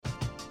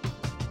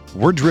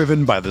We're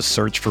driven by the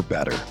search for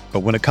better. But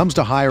when it comes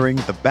to hiring,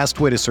 the best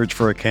way to search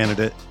for a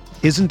candidate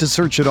isn't to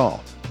search at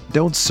all.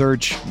 Don't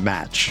search,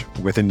 match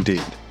with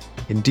Indeed.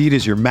 Indeed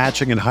is your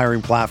matching and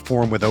hiring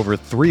platform with over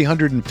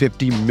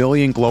 350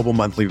 million global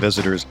monthly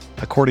visitors,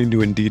 according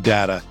to Indeed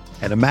data,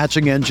 and a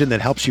matching engine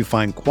that helps you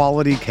find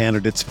quality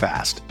candidates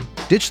fast.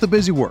 Ditch the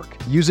busy work.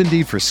 Use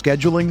Indeed for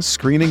scheduling,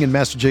 screening, and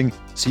messaging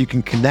so you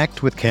can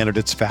connect with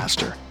candidates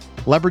faster.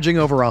 Leveraging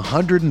over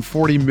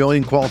 140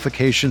 million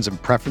qualifications and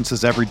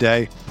preferences every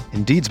day,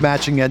 Indeed's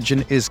matching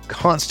engine is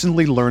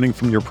constantly learning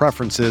from your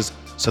preferences,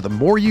 so the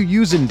more you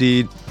use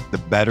Indeed, the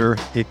better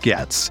it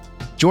gets.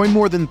 Join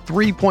more than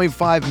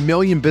 3.5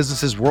 million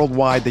businesses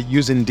worldwide that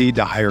use Indeed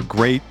to hire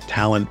great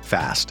talent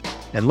fast.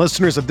 And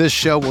listeners of this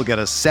show will get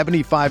a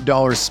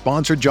 $75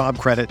 sponsored job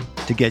credit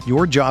to get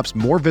your jobs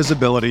more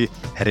visibility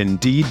at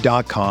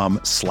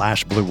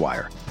Indeed.com/Blue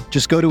Wire.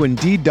 Just go to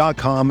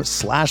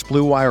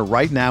Indeed.com/Blue Wire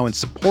right now and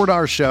support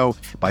our show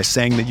by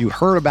saying that you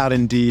heard about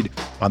Indeed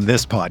on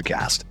this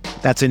podcast.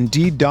 That's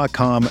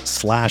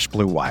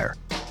Indeed.com/Blue Wire.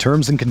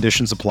 Terms and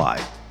conditions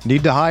apply.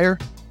 Need to hire?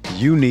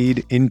 You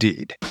need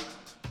Indeed.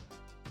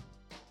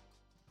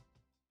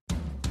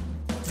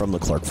 From the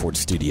Clark Ford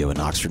Studio in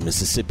Oxford,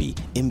 Mississippi,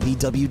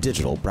 MVW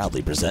Digital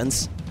proudly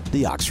presents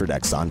the Oxford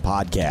Exxon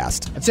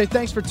Podcast. I'd say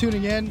thanks for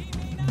tuning in,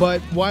 but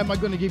why am I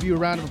going to give you a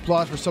round of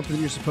applause for something that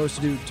you're supposed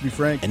to do, to be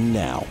frank? And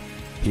now,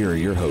 here are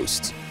your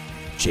hosts,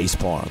 Chase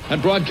Parham.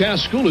 That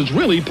broadcast school has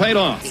really paid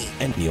off.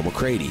 And Neil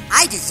McCready.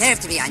 I deserve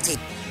to be on TV.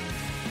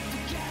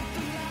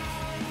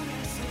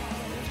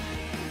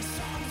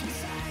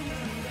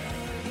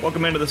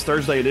 Welcome into this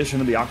Thursday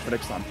edition of the Oxford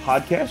Exxon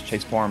Podcast.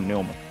 Chase Parham,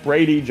 Neil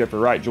McCready, Jeffrey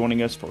Wright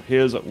joining us for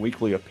his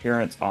weekly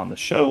appearance on the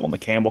show on the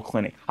Campbell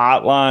Clinic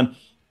Hotline.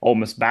 Ole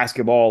Miss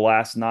basketball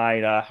last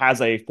night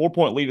has a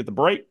 4-point lead at the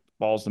break.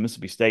 Falls to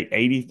Mississippi State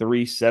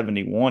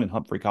 83-71 in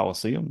Humphrey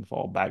Coliseum. They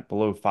fall back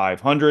below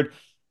 500.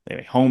 They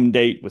have a home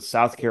date with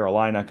South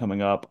Carolina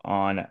coming up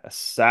on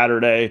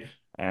Saturday,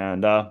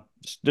 and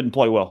just didn't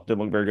play well.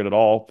 Didn't look very good at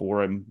all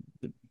for him.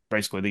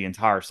 Basically the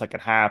entire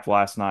second half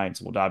last night.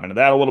 So we'll dive into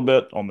that a little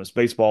bit. Ole Miss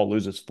baseball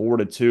loses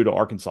 4-2 to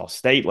Arkansas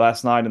State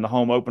last night in the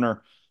home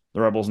opener.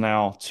 The Rebels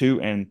now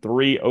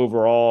 2-3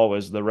 overall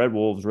as the Red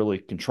Wolves really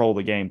control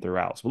the game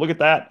throughout. So we'll look at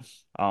that.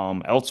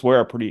 Elsewhere,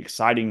 a pretty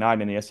exciting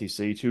night in the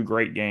SEC. 2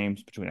 great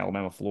games between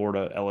Alabama,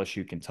 Florida,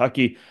 LSU,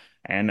 Kentucky,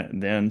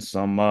 and then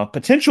some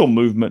potential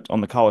movement on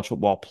the college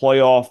football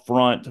playoff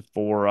front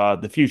for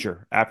the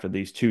future after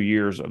these 2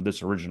 years of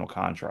this original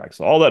contract.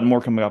 So all that and more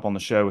coming up on the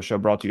show. A show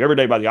brought to you every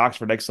day by the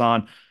Oxford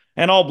Exxon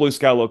and all Blue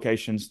Sky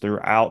locations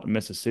throughout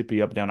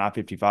Mississippi, up and down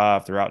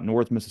I-55, throughout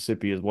North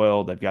Mississippi as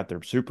well. They've got their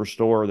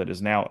superstore that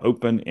is now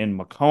open in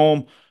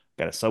Macomb.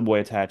 Got a Subway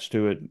attached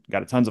to it.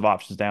 Got tons of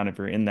options down if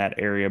you're in that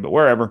area. But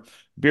wherever,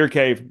 Beer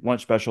Cave,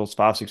 lunch specials,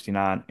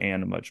 $5.69,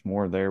 and much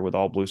more there with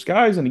all Blue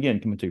Skies. And again,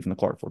 coming to you from the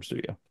Clark Ford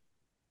Studio.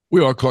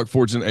 We are Clark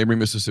Ford's in Amory,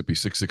 Mississippi.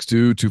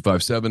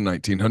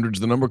 662-257-1900 is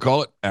the number.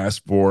 Call it.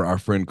 Ask for our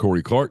friend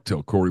Corey Clark.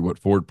 Tell Corey what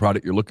Ford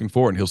product you're looking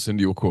for, and he'll send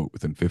you a quote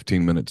within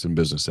 15 minutes in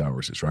business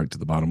hours. It's right to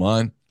the bottom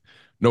line.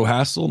 No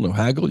hassle, no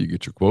haggle. You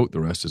get your quote. The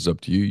rest is up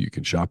to you. You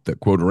can shop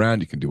that quote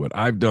around. You can do what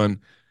I've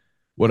done,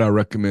 what I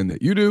recommend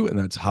that you do, and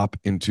that's hop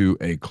into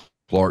a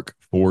Clark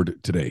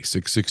Ford today.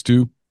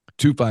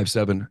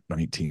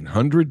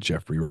 662-257-1900.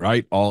 Jeffrey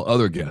Wright. All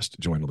other guests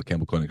join on the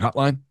Campbell Clinic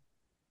hotline.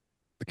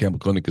 The Campbell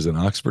Clinic is in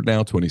Oxford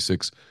now,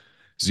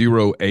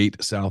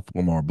 2608 South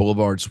Lamar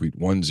Boulevard, Suite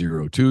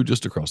 102,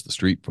 just across the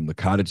street from the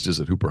cottages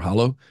at Hooper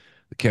Hollow.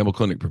 The Campbell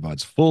Clinic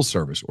provides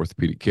full-service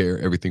orthopedic care,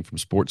 everything from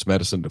sports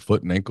medicine to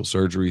foot and ankle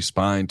surgery,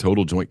 spine,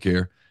 total joint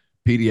care,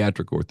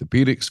 pediatric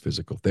orthopedics,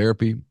 physical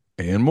therapy,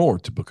 and more.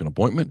 To book an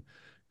appointment,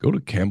 go to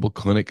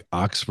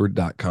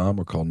campbellclinicoxford.com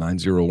or call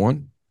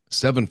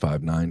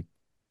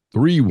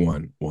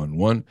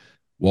 901-759-3111.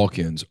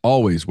 Walk-ins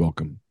always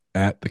welcome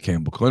at the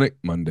Campbell Clinic,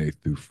 Monday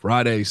through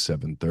Friday,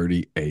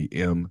 7:30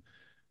 a.m.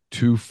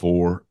 to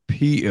 4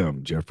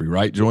 p.m. Jeffrey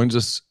Wright joins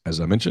us,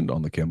 as I mentioned,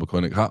 on the Campbell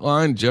Clinic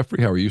hotline.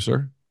 Jeffrey, how are you,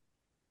 sir?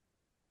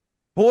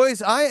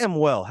 Boys, I am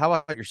well. How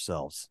about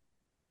yourselves?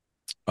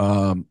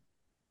 I'm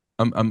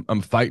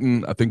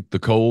fighting, I think, the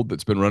cold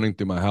that's been running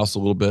through my house a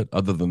little bit.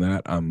 Other than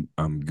that,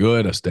 I'm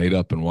good. I stayed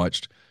up and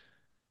watched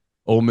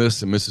Ole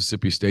Miss and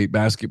Mississippi State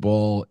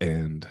basketball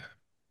and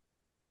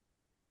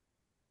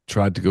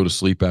tried to go to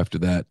sleep after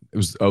that. It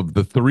was of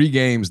the 3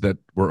 games that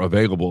were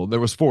available. There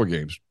was 4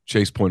 games.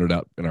 Chase pointed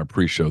out in our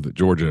pre-show that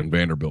Georgia and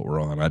Vanderbilt were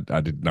on. I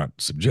did not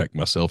subject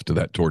myself to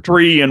that torture.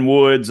 Free and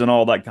Woods and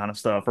all that kind of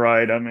stuff,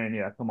 right? I mean,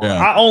 yeah, come on.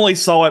 Yeah. I only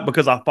saw it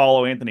because I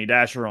follow Anthony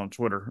Dasher on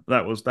Twitter.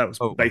 That was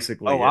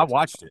basically it. I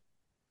watched it.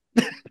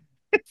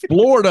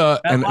 Florida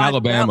and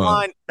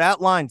Alabama.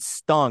 That line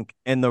stunk,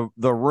 and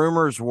the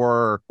rumors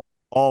were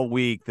all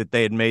week that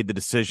they had made the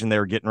decision they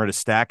were getting rid of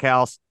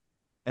Stackhouse.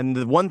 And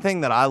the one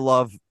thing that I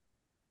love,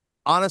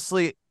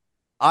 honestly,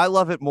 I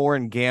love it more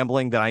in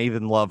gambling than I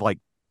even love like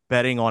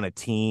betting on a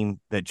team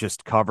that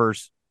just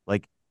covers.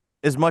 Like,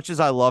 as much as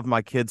I love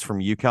my kids from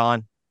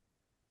UConn,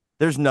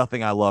 there's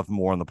nothing I love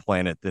more on the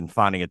planet than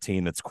finding a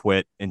team that's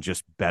quit and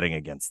just betting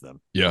against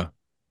them. Yeah.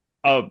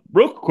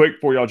 Real quick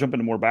before y'all jump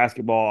into more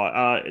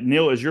basketball,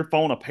 Neil, is your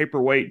phone a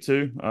paperweight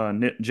too?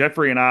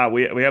 Jeffrey and I,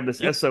 we have this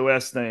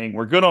SOS thing.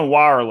 We're good on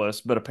wireless,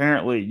 but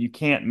apparently you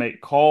can't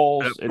make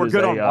calls. It We're is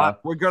good on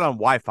we're good on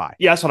Wi-Fi.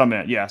 yeah, that's what I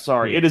meant. Yeah,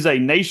 sorry. Yeah. It is a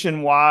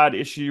nationwide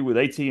issue with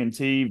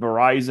AT&T,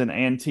 Verizon,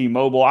 and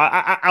T-Mobile.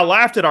 I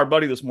laughed at our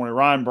buddy this morning,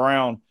 Ryan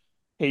Brown.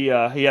 He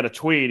had a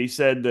tweet. He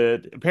said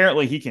that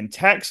apparently he can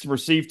text,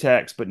 receive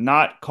text, but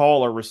not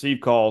call or receive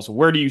calls.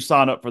 Where do you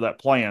sign up for that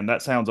plan?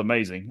 That sounds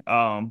amazing.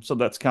 So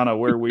that's kind of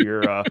where we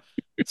are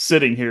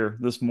sitting here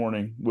this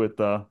morning with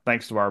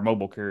thanks to our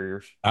mobile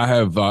carriers. I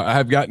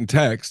have gotten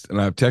text and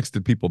I've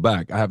texted people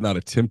back. I have not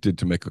attempted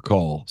to make a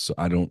call, so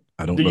I don't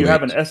Do know you the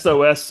have an answer.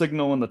 SOS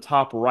signal in the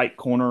top right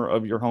corner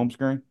of your home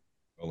screen?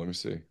 Oh, let me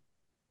see.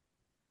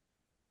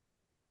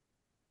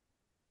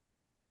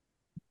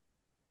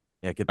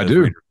 Yeah, get I those do.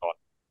 readers on.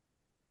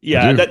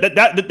 Yeah, do.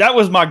 that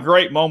was my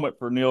great moment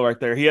for Neil right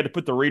there. He had to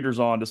put the readers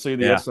on to see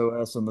the Yeah.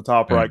 SOS in the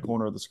top Yeah. right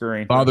corner of the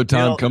screen. Father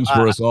time comes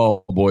for us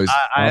all, boys.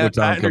 Father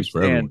time comes for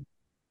everyone. Understand.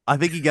 I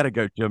think you got to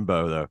go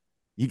Jimbo though.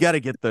 You got to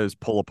get those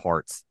pull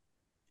aparts.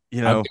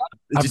 You know,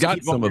 I've just got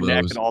keep them some on of your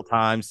neck those. at all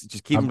times.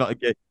 Just keep them.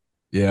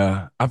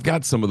 Yeah, I've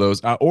got some of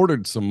those. I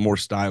ordered some more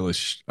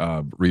stylish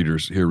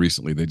readers here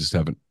recently. They just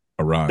haven't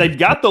arrived. They've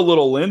got the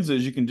little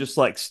lenses you can just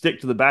like stick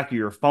to the back of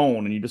your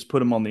phone, and you just put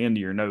them on the end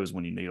of your nose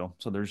when you need them.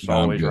 So they're just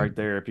always right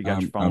there if you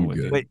got your phone with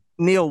you. Wait,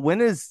 Neil,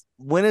 when is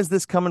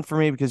this coming for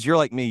me? Because you're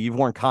like me, you've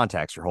worn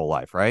contacts your whole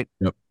life, right?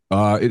 Yep.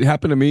 It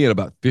happened to me at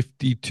about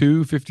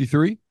 52,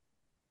 53.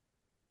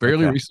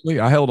 Fairly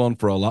recently. I held on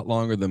for a lot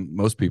longer than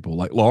most people.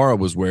 Like Laura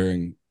was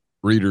wearing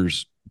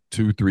readers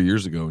 2-3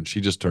 years ago, and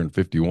she just turned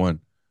 51.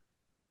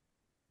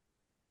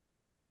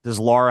 Does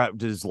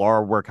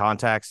Laura wear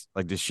contacts?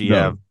 Like, does she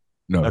have?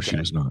 No, she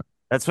does not.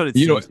 That's what it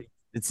You know seems.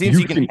 It seems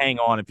you can can hang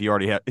on if you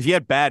already have. If you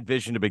had bad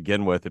vision to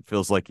begin with, it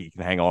feels like you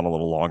can hang on a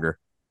little longer.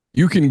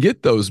 You can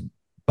get those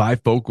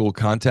bifocal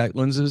contact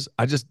lenses.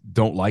 I just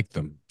don't like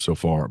them so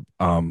far.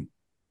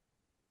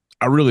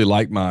 I really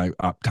like my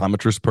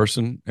optometrist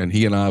person, and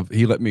he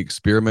let me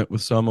experiment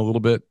with some a little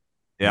bit.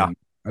 Yeah. And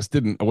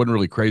I wasn't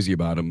really crazy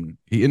about him.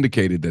 He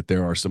indicated that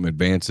there are some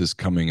advances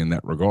coming in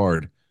that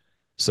regard.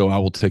 So I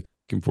will take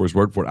him for his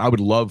word for it. I would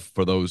love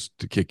for those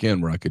to kick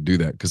in where I could do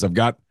that, because I've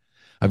got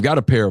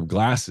a pair of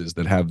glasses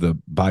that have the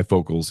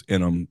bifocals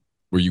in them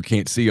where you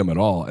can't see them at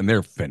all, and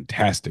they're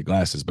fantastic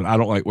glasses. But I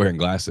don't like wearing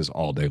glasses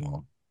all day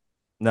long.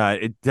 No,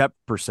 depth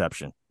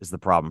perception is the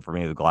problem for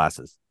me with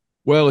glasses.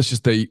 Well, it's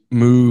just they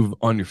move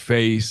on your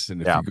face,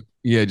 and Yeah.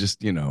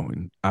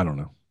 and I don't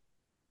know.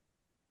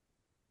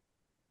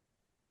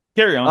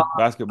 Carry on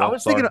basketball. I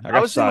was thinking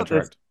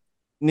sidetracked.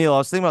 Neil, I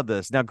was thinking about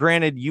this. Now,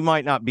 granted, you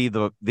might not be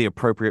the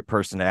appropriate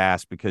person to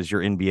ask because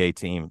your NBA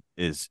team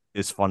is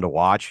fun to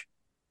watch.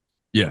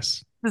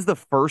 Yes. This is the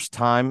first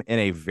time in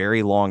a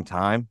very long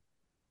time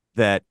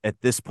that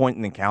at this point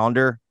in the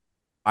calendar,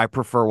 I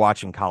prefer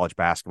watching college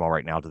basketball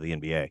right now to the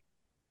NBA.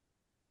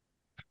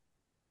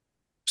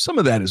 Some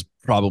of that is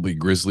probably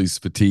Grizzlies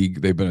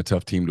fatigue. They've been a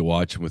tough team to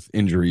watch with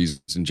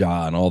injuries and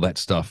Ja and all that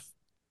stuff.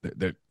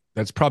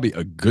 That's probably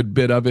a good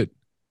bit of it.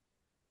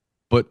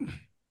 But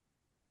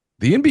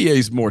the NBA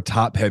is more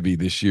top heavy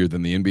this year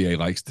than the NBA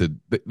likes to.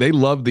 They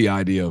love the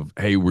idea of,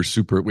 hey, we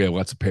have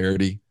lots of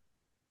parity.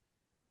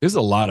 There's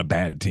a lot of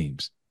bad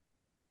teams.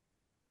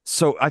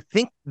 So I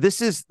think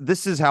this is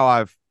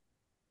kind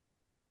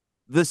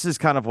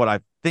of what I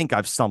think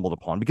I've stumbled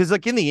upon, because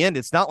like in the end,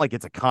 it's not like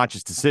it's a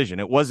conscious decision.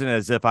 It wasn't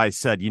as if I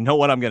said, you know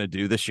what I'm going to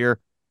do this year?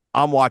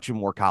 I'm watching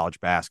more college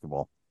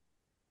basketball.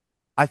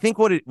 I think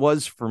what it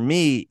was for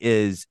me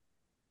is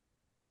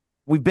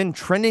we've been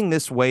trending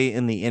this way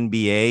in the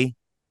NBA,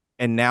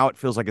 and now it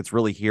feels like it's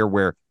really here,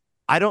 where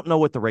I don't know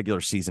what the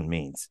regular season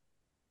means,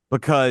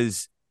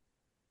 because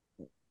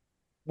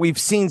we've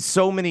seen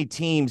so many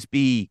teams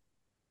be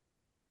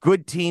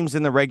good teams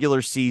in the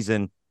regular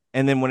season,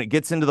 and then when it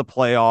gets into the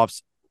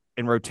playoffs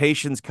and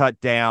rotations cut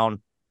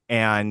down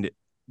and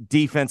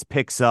defense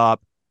picks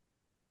up,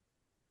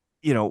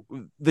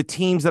 the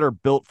teams that are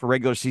built for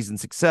regular season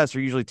success are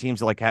usually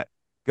teams that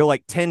go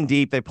like 10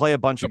 deep. They play a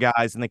bunch of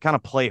guys, and they kind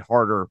of play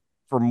harder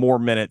for more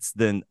minutes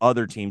than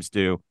other teams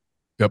do.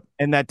 Yep.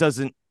 And that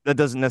doesn't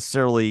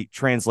necessarily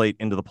translate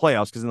into the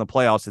playoffs, because in the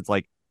playoffs, it's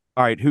like,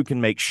 all right, who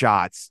can make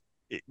shots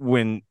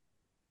when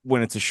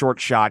it's a short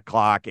shot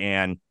clock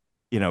and,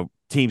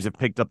 teams have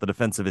picked up the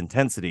defensive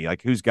intensity,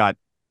 like who's got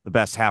the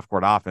best half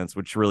court offense,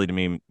 which really to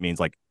me means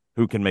like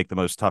who can make the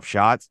most tough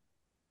shots.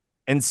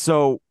 And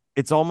so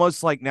it's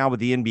almost like now with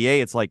the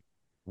NBA, it's like,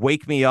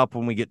 wake me up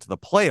when we get to the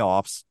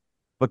playoffs,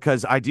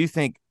 because I do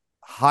think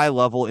high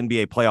level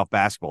NBA playoff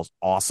basketball is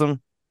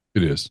awesome.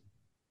 It is.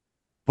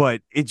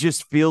 But it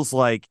just feels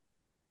like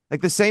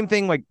the same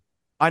thing. Like,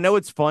 I know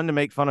it's fun to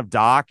make fun of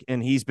Doc,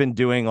 and he's been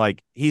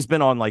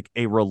on like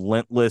a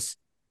relentless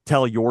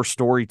tell your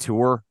story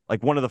tour,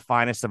 like one of the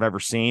finest I've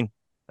ever seen.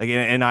 Like,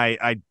 and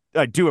I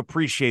do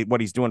appreciate what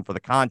he's doing for the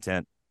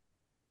content.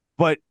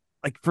 But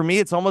like for me,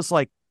 it's almost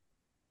like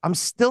I'm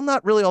still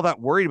not really all that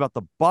worried about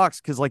the Bucks,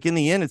 because like in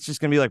the end, it's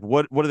just gonna be like,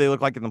 what do they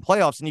look like in the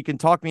playoffs? And you can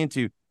talk me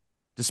into,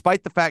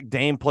 despite the fact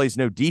Dame plays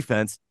no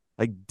defense,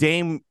 like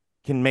Dame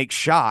can make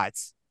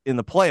shots in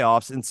the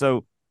playoffs. And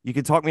so you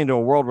can talk me into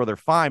a world where they're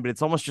fine, but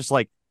it's almost just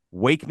like,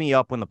 wake me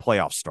up when the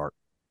playoffs start.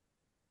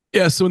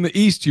 Yeah, so in the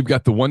East, you've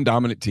got the one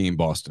dominant team,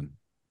 Boston.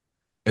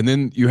 And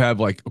then you have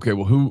like, okay,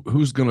 well,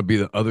 who's going to be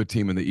the other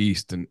team in the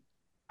East? And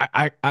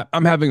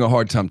I'm having a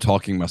hard time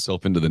talking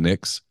myself into the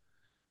Knicks,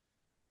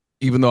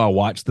 even though I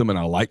watch them and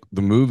I like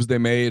the moves they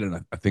made,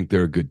 and I think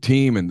they're a good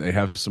team and they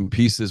have some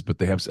pieces, but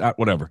they have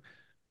whatever.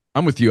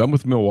 I'm with you. I'm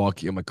with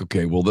Milwaukee. I'm like,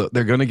 okay, well,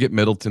 they're going to get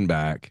Middleton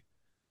back.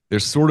 They're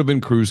sort of in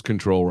cruise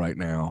control right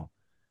now.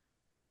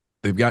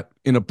 They've got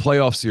in a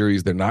playoff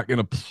series, they're not going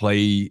to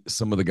play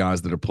some of the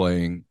guys that are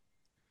playing.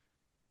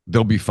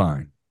 They'll be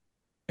fine.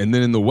 And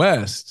then in the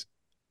West,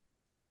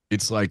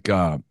 it's like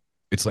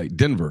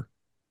Denver.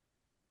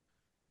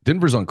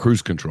 Denver's on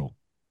cruise control.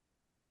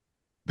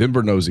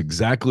 Denver knows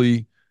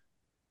exactly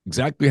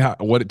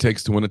what it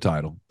takes to win a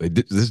title.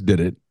 This did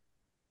it.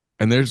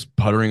 And there's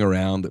puttering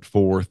around at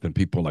fourth, and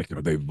people are like,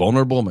 are they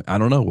vulnerable? I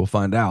don't know. We'll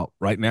find out.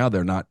 Right now,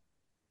 they're not.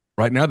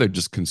 Right now, they're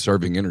just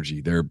conserving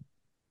energy. They're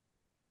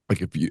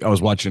like, I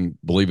was watching,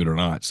 believe it or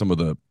not, some of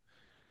the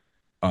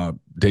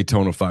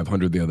Daytona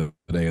 500 the other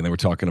day, and they were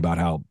talking about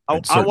how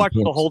I watched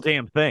the whole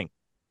damn thing.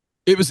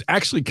 It was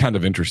actually kind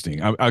of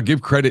interesting. I'll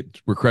give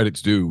credit where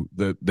credit's due.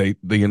 The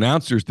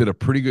announcers did a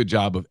pretty good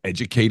job of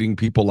educating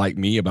people like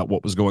me about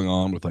what was going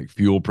on with like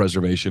fuel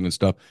preservation and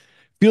stuff.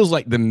 Feels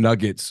like the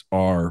Nuggets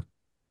are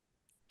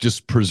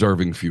just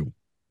preserving fuel.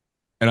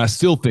 And I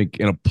still think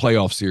in a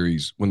playoff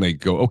series when they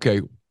go,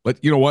 okay,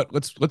 you know what?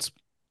 Let's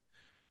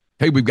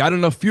hey, we've got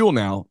enough fuel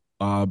now.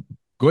 Go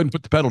ahead and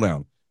put the pedal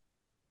down.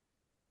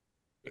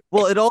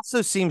 Well, it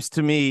also seems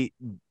to me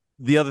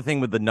the other thing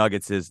with the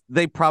Nuggets is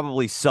they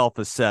probably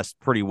self-assessed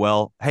pretty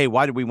well. Hey,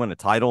 why did we win a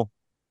title?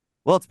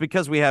 Well, it's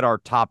because we had our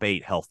top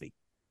 8 healthy.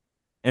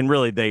 And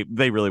really, they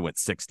really went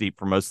 6 deep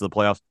for most of the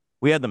playoffs.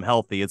 We had them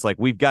healthy. It's like,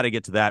 we've got to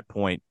get to that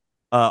point.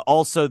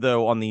 Also,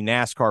 though, on the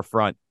NASCAR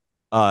front,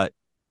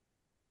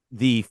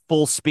 the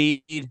Full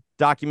Speed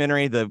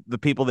documentary, the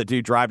people that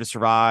do Drive to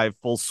Survive,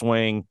 Full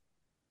Swing,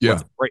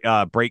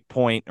 break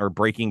point or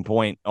breaking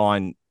point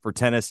for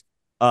tennis,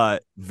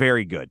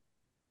 very good.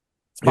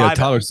 Yeah,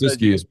 Tyler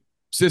Siskey has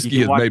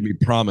made me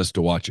promise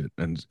to watch it,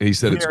 and he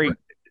said it's great.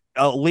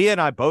 Leah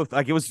and I both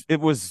it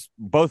was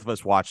both of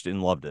us watched it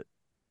and loved it.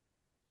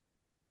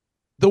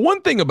 The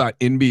one thing about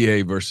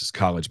NBA versus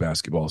college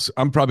basketball, so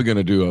I'm probably going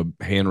to do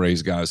a hand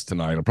raise, guys,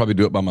 tonight. I'll probably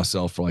do it by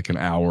myself for like an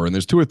hour, and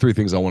there's 2 or 3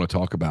 things I want to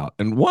talk about,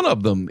 and one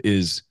of them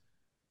is,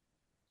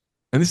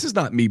 and this is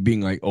not me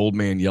being like old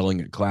man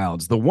yelling at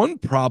clouds. The one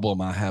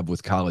problem I have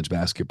with college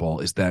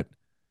basketball is that,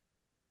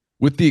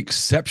 with the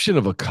exception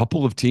of a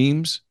couple of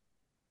teams,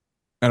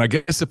 and I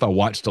guess if I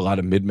watched a lot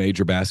of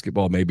mid-major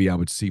basketball, maybe I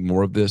would see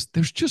more of this.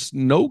 There's just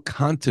no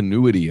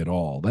continuity at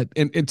all.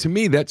 And to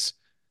me, that's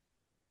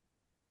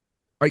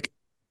like,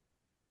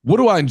 what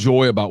do I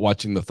enjoy about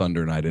watching the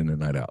Thunder night in and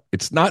night out?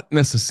 It's not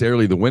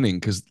necessarily the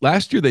winning, because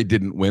last year they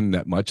didn't win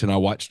that much, and I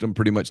watched them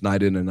pretty much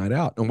night in and night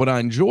out. And what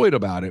I enjoyed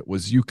about it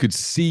was you could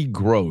see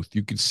growth.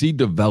 You could see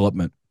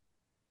development.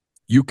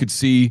 You could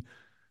see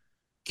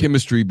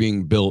chemistry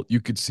being built. You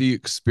could see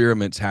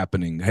experiments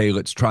happening. Hey,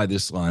 let's try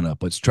this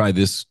lineup. Let's try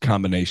this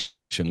combination.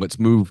 Let's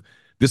move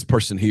this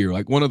person here.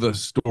 Like, one of the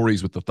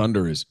stories with the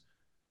Thunder is,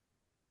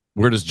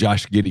 where does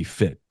Josh Giddey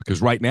fit?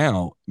 Because right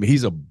now, I mean,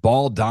 he's a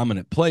ball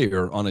dominant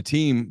player on a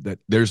team that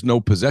there's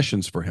no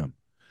possessions for him.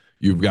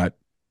 You've got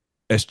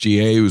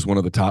SGA, who's one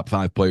of the top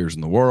 5 players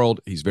in the world.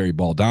 He's very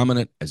ball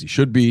dominant, as he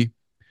should be.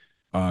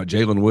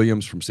 Jalen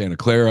Williams from Santa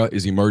Clara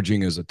is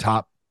emerging as a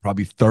top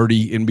probably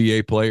 30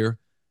 NBA player.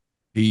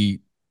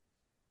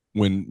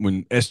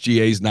 When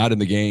SGA's not in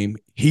the game,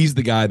 he's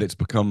the guy that's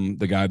become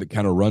the guy that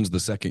kind of runs the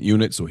second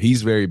unit. So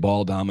he's very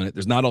ball dominant.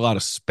 There's not a lot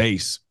of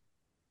space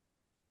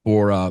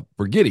for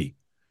Giddey.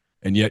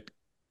 And yet,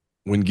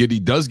 when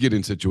Giddey does get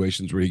in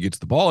situations where he gets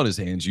the ball in his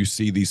hands, you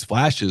see these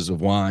flashes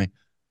of why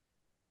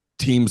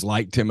teams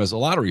liked him as a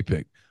lottery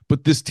pick.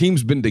 But this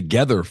team's been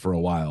together for a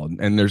while,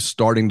 and they're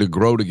starting to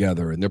grow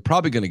together, and they're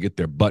probably going to get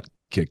their butt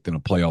kicked in a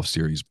playoff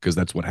series, because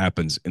that's what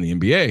happens in the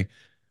NBA.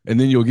 And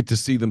then you'll get to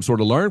see them sort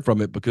of learn from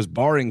it, because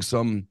barring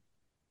some,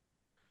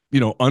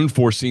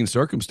 unforeseen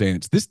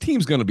circumstance, this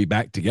team's going to be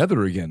back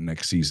together again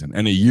next season,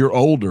 and a year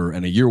older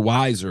and a year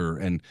wiser,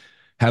 and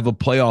have a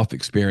playoff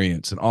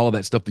experience and all of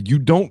that stuff that you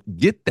don't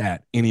get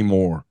that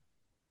anymore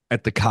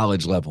at the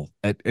college level.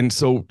 And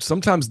so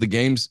sometimes the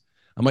games,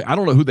 I'm like, I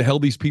don't know who the hell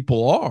these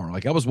people are.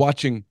 Like, I was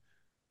watching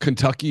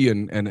Kentucky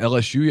and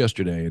LSU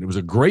yesterday, and it was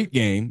a great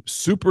game,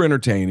 super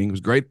entertaining. It was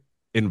great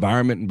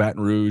environment in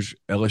Baton Rouge.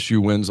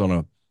 LSU wins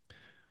on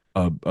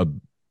a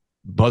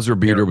buzzer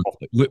beater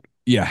with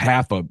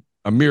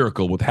a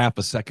miracle with half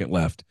a second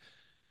left,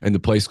 and the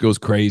place goes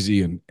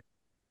crazy, and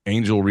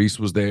Angel Reese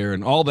was there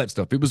and all that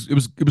stuff. It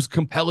was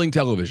compelling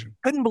television.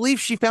 Couldn't believe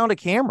she found a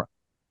camera.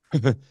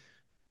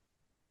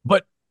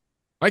 But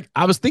like,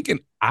 I was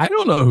thinking, I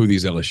don't know who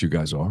these LSU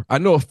guys are. I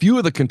know a few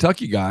of the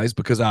Kentucky guys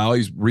because I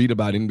always read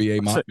about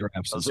NBA mock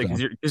drafts and stuff.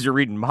 Because you're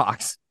reading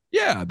mocks.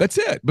 Yeah, that's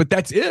it. But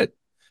that's it.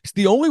 It's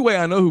the only way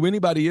I know who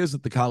anybody is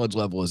at the college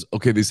level is,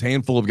 okay, this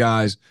handful of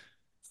guys.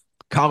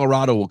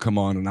 Colorado will come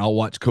on, and I'll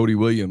watch Cody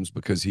Williams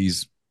because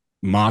he's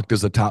mocked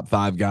as a top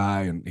 5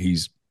 guy, and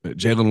he's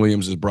Jalen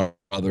Williams' brother.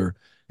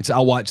 And so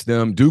I'll watch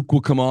them. Duke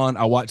will come on.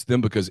 I'll watch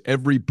them because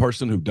every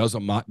person who does a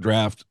mock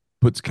draft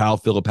puts Kyle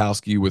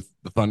Filipowski with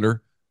the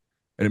Thunder,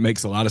 and it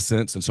makes a lot of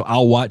sense. And so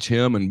I'll watch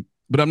him,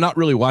 but I'm not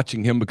really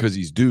watching him because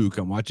he's Duke.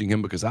 I'm watching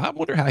him because I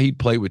wonder how he'd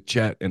play with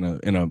Chet in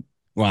a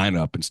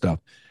lineup and stuff.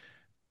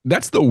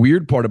 That's the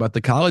weird part about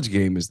the college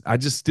game is I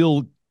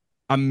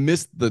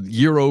miss the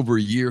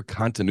year-over-year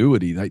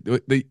continuity.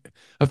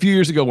 A few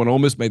years ago when Ole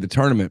Miss made the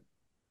tournament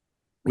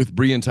with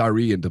Breein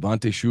Tyree and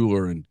Devontae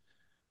Shuler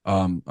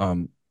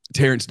and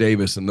Terrence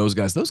Davis and those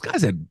guys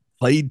had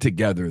played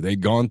together.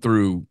 They'd gone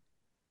through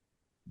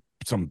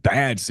some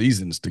bad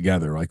seasons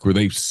together, like where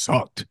they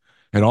sucked.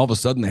 And all of a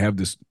sudden they have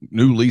this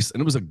new lease.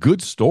 And it was a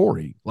good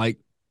story. Like,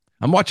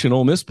 I'm watching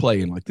Ole Miss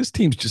play, and like this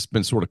team's just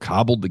been sort of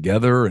cobbled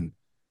together. And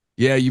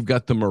yeah, you've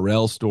got the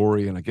Morrell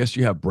story, and I guess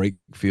you have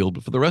Brakefield,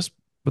 but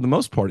for the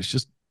most part, it's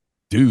just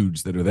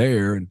dudes that are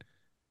there, and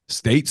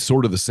State's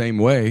sort of the same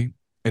way.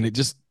 And it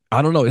just,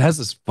 I don't know, it has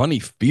this funny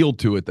feel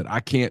to it that I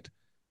can't,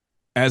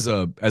 as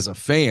a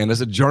fan,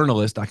 as a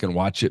journalist, I can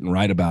watch it and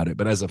write about it.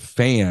 But as a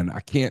fan,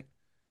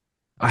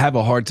 I have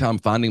a hard time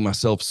finding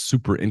myself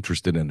super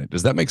interested in it.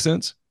 Does that make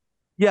sense?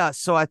 Yeah.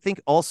 So I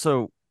think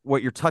also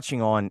what you're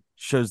touching on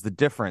shows the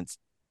difference.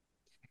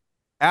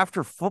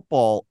 After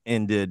football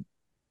ended,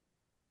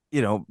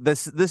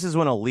 this is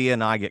when Aaliyah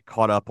and I get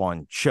caught up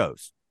on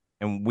shows,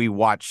 and we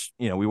watch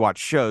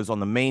shows on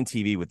the main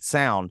TV with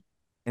sound.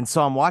 And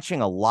so I'm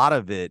watching a lot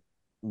of it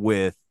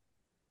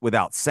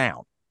without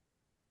sound.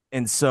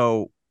 And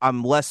so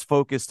I'm less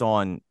focused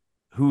on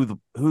who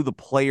the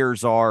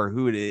players are,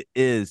 who it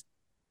is.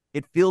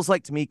 It feels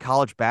like to me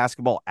college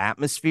basketball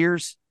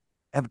atmospheres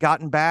have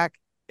gotten back,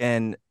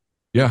 and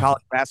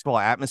college basketball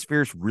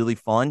atmosphere is really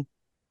fun.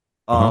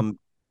 Fun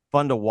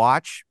to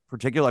watch,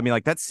 particularly. I mean,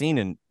 like that scene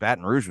in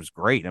Baton Rouge was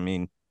great. I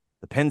mean,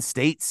 the Penn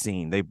State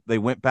scene, they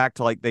went back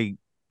to like they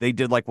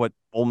did like what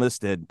Ole Miss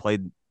did,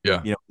 played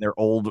in their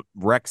old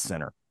rec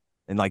center.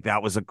 And like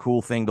that was a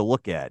cool thing to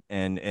look at.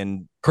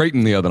 And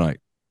Creighton the other night,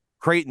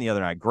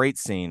 great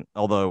scene.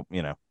 Although,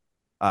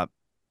 I'm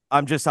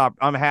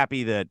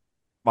happy that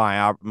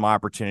my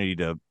opportunity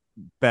to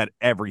bet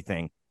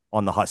everything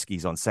on the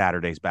Huskies on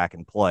Saturdays back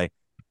in play.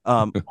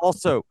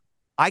 Also,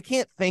 I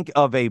can't think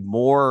of a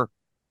more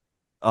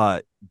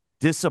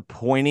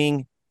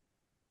disappointing.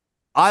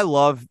 I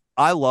love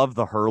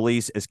the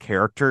Hurleys as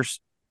characters.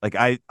 Like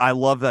I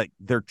love that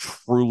they're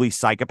truly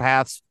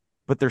psychopaths,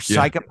 but they're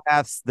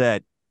psychopaths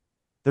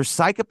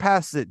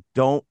that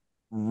don't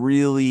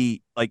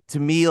really, like, to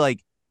me,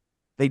 like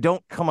they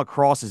don't come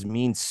across as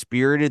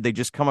mean-spirited. They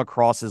just come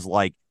across as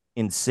like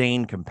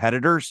insane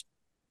competitors.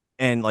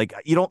 And like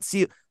you don't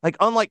see, like,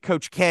 unlike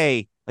Coach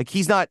K, like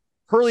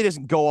Hurley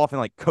doesn't go off and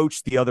like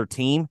coach the other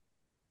team.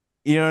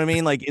 You know what I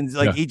mean? Like,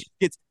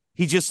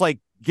 he just like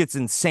gets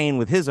insane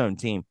with his own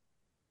team.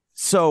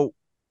 So,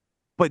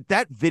 but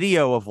that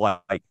video of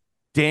like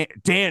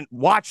Dan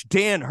watch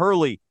Dan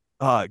Hurley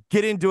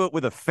get into it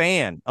with a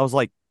fan. I was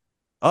like,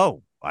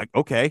 oh,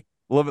 okay,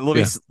 let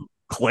me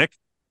click.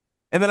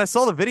 And then I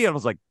saw the video and I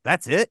was like,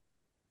 that's it.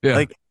 Yeah.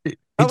 Like,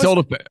 he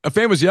told a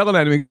fan was yelling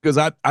at him because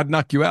I'd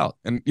knock you out.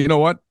 And you know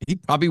what? He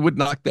probably would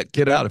knock that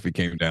kid out if he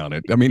came down.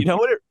 I mean, you know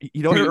what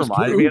it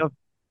reminded me of?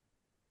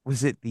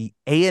 Was it the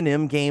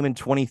A&M game in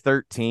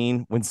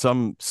 2013 when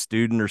some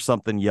student or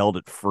something yelled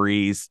at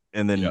Freeze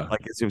and then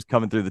like as he was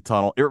coming through the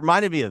tunnel? It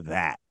reminded me of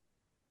that.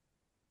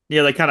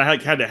 Yeah, they kind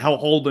of had to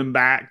hold him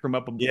back from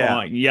up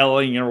like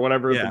yelling or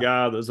whatever at the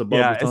guy that was above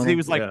the tunnel. As he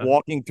was like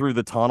walking through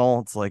the tunnel.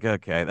 It's like,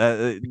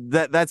 okay,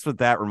 that's what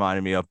that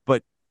reminded me of.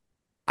 But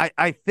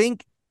I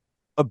think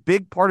a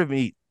big part of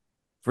me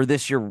for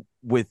this year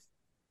with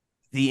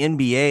the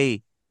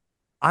NBA,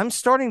 I'm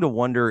starting to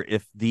wonder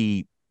if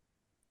the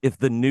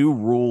new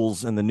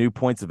rules and the new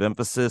points of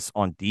emphasis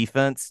on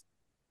defense,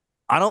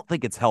 I don't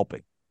think it's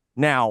helping.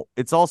 Now,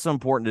 it's also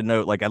important to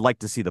note, like, I'd like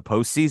to see the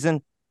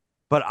postseason,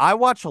 but I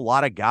watch a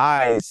lot of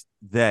guys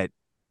that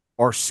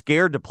are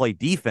scared to play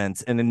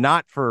defense, and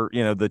not for,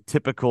 the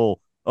typical,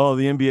 the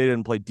NBA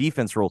didn't play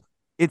defense rule.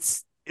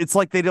 It's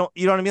like they don't,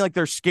 you know what I mean? Like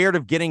they're scared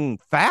of getting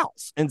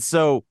fouls. And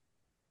so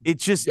it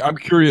just, I'm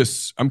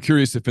curious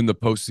if in the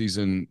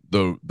postseason,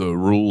 the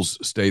rules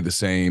stay the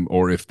same,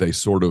 or if they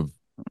sort of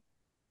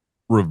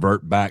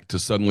revert back to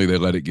suddenly they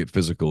let it get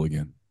physical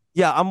again.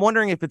 Yeah, I'm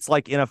wondering if it's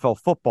like NFL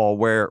football,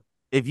 where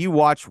if you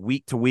watch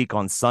week to week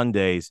on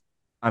Sundays,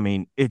 I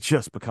mean, it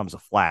just becomes a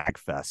flag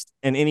fest.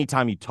 And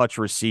anytime you touch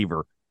a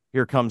receiver,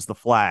 here comes the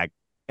flag.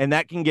 And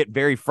that can get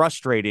very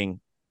frustrating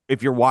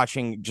if you're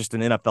watching just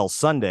an NFL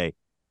Sunday.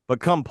 But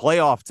come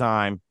playoff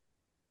time,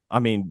 I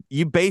mean,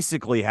 you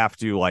basically have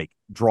to like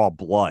draw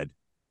blood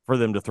for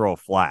them to throw a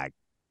flag.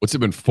 What's it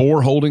been,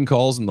 4 holding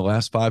calls in the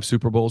last 5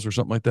 Super Bowls or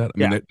something like that? I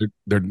mean,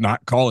 they're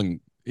not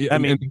calling. I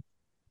mean,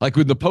 like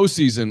with the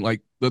postseason,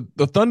 like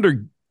the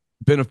Thunder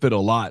benefit a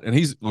lot, and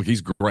he's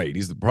great.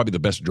 He's probably the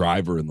best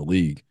driver in the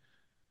league.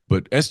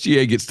 but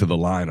SGA gets to the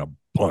line a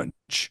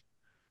bunch.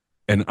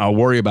 And I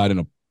worry about in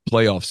a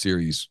playoff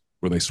series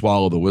where they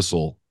swallow the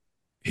whistle,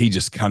 he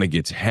just kind of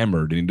gets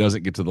hammered and he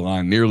doesn't get to the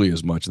line nearly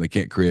as much and they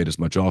can't create as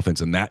much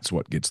offense, and that's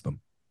what gets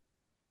them.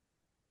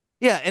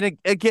 Yeah, and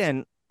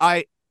again,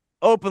 I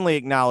openly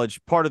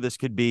acknowledge part of this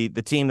could be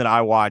the team that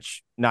I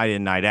watch night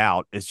in, night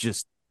out is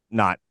just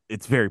not,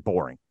 it's very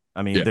boring.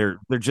 I mean, they're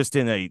just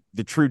in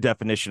the true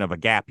definition of a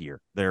gap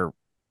year. They're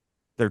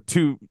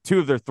two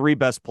of their three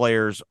best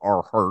players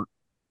are hurt.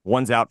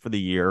 One's out for the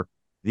year.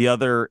 The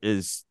other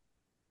is,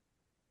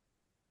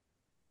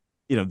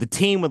 the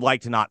team would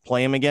like to not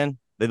play him again.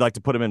 They'd like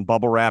to put him in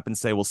bubble wrap and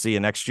say, we'll see you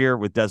next year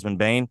with Desmond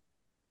Bane.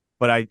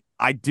 But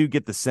I do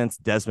get the sense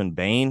Desmond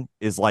Bane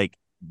is like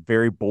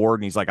very bored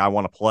and he's like, I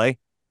want to play,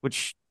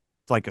 which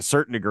to like a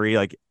certain degree,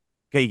 like,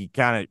 okay, you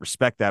kind of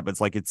respect that, but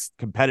it's like, it's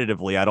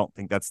competitively, I don't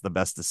think that's the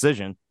best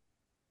decision.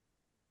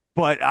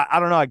 But I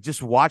don't know, like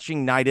just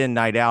watching night in,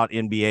 night out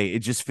NBA, it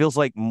just feels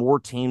like more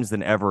teams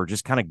than ever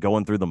just kind of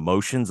going through the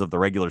motions of the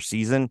regular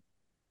season.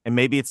 And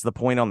maybe it's the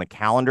point on the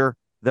calendar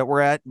that we're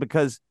at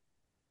because,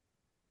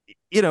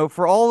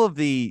 for all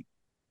the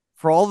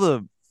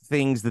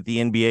things that the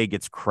NBA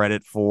gets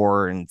credit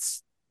for, and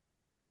it's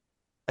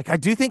like, I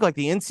do think like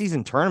the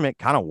in-season tournament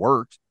kind of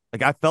worked.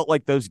 Like I felt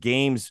like those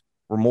games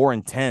were more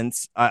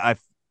intense. I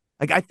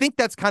think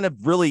that's kind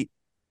of really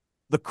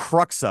the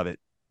crux of it.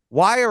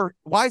 Why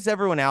is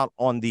everyone out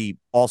on the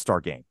All-Star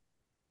game?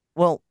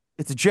 Well,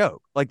 it's a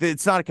joke. Like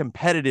it's not a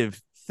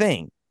competitive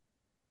thing.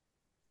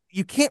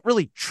 You can't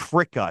really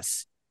trick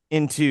us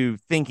into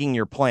thinking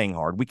you're playing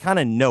hard. We kind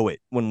of know it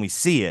when we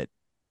see it.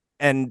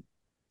 And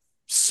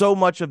so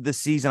much of this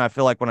season, I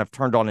feel like when I've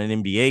turned on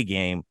an NBA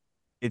game,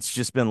 it's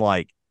just been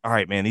like, all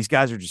right, man, these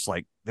guys are just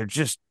like, they're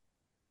just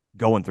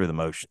going through the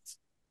motions.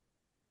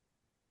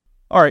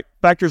 All right,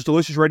 Factor's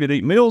delicious,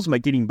 ready-to-eat meals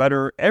make eating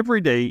better every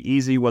day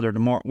easy.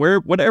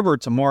 Whatever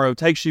tomorrow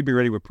takes you, be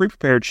ready with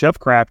pre-prepared,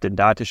 chef-crafted,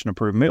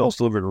 dietitian-approved meals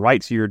delivered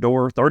right to your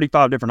door.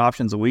 35 different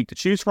options a week to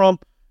choose from,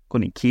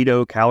 including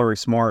keto,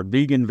 calorie-smart,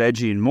 vegan,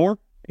 veggie, and more.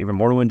 Even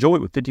more to enjoy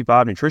with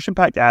 55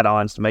 nutrition-packed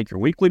add-ons to make your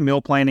weekly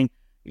meal planning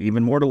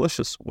even more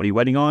delicious. What are you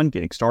waiting on?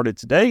 Getting started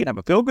today and have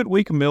a feel-good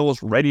week of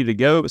meals ready to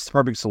go. It's the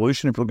perfect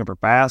solution if you're looking for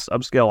fast,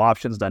 upscale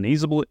options done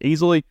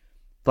easily.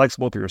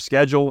 Flexible for your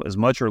schedule, as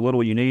much or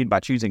little you need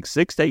by choosing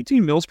 6 to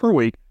 18 meals per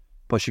week.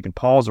 Plus, you can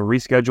pause or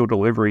reschedule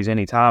deliveries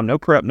anytime. No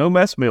prep, no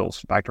mess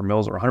meals. Factor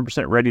meals are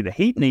 100% ready to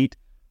heat and eat.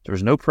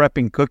 There's no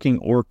prepping, cooking,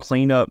 or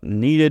cleanup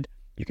needed.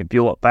 You can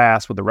fuel up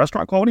fast with the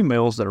restaurant-quality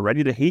meals that are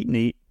ready to heat and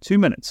eat 2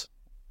 minutes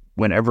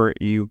whenever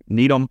you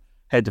need them.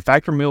 Head to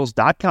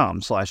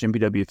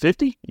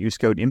factormeals.com/MPW50. Use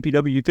code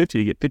MPW50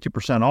 to get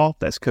 50% off.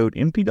 That's code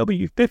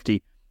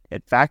MPW50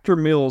 at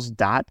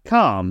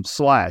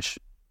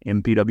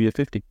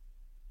factormeals.com/MPW50.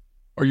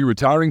 Are you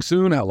retiring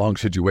soon? How long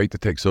should you wait to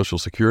take Social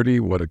Security?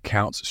 What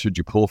accounts should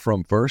you pull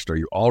from first? Are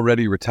you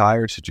already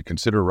retired? Should you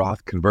consider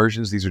Roth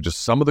conversions? These are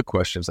just some of the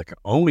questions that can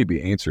only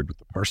be answered with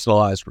the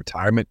personalized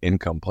retirement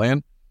income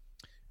plan.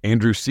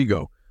 Andrew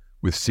Sego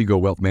with Sego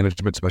Wealth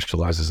Management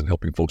specializes in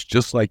helping folks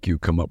just like you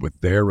come up with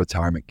their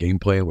retirement game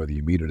plan, whether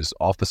you meet at his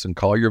office in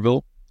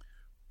Collierville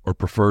or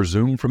prefer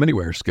Zoom from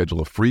anywhere. Schedule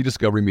a free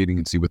discovery meeting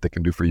and see what they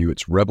can do for you.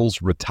 It's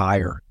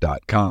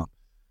rebelsretire.com.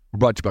 We're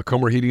brought to you by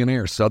Comer Heating and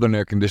Air, Southern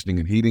Air Conditioning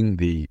and Heating.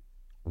 The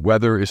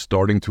weather is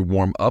starting to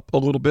warm up a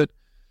little bit.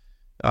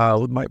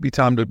 It might be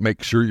time to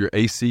make sure your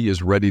AC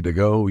is ready to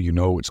go. You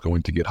know it's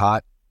going to get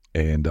hot,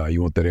 and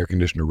you want that air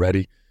conditioner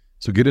ready.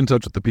 So get in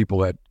touch with the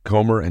people at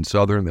Comer and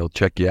Southern. They'll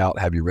check you out,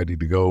 have you ready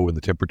to go when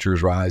the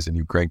temperatures rise and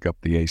you crank up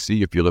the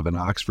AC. If you live in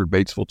Oxford,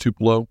 Batesville,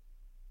 Tupelo,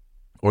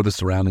 or the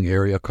surrounding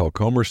area, call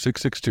Comer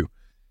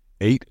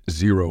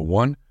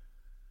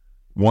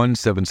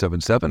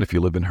 662-801-1777. If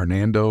you live in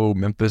Hernando,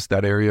 Memphis,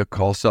 that area,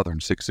 call Southern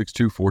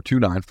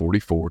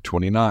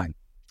 662-429-4429.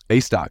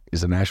 A-Stock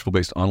is a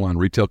Nashville-based online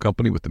retail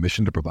company with the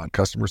mission to provide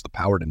customers the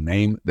power to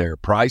name their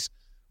price.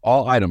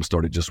 All items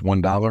start at just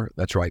 $1.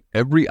 That's right.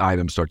 Every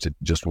item starts at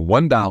just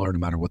 $1, no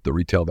matter what the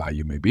retail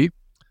value may be.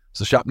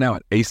 So shop now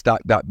at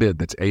astock.bid.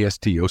 That's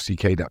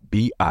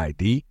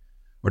ASTOCK.BID.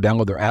 Or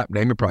download their app.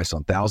 Name your price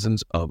on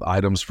thousands of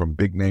items from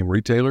big-name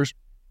retailers.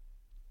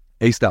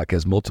 A-Stock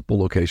has multiple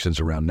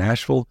locations around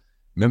Nashville,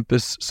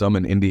 Memphis, some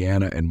in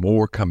Indiana, and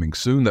more coming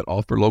soon that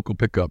offer local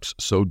pickups,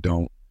 so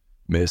don't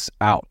miss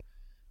out.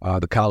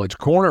 The College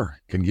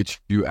Corner can get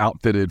you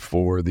outfitted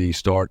for the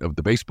start of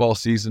the baseball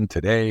season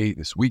today,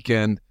 this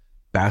weekend,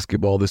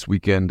 basketball this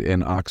weekend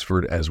in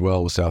Oxford as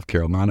well, with South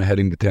Carolina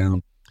heading to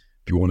town.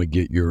 If you want to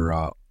get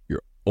your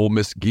Ole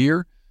Miss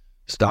gear,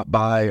 stop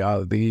by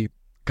the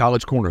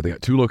College Corner. They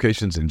got 2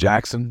 locations in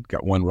Jackson,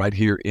 got one right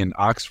here in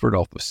Oxford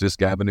off of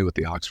Sisk Avenue at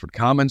the Oxford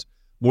Commons.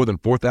 More than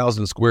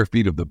 4,000 square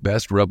feet of the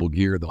best Rebel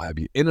gear. They'll have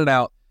you in and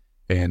out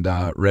and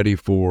ready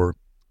for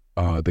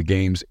the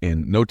games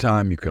in no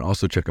time. You can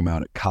also check them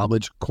out at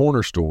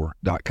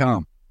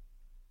collegecornerstore.com.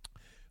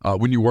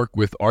 When you work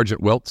with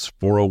Argent Wealth's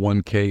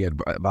 401k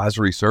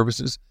advisory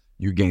services,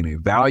 you gain a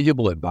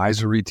valuable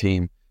advisory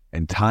team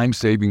and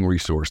time-saving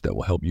resource that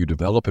will help you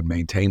develop and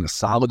maintain a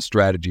solid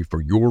strategy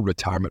for your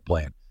retirement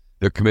plan.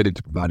 They're committed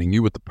to providing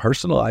you with the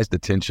personalized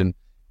attention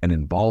and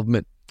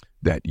involvement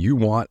that you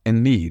want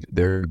and need.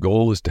 Their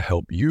goal is to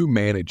help you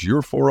manage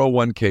your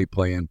 401k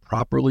plan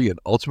properly and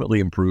ultimately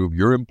improve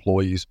your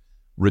employees'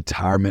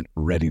 retirement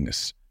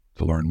readiness.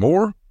 To learn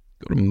more,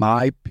 go to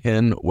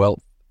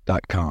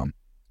mypenwealth.com.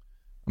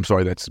 I'm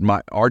sorry, that's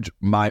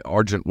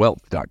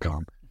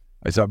myargentwealth.com.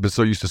 I've been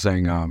so used to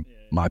saying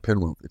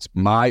mypenwealth. It's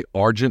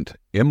myargent,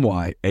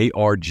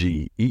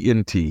 MYARGENT,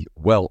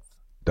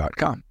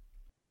 wealth.com.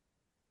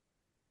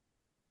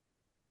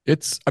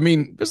 There's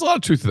a lot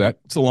of truth to that.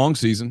 It's a long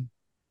season.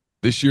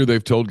 This year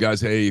they've told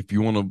guys, hey, if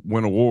you want to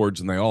win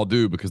awards, and they all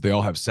do because they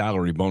all have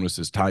salary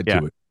bonuses tied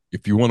to it.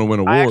 If you want to win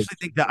awards.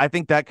 I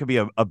think that could be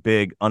a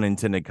big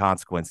unintended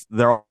consequence.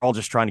 They're all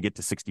just trying to get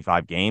to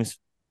 65 games.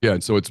 Yeah,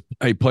 and so it's,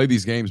 hey, play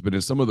these games, but in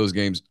some of those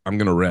games, I'm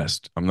going to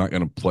rest. I'm not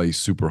going to play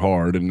super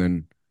hard. And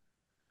then,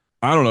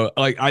 I don't know,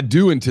 like I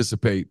do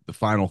anticipate the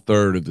final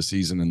third of the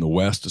season in the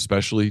West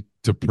especially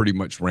to pretty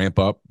much ramp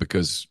up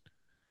because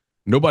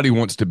nobody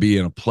wants to be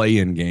in a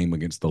play-in game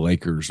against the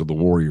Lakers or the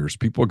Warriors.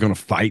 People are going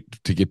to fight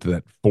to get to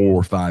that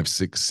 4, 5,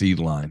 6 seed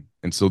line.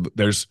 And so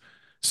there's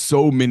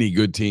so many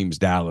good teams,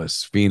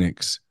 Dallas,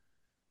 Phoenix,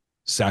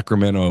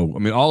 Sacramento. I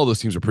mean, all of those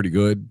teams are pretty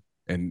good,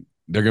 and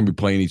they're going to be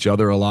playing each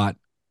other a lot.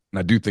 And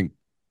I do think,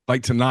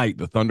 like tonight,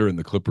 the Thunder and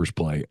the Clippers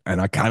play,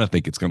 and I kind of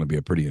think it's going to be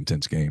a pretty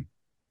intense game.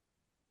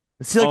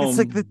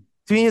 To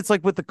me, it's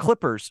like with the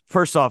Clippers.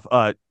 First off,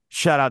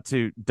 shout out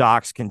to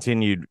Doc's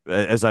continued,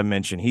 as I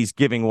mentioned, he's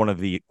giving one of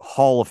the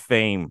Hall of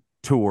Fame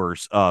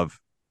tours of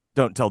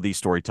Don't Tell These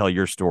Story, Tell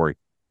Your Story.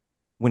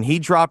 When he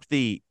dropped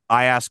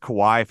I asked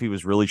Kawhi if he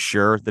was really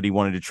sure that he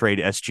wanted to trade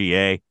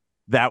SGA,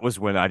 that was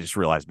when I just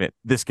realized, man,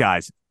 this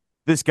guy's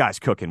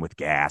cooking with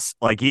gas.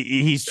 Like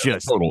he's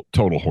just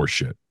total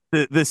horseshit.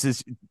 This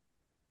is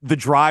the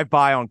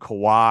drive-by on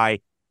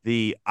Kawhi.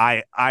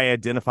 I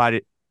identified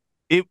it.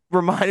 It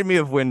reminded me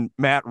of when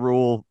Matt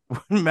Rule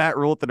at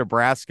the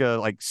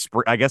Nebraska,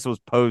 I guess it was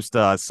post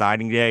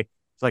signing day.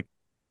 It's like,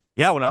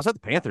 yeah, when I was at the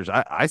Panthers,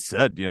 I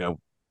said,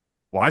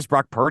 why is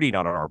Brock Purdy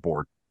not on our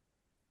board?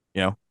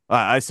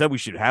 I said we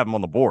should have him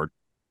on the board.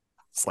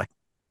 It's like,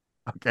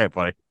 okay,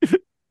 buddy.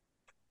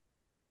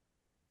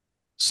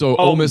 So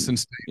Ole Miss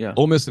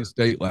and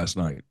State last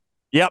night.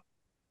 Yep.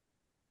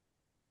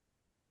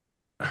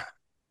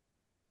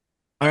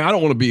 I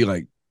don't want to be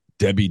like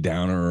Debbie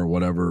Downer or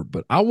whatever,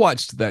 but I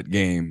watched that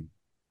game.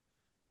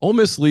 Ole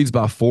Miss leads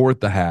by 4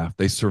 at the half.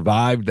 They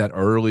survived that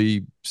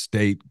early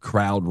State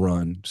crowd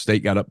run.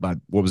 State got up by,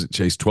 what was it,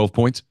 Chase, 12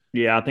 points?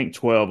 Yeah, I think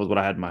 12 was what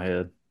I had in my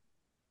head.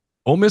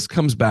 Ole Miss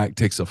comes back,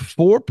 takes a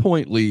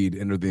 4-point lead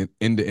into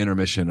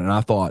intermission, and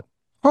I thought,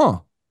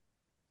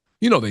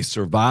 they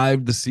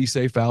survived the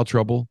Cisse foul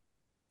trouble.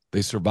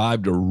 They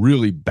survived a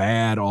really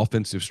bad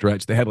offensive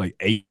stretch. They had like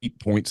 8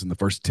 points in the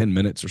first 10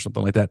 minutes or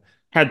something like that.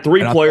 Had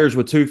 3 players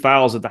with 2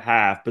 fouls at the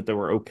half, but they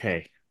were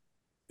okay.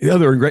 Yeah,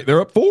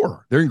 they're up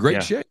 4. They're in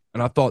great shape.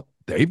 And I thought,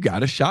 they've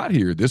got a shot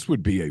here. This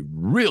would be a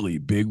really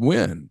big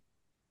win.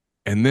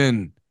 And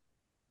then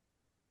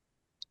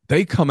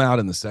they come out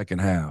in the second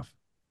half.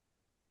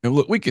 And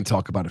look, we can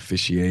talk about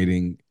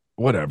officiating,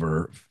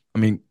 whatever. I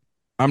mean,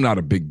 I'm not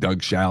a big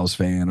Doug Shows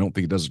fan. I don't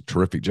think he does a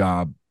terrific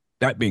job.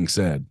 That being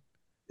said.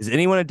 Is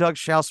anyone a Doug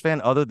Shows fan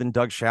other than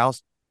Doug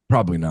Shows?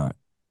 Probably not.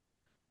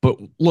 But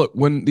look,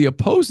 when the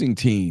opposing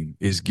team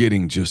is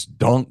getting just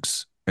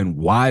dunks and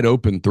wide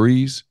open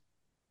threes,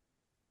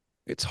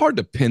 it's hard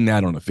to pin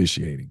that on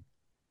officiating.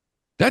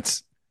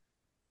 That's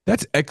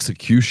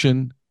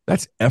execution.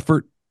 That's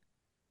effort.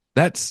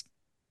 I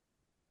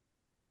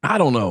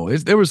don't know.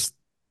 There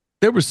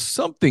was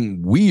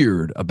something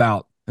weird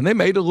about, and they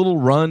made a little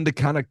run to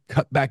kind of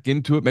cut back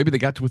into it. Maybe they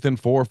got to within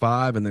 4 or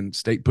 5, and then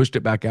State pushed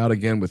it back out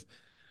again with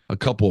a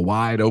couple of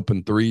wide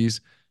open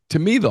threes. To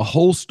me, the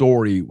whole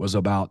story was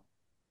about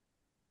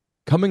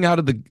coming out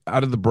of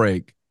the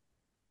break.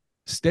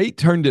 State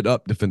turned it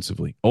up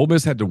defensively. Ole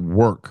Miss had to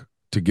work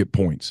to get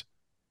points.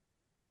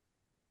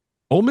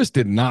 Ole Miss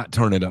did not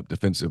turn it up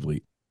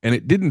defensively, and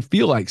it didn't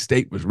feel like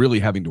State was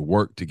really having to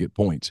work to get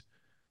points.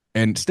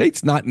 And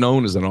State's not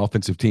known as an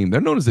offensive team.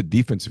 They're known as a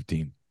defensive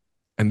team.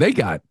 And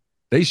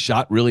they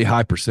shot really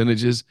high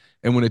percentages.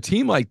 And when a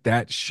team like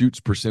that shoots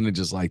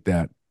percentages like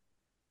that,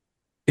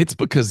 it's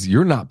because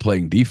you're not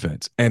playing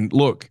defense. And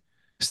look,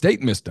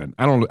 State missed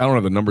I don't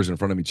have the numbers in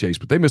front of me, Chase,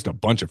 but they missed a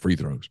bunch of free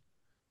throws.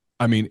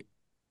 I mean,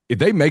 if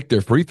they make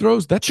their free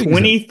throws, that's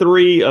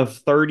 23 of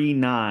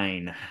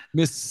 39.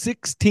 Missed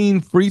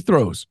 16 free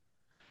throws.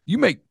 You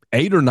make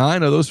 8 or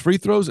 9 of those free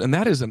throws, and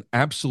that is an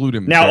absolute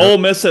embarrassment. Now, Ole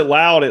Miss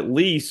allowed at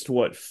least,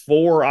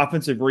 4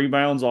 offensive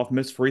rebounds off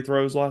missed free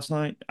throws last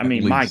night? I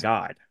mean, my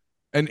God.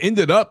 And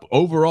ended up,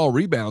 overall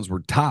rebounds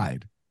were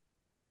tied.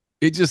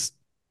 It just,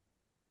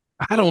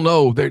 I don't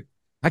know.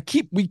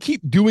 We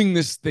keep doing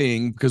this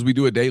thing because we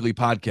do a daily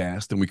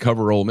podcast and we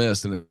cover Ole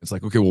Miss, and it's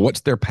like, okay, well,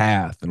 what's their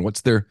path and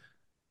what's their –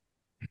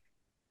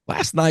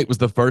 last night was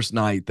the first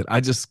night that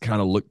I just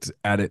kind of looked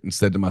at it and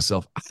said to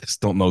myself, I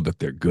just don't know that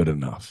they're good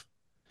enough.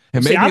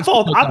 And I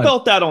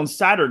felt that on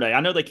Saturday. I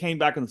know they came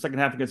back in the second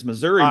half against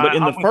Missouri, but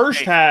in the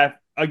first half,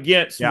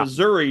 against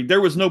Missouri,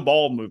 there was no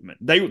ball movement.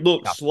 They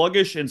looked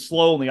sluggish and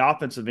slow on the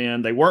offensive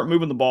end. They weren't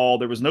moving the ball.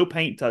 There was no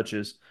paint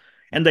touches,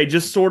 and they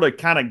just sort of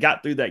kind of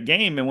got through that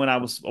game. And when I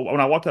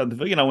walked out of the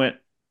pavilion, I went,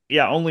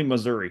 "Yeah, only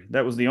Missouri.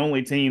 That was the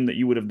only team that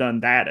you would have done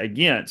that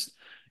against."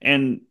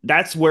 And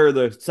that's where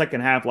the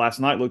second half last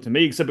night looked to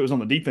me, except it was on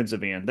the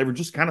defensive end. They were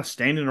just kind of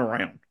standing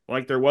around.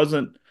 Like there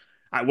wasn't,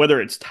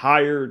 whether it's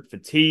tired,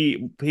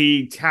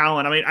 fatigue,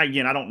 talent. I mean,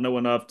 again, I don't know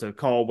enough to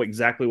call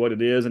exactly what it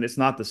is, and it's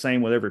not the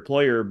same with every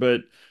player.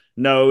 But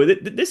no,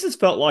 this has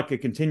felt like a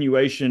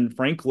continuation,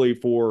 frankly,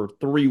 for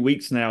 3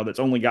 weeks now that's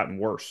only gotten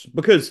worse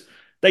because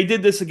they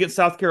did this against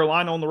South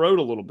Carolina on the road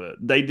a little bit.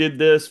 They did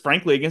this,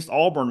 frankly, against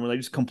Auburn when they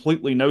just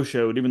completely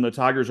no-showed, even though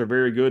Tigers are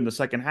very good in the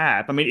second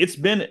half. I mean,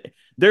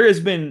 there has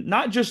been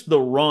not just the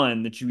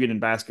run that you get in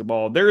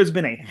basketball, there has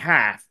been a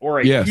half or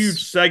a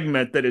huge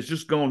segment that has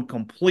just gone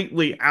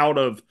completely out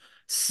of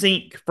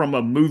sync from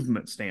a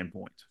movement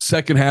standpoint.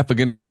 Second half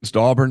against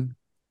Auburn,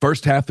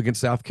 first half against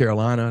South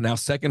Carolina, now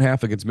second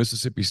half against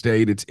Mississippi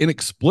State. It's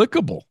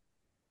inexplicable.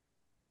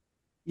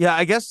 Yeah,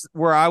 I guess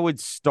where I would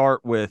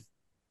start with,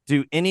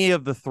 do any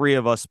of the three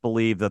of us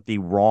believe that the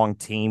wrong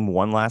team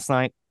won last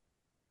night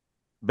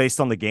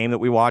based on the game that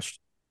we watched?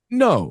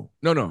 No.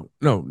 The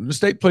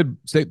State played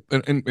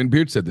and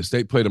Beard said the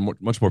State played a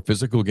much more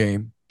physical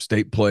game.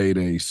 State played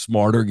a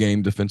smarter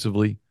game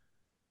defensively,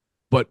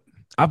 but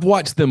I've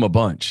watched them a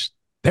bunch.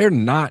 They're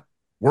not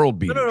world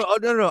beaters.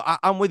 No.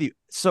 I'm with you.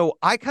 So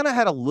I kind of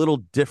had a little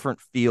different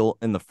feel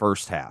in the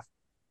first half.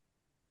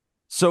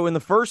 So in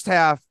the first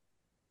half,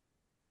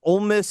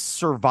 Ole Miss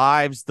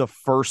survives the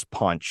first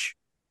punch.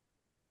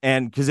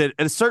 And because at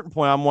a certain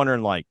point, I'm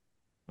wondering, like,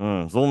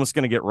 is Ole Miss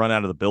going to get run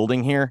out of the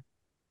building here?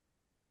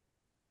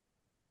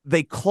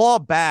 They claw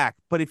back,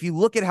 but if you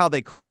look at how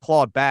they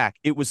clawed back,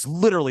 it was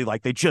literally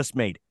like they just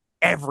made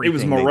everything. It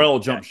was Morrell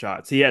jump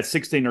shots. He had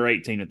 16 or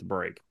 18 at the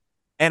break.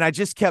 And I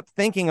just kept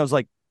thinking, I was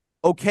like,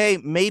 okay,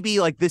 maybe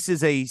like this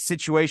is a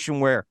situation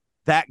where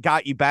that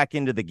got you back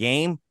into the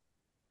game.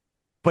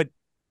 But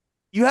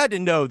you had to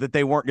know that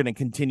they weren't going to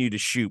continue to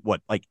shoot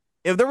like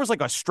if there was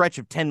like a stretch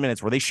of 10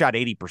 minutes where they shot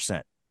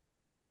 80%.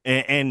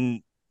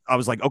 And I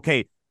was like,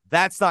 okay,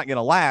 that's not going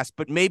to last,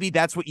 but maybe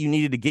that's what you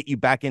needed to get you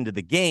back into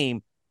the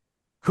game.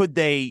 Could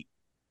they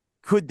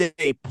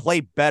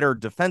play better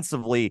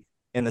defensively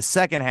in the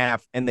second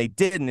half? And they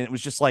didn't. And it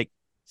was just like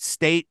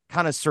State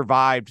kind of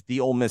survived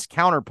the Ole Miss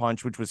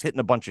counterpunch, which was hitting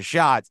a bunch of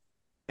shots.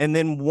 And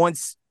then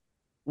once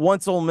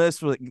Ole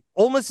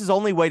Miss's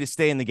only way to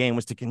stay in the game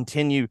was to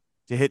continue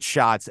to hit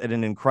shots at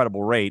an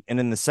incredible rate. And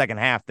in the second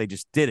half, they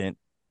just didn't.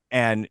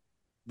 And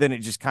then it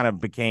just kind of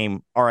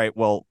became, all right,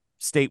 well,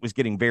 State was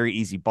getting very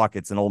easy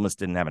buckets and Ole Miss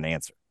didn't have an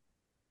answer.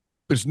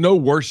 There's no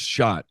worse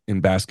shot in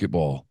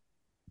basketball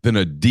than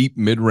a deep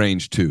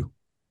mid-range two.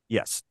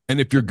 Yes. And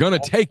if you're going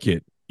to take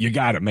it, you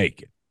got to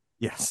make it.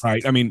 Yes.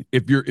 Right? I mean,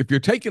 if you're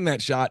taking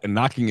that shot and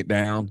knocking it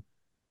down,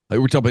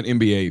 like we're talking about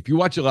NBA, if you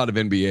watch a lot of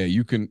NBA,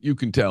 you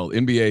can tell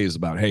NBA is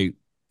about, hey,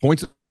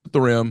 points at the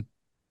rim,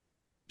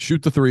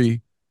 shoot the three.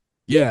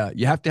 Yeah,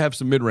 you have to have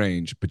some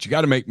mid-range, but you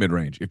got to make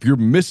mid-range. If you're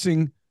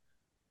missing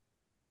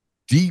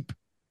deep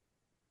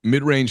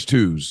mid-range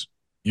twos,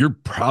 you're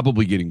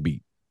probably getting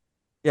beat.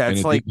 Yeah,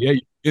 it's like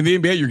in the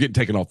NBA, you're getting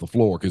taken off the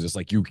floor because it's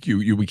like you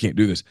we can't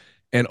do this.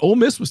 And Ole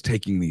Miss was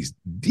taking these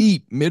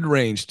deep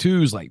mid-range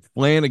twos, like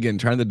Flanagan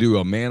trying to do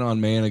a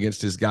man-on-man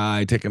against his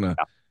guy, taking a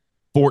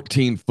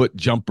 14-foot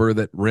jumper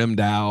that rimmed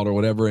out or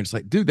whatever. And it's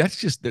like, dude, that's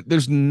just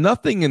there's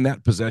nothing in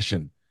that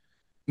possession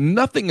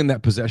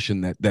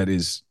that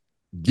is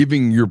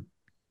giving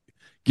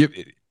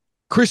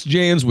Chris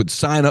Jans would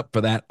sign up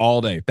for that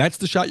all day. If that's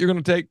the shot you're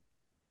going to take,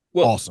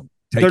 well, awesome.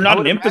 They're not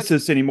an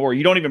emphasis anymore.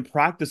 You don't even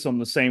practice them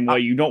the same way.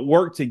 You don't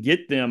work to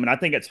get them. And I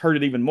think it's hurt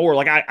it even more.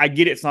 Like, I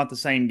get it's not the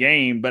same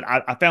game, but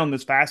I found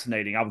this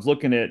fascinating. I was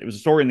looking at, it was a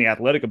story in The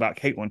Athletic about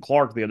Caitlin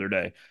Clark the other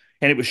day,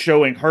 and it was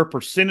showing her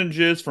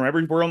percentages from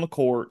everywhere on the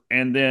court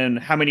and then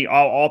how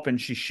often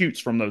she shoots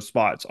from those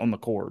spots on the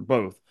court,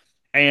 both.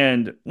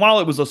 And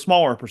while it was a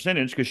smaller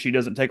percentage because she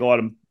doesn't take a lot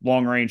of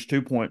long-range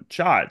two-point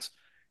shots,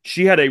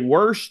 she had a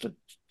worse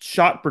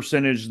shot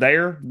percentage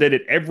there than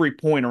at every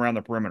point around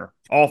the perimeter,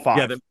 all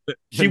five. Yeah,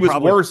 she was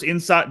worse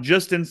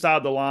just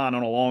inside the line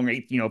on a long,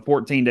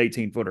 14 to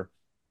 18 footer.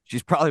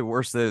 She's probably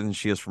worse than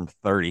she is from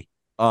 30.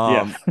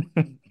 Yeah.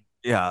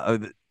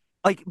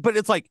 But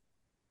it's like,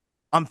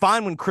 I'm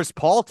fine when Chris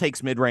Paul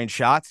takes mid-range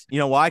shots. You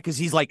know why? Because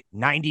he's like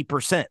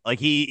 90%. Like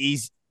he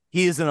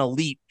is an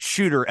elite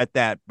shooter at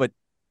that. But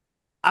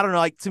I don't know.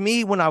 Like, to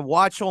me, when I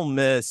watch Ole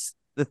Miss,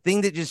 the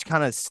thing that just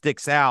kind of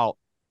sticks out,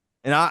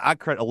 and I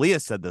credit Aaliyah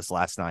said this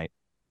last night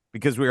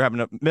because we were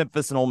having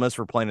Memphis and Ole Miss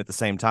were playing at the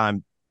same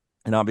time.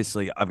 And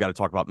obviously I've got to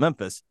talk about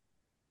Memphis.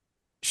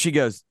 She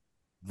goes,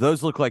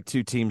 those look like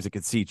two teams that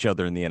could see each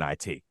other in the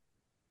NIT.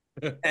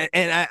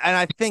 and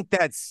I think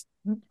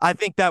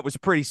that was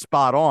pretty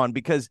spot on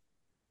because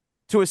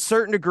to a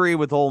certain degree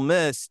with Ole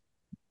Miss,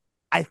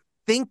 I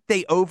think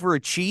they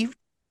overachieved.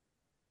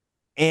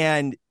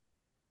 And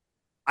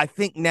I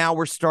think now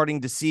we're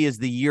starting to see as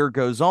the year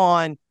goes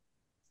on,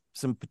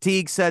 some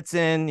fatigue sets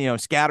in,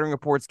 scattering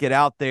reports get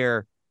out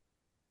there,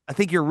 I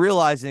think you're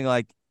realizing,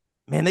 like,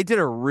 man, they did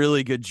a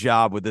really good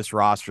job with this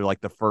roster,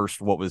 like the first,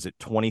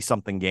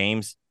 20-something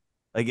games.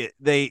 Like,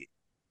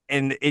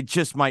 it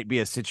just might be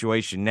a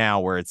situation now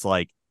where it's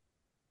like,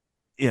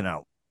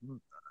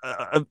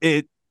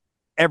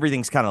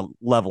 everything's kind of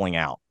leveling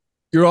out.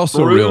 You're also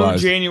Through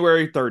realizing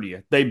January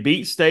 30th, they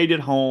beat State at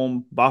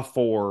home by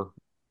 4,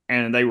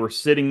 and they were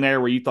sitting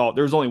there where you thought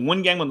there was only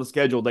one game on the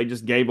schedule they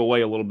just gave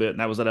away a little bit, and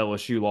that was that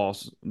LSU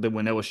loss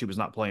when LSU was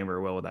not playing very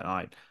well that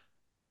night.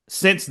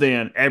 Since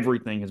then,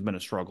 everything has been a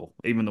struggle,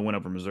 even the win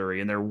over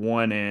Missouri, and they're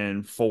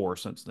 1-4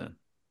 since then.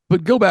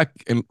 But go back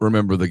and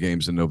remember the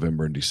games in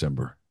November and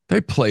December.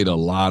 They played a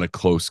lot of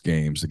close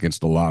games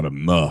against a lot of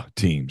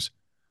teams,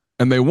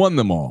 and they won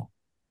them all.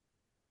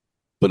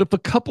 But if a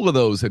couple of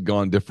those had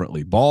gone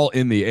differently, ball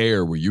in the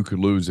air where you could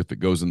lose if it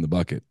goes in the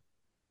bucket,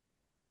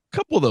 a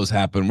couple of those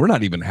happen. We're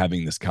not even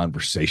having this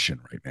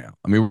conversation right now.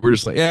 I mean, we're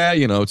just like,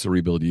 it's a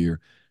rebuild year.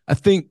 I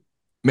think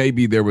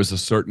maybe there was a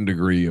certain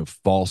degree of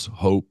false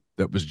hope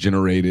that was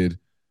generated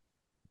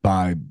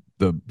by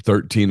the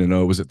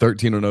 13-0. Was it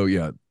 13-0?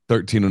 Yeah,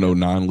 13-0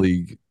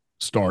 non-league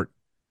start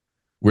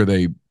where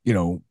they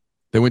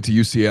went to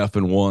UCF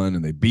and won,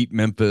 and they beat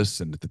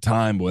Memphis. And at the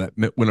time,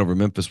 that win over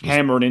Memphis was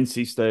hammered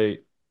NC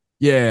State.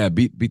 Yeah,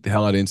 beat the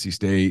hell out of NC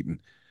State, and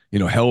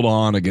held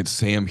on against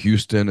Sam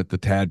Houston at the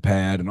Tad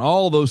Pad and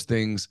all those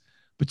things.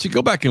 But you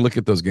go back and look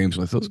at those games,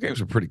 those games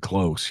are pretty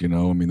close. I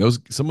mean,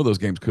 some of those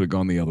games could have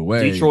gone the other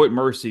way. Detroit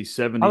Mercy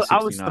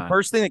 70-69. The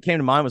first thing that came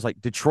to mind was like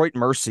Detroit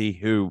Mercy,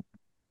 who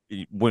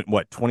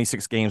went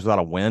 26 games without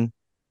a win.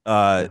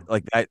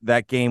 Like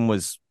that game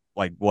was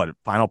like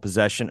final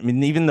possession. I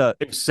mean, even the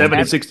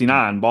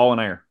 70-69 ball in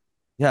air.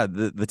 Yeah,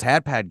 the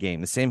Tad Pad game,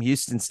 the Sam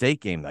Houston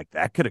State game, like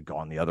that could have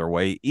gone the other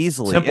way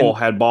easily. Temple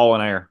had ball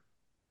in air.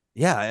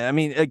 Yeah, I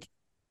mean, like,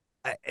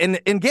 and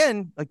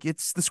again, like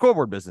it's the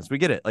scoreboard business. We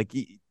get it. Like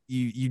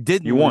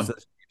you won,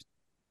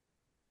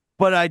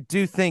 but I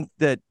do think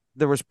that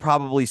there was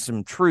probably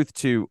some truth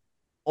to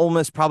Ole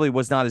Miss probably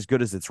was not as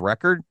good as its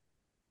record.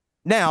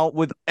 Now,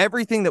 with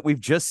everything that we've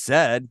just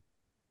said,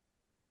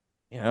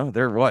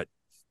 they're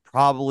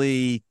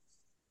probably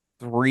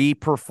 3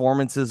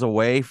 performances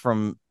away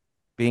from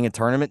being a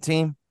tournament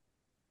team.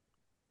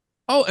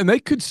 Oh, and they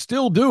could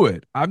still do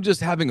it. I'm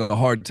just having a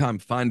hard time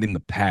finding the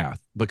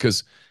path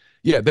because,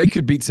 they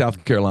could beat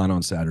South Carolina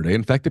on Saturday.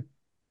 In fact, it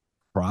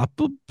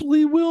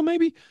probably will,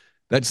 maybe.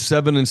 That's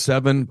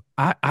 7-7.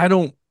 I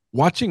don't,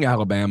 watching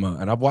Alabama,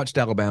 and I've watched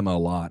Alabama a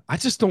lot, I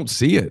just don't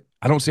see it.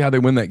 I don't see how they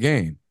win that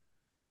game.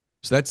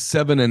 So that's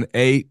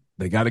 7-8.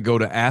 They got to go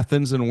to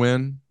Athens and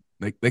win.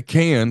 They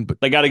can, but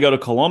they got to go to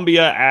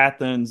Columbia,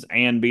 Athens,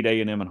 and beat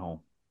A&M at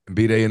home.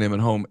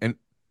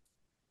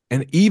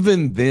 And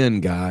even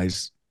then,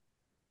 guys,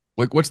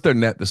 what's their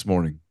net this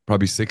morning?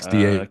 Probably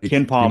 68.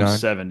 Ken Palm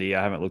 70.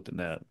 I haven't looked at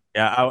that.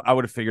 Yeah, I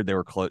would have figured they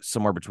were close,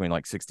 somewhere between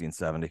like 60 and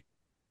 70.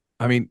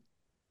 I mean,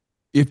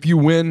 if you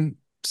win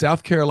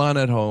South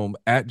Carolina at home,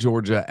 at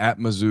Georgia, at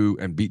Mizzou,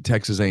 and beat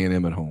Texas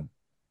A&M at home,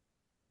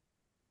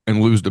 and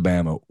lose to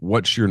Bama,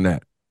 what's your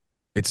net?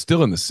 It's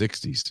still in the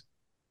 60s.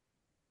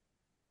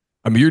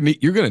 I mean,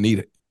 you're going to need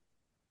it.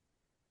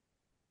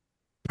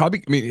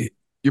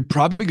 You're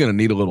probably going to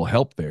need a little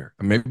help there.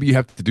 Maybe you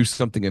have to do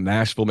something in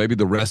Nashville. Maybe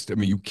the rest. I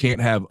mean, you can't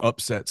have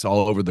upsets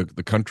all over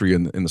the country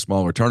in the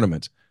smaller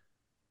tournaments.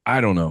 I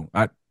don't know.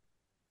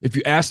 If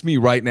you ask me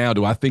right now,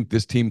 do I think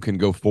this team can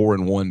go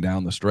 4-1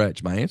 down the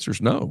stretch? My answer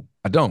is no.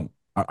 I don't.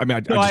 I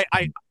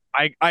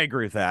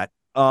agree with that.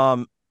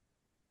 I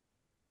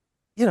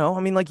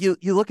mean, like you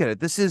look at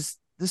it. This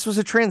was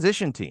a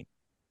transition team,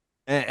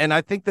 and I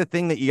think the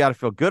thing that you got to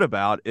feel good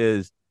about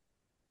is,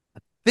 I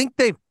think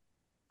they've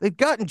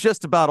gotten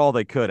just about all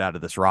they could out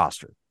of this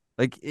roster.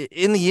 Like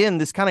in the end,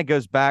 this kind of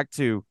goes back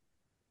to,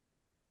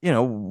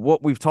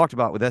 what we've talked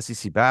about with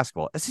SEC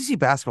basketball. SEC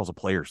basketball is a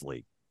players'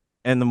 league.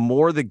 And the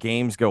more the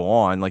games go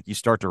on, like you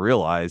start to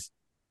realize,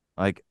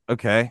 like,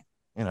 okay,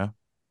 for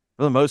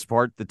the most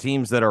part, the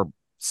teams that are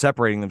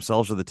separating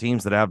themselves are the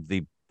teams that have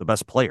the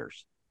best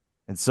players.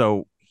 And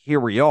so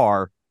here we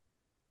are.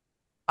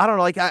 I don't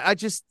know. Like I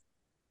just,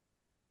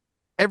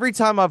 every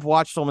time I've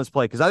watched Ole Miss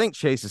play, because I think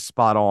Chase is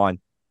spot on.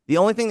 The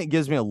only thing that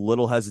gives me a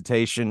little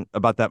hesitation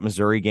about that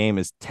Missouri game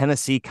is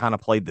Tennessee kind of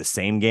played the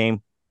same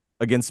game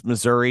against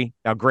Missouri.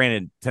 Now,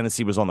 granted,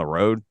 Tennessee was on the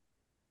road,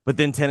 but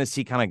then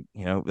Tennessee kind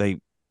of,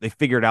 they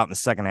figured it out in the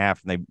second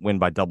half and they win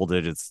by double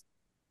digits.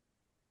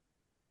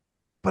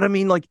 But I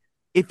mean, like,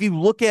 if you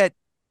look at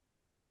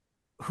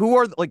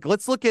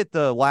let's look at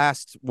the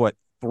last,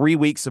 3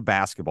 weeks of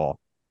basketball.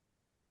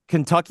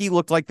 Kentucky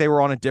looked like they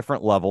were on a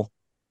different level.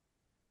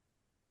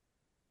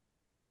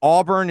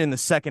 Auburn in the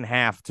second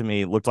half, to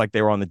me, looked like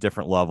they were on the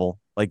different level.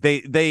 Like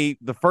the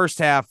first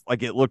half,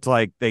 like it looked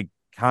like they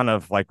kind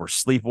of like were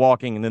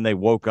sleepwalking, and then they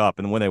woke up.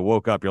 And when they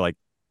woke up, you're like,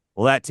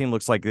 well, that team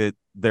looks like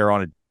they're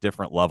on a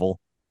different level.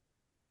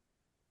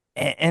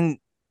 And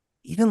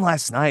even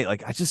last night,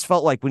 like I just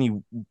felt like when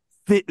you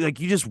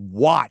just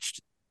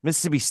watched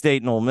Mississippi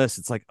State and Ole Miss,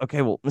 it's like,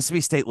 okay, well,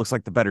 Mississippi State looks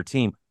like the better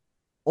team.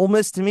 Ole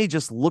Miss to me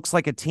just looks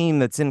like a team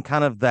that's in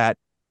kind of that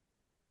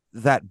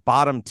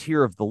bottom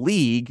tier of the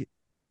league,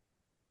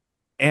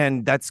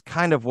 and that's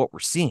kind of what we're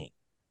seeing.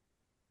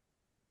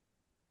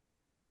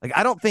 Like,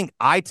 I don't think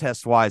eye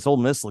test wise, Ole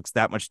Miss looks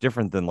that much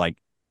different than like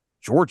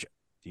Georgia.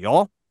 Do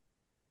y'all?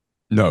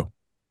 No.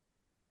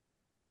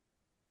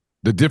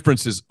 The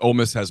difference is Ole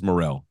Miss has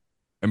Morrell,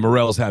 and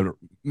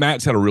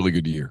Matt's had a really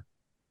good year.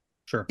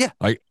 Sure. Yeah.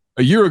 Like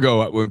a year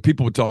ago, when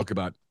people would talk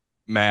about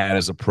Matt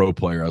as a pro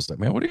player, I was like,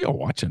 man, what are y'all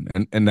watching?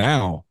 And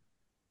now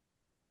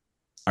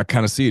I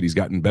kind of see it. He's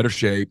gotten in better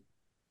shape.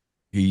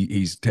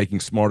 He's taking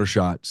smarter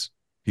shots.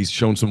 He's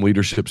shown some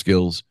leadership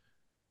skills.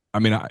 I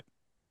mean,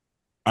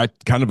 I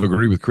kind of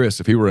agree with Chris.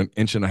 If he were an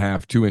inch and a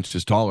half, 2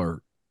 inches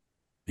taller,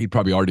 he'd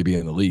probably already be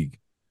in the league.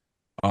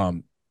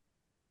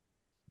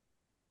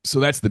 So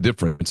that's the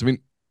difference. I mean,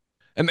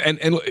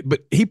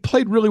 but he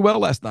played really well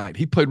last night.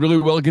 He played really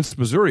well against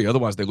Missouri.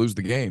 Otherwise, they lose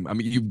the game. I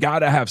mean, you've got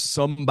to have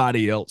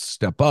somebody else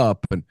step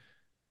up. And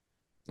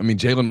I mean,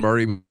 Jalen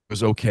Murray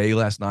was okay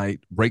last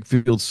night.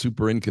 Breakfield's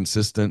super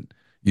inconsistent.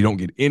 You don't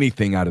get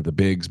anything out of the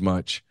bigs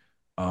much.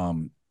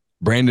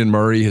 Brandon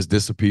Murray has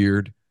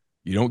disappeared.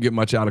 You don't get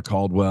much out of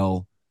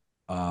Caldwell.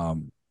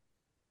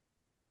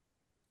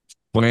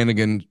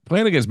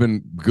 Flanagan's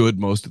been good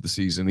most of the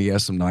season. He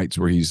has some nights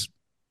where he's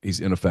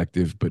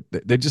ineffective, but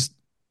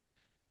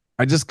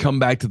I just come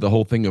back to the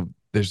whole thing of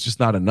there's just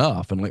not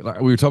enough. And like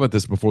we were talking about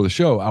this before the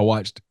show. I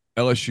watched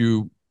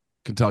LSU,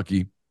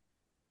 Kentucky,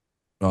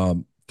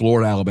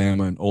 Florida,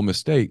 Alabama, and Ole Miss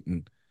State.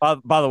 And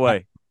by the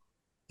way,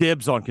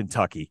 dibs on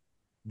Kentucky.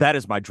 That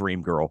is my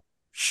dream girl.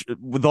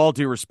 With all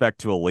due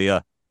respect to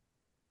Aaliyah,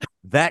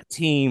 that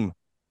team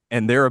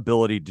and their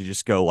ability to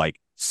just go like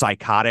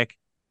psychotic,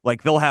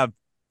 like they'll have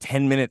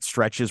 10-minute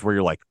stretches where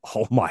you're like,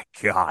 oh my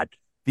God,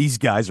 these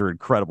guys are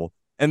incredible.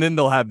 And then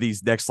they'll have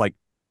these next like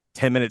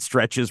 10-minute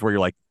stretches where you're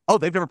like, oh,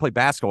 they've never played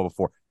basketball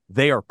before.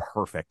 They are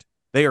perfect.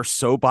 They are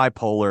so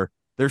bipolar.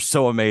 They're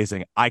so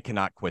amazing. I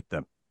cannot quit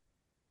them.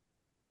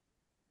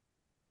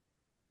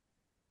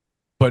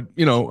 But,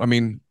 I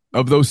mean,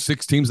 of those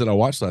 6 teams that I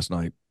watched last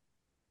night,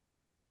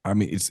 I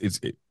mean, it's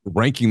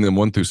ranking them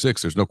 1 through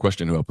 6. There's no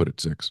question who I'll put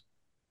at 6.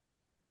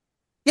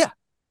 Yeah.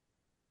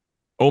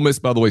 Ole Miss,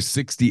 by the way,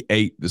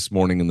 68 this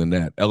morning in the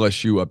net.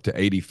 LSU up to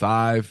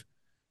 85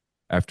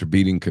 after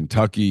beating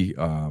Kentucky.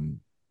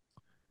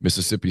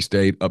 Mississippi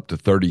State up to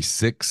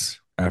 36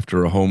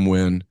 after a home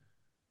win.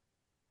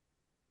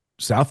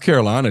 South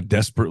Carolina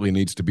desperately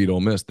needs to beat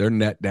Ole Miss. They're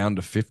net down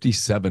to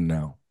 57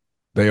 now.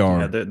 They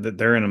are. Yeah,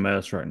 they're in a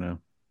mess right now.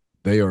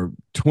 They are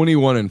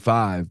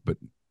 21-5, but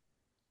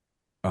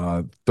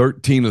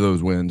 13 of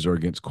those wins are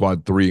against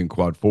quad 3 and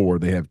quad 4.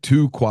 They have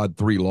 2 quad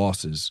 3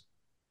 losses.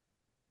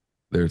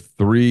 They're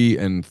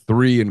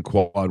 3-3 in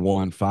quad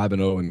 1,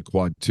 5-0 in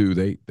quad 2.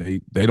 They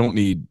don't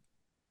need.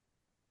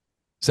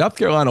 South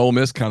Carolina Ole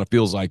Miss kind of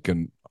feels like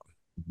a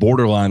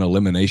borderline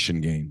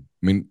elimination game.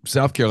 I mean,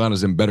 South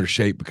Carolina's in better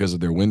shape because of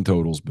their win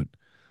totals, but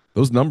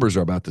those numbers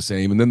are about the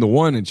same. And then the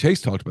one, and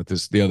Chase talked about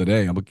this the other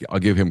day, I'll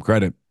give him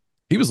credit.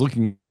 He was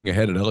looking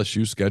ahead at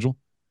LSU's schedule.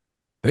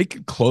 They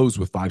could close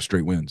with 5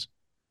 straight wins.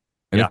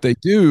 And if they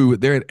do,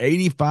 they're at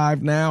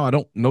 85 now. I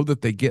don't know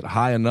that they get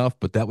high enough,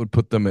 but that would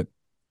put them at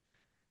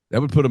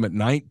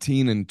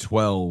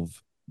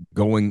 19-12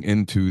 going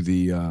into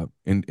the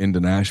into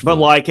Nashville.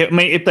 But like, I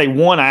mean, if they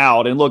won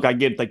out, and look, I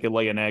get they could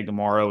lay an egg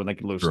tomorrow and they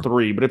could lose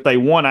 3, but if they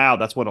won out,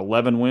 that's what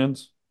 11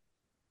 wins.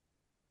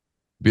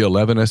 Be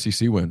 11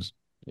 SEC wins.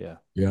 Yeah.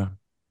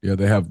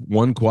 They have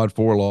 1 quad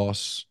 4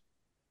 loss.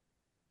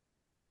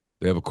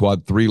 They have a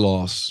quad 3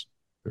 loss.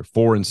 They're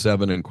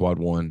 4-7 in quad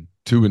 1,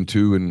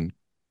 2-2 and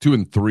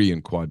 2-3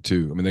 in quad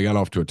 2. I mean, they got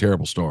off to a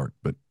terrible start,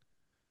 but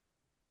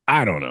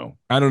I don't know.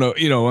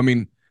 I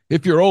mean,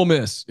 if you're Ole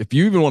Miss, if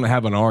you even want to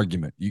have an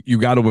argument, you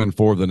got to win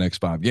 4 of the next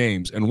 5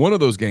 games, and one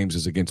of those games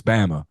is against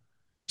Bama.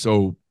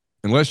 So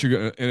unless you're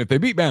going to, and if they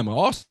beat Bama,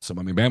 awesome.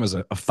 I mean, Bama's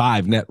a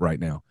 5 net right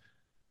now.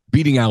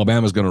 Beating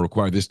Alabama is going to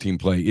require this team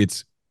play.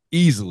 It's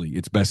easily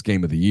its best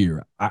game of the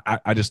year.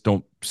 I just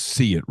don't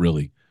see it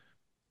really.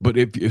 But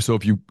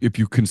if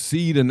you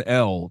concede an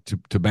L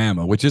to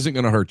Bama, which isn't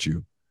going to hurt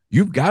you,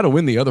 you've got to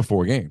win the other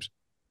 4 games.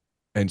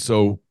 And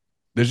so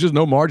there's just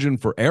no margin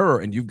for error,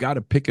 and you've got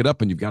to pick it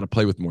up, and you've got to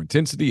play with more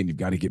intensity, and you've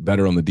got to get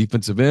better on the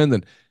defensive end.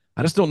 And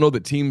I just don't know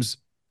that teams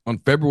on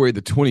February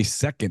the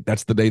 22nd,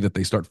 that's the day that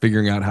they start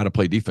figuring out how to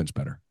play defense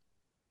better.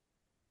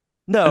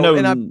 No,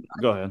 and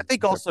go ahead. I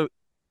think also,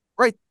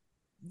 right,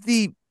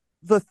 the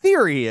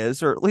theory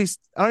is, or at least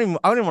I don't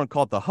even want to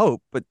call it the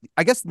hope, but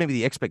I guess maybe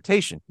the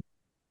expectation.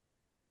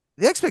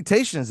 The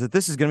expectation is that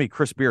this is going to be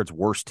Chris Beard's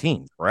worst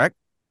team, correct?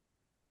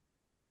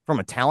 From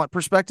a talent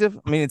perspective,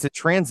 I mean, it's a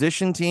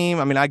transition team.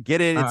 I mean, I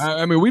get it.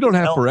 I mean, we don't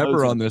have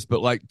forever on this,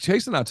 but like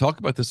Chase and I talk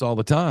about this all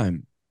the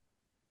time.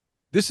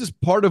 This is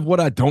part of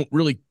what I'm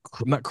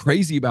not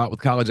crazy about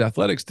with college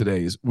athletics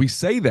today is we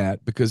say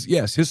that because,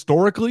 yes,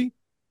 historically,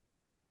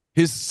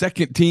 his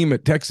second team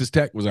at Texas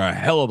Tech was a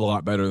hell of a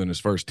lot better than his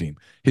first team.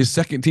 His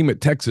second team at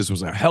Texas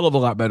was a hell of a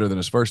lot better than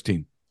his first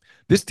team.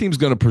 This team's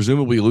going to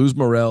presumably lose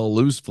Morrell,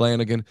 lose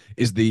Flanagan.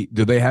 Do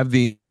they have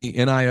the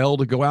NIL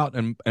to go out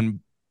and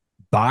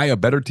buy a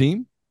better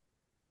team?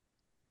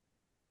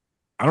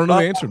 I don't know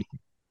the answer.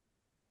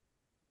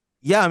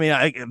 Yeah, I mean,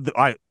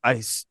 I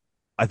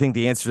think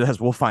the answer to that is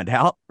we'll find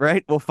out,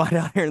 right? We'll find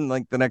out here in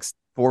like the next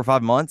 4 or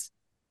 5 months.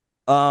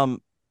 Yeah,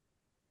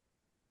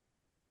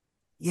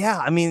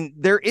 I mean,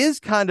 there is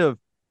kind of,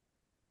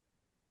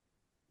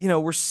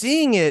 we're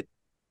seeing it.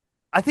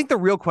 I think the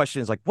real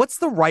question is like, what's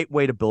the right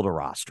way to build a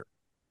roster?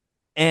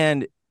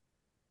 And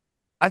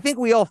I think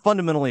we all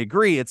fundamentally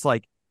agree. It's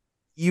like,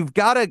 you've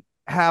got to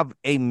have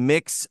a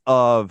mix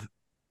of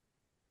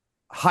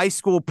high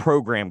school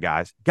program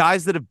guys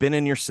that have been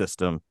in your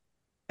system,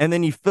 and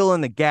then you fill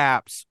in the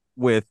gaps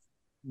with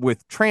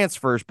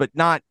transfers, but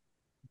not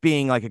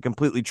being like a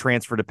completely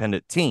transfer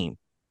dependent team.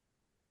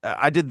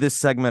 I did this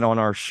segment on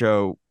our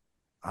show,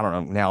 I don't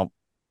know, now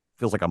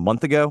feels like a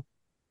month ago,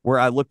 where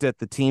I looked at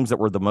the teams that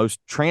were the most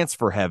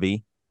transfer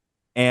heavy,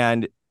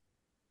 and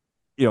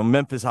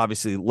Memphis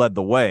obviously led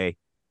the way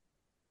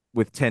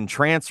with 10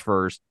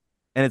 transfers.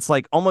 And it's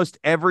like almost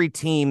every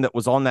team that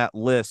was on that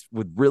list,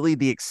 with really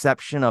the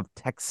exception of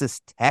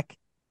Texas Tech,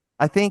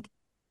 I think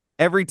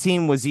every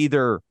team was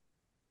either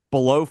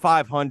below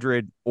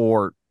 500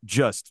 or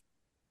just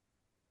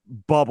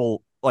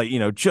bubble, like,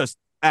 just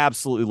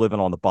absolutely living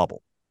on the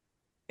bubble.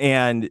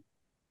 And,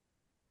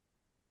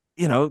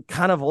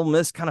 kind of Ole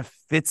Miss kind of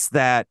fits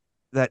that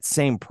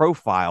same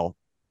profile.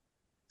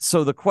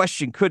 So the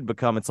question could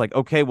become, it's like,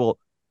 okay, well,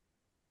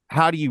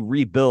 how do you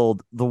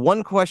rebuild? The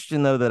one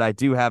question, though, that I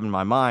do have in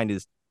my mind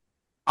is,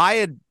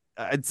 I'd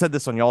said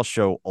this on y'all's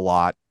show a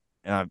lot,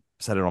 and I've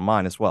said it on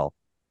mine as well.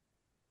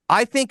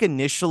 I think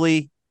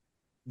initially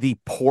the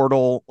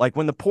portal, like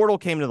when the portal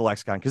came to the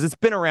lexicon, because it's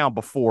been around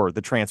before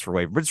the transfer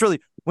waiver, but it's really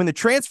when the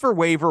transfer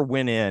waiver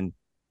went in,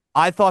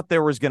 I thought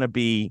there was going to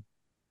be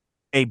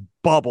a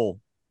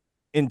bubble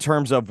in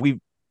terms of we've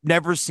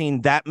never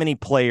seen that many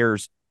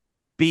players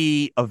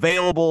be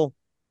available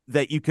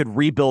that you could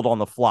rebuild on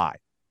the fly.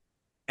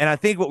 And I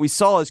think what we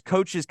saw is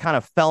coaches kind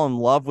of fell in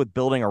love with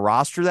building a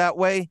roster that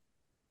way.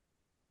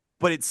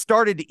 But it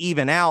started to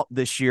even out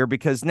this year,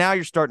 because now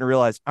you're starting to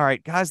realize, all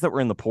right, guys that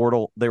were in the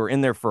portal, they were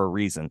in there for a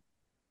reason.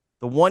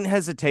 The one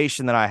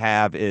hesitation that I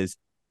have is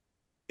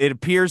it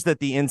appears that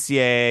the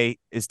NCAA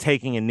is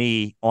taking a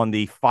knee on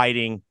the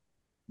fighting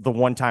the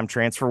one-time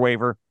transfer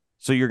waiver.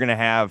 So you're going to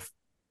have,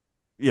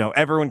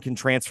 everyone can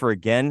transfer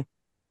again.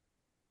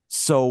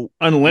 So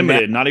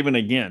unlimited, not even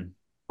again.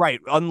 Right.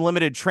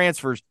 Unlimited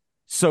transfers.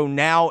 So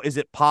now is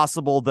it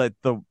possible that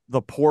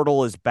the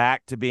portal is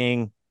back to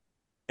being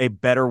a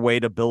better way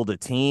to build a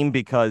team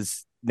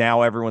because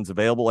now everyone's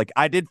available? Like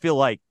I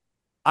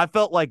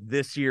felt like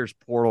this year's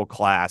portal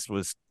class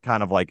was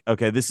kind of like,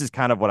 okay, this is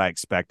kind of what I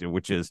expected,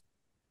 which is,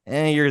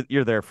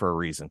 you're there for a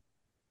reason.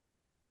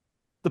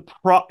 But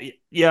I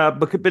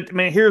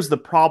mean, here's the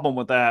problem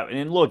with that.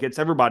 And look, it's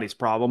everybody's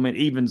problem. It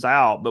evens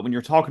out. But when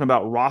you're talking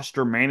about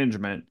roster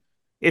management,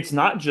 it's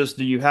not just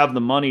do you have the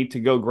money to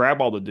go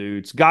grab all the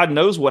dudes. God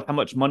knows how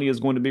much money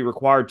is going to be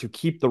required to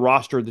keep the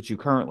roster that you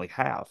currently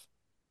have.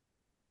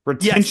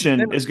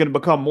 Retention is going to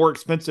become more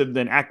expensive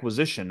than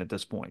acquisition at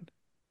this point.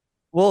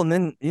 Well, and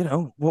then,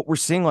 what we're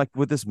seeing like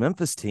with this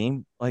Memphis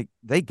team, like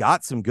they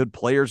got some good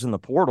players in the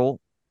portal.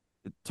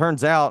 It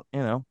turns out,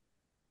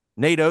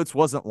 Nate Oates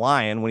wasn't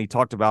lying when he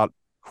talked about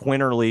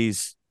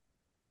Quinterly's,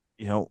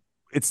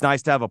 it's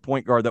nice to have a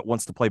point guard that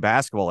wants to play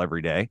basketball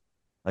every day.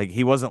 Like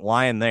he wasn't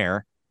lying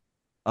there.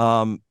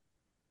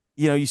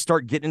 You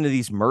start getting into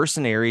these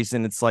mercenaries,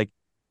 and it's like,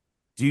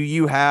 do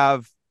you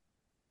have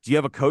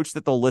a coach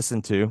that they'll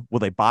listen to? Will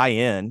they buy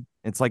in?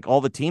 It's like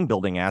all the team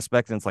building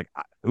aspects. And it's like,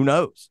 who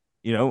knows?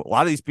 A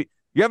lot of these people,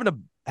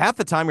 half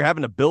the time you're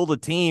having to build a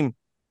team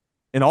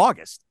in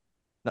August.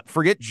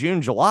 Forget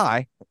June,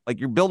 July. Like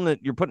you're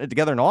putting it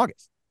together in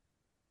August.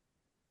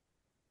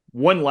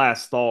 One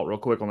last thought real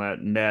quick on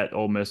that net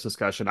Ole Miss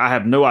discussion. I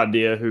have no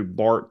idea who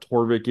Bart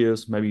Torvik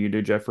is. Maybe you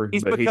do, Jeffrey,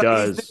 but he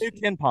does. He's the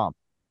new Ken Palm.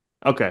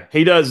 Okay.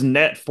 He does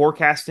net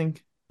forecasting.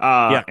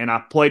 Yeah. And I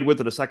played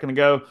with it a second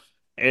ago.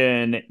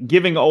 And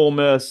giving Ole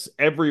Miss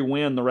every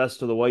win the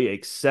rest of the way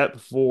except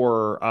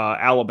for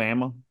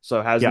Alabama.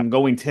 So has them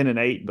going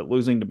 10-8, but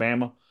losing to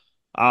Bama.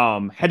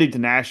 Heading to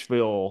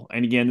Nashville.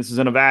 And again, this is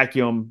in a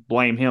vacuum.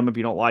 Blame him if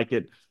you don't like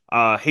it.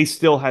 He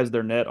still has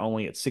their net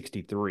only at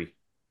 63.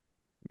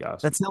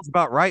 Guys. That sounds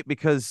about right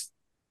because,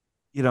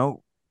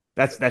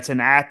 that's in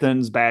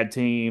Athens, bad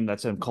team.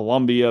 That's in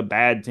Columbia,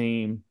 bad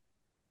team.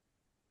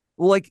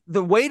 Well, like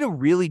the way to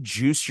really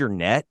juice your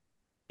net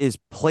is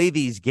play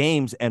these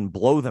games and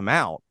blow them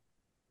out.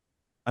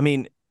 I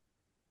mean,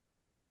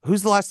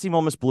 who's the last team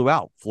Ole Miss blew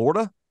out?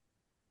 Florida?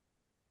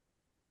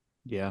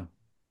 Yeah,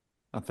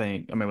 I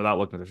think. I mean, without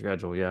looking at their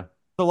schedule, yeah.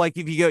 So, like,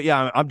 if you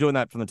go, I'm doing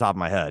that from the top of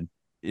my head.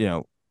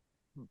 In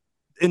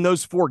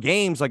those 4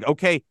 games, like,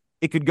 okay,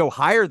 it could go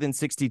higher than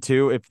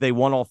 62 if they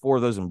won all 4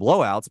 of those in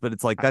blowouts, but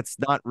it's like that's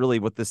not really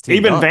what this team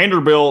Even does.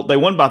 Vanderbilt, they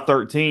won by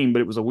 13,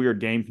 but it was a weird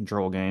game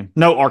control game.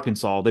 No,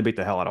 Arkansas. They beat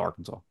the hell out of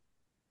Arkansas.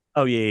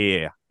 Oh,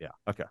 yeah.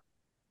 Okay.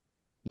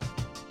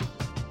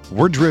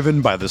 We're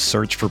driven by the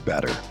search for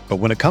better. But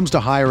when it comes to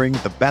hiring,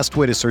 the best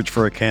way to search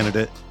for a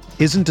candidate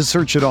isn't to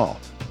search at all.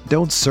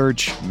 Don't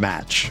search,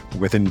 match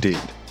with Indeed.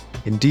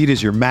 Indeed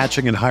is your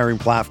matching and hiring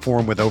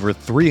platform with over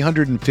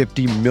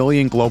 350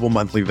 million global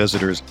monthly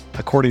visitors,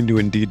 according to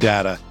Indeed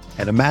data,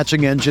 and a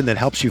matching engine that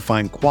helps you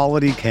find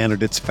quality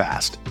candidates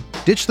fast.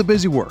 Ditch the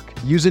busy work.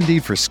 Use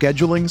Indeed for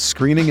scheduling,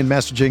 screening, and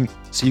messaging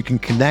so you can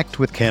connect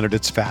with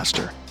candidates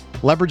faster.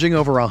 Leveraging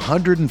over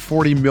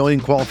 140 million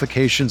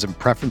qualifications and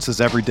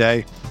preferences every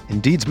day,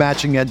 Indeed's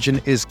matching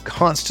engine is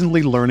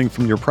constantly learning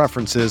from your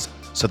preferences,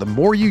 so the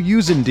more you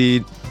use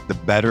Indeed, the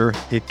better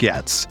it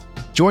gets.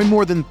 Join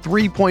more than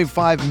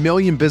 3.5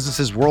 million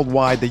businesses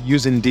worldwide that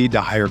use Indeed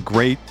to hire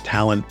great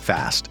talent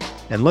fast.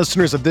 And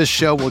listeners of this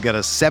show will get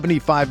a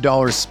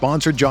 $75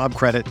 sponsored job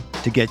credit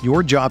to get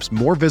your jobs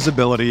more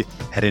visibility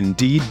at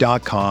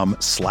Indeed.com/Blue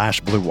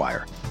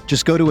Wire.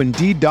 Just go to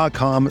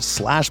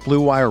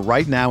Indeed.com/Blue Wire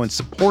right now and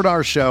support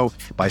our show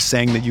by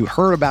saying that you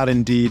heard about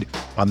Indeed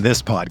on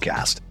this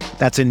podcast.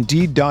 That's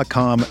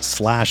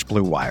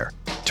Indeed.com/Blue Wire.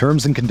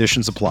 Terms and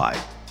conditions apply.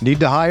 Need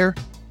to hire?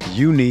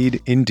 You need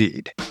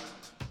Indeed.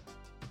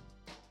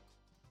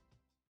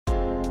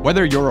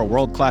 Whether you're a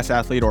world-class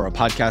athlete or a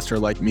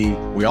podcaster like me,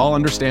 we all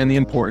understand the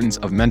importance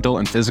of mental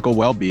and physical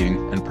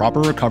well-being and proper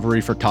recovery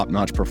for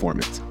top-notch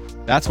performance.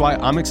 That's why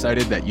I'm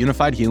excited that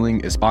Unified Healing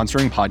is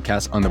sponsoring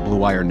podcasts on the Blue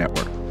Wire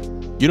Network.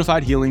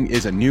 Unified Healing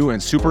is a new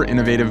and super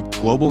innovative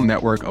global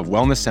network of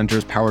wellness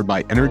centers powered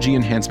by Energy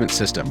Enhancement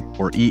System,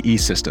 or EE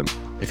System.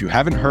 If you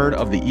haven't heard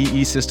of the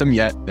EE System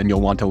yet, then you'll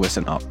want to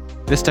listen up.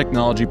 This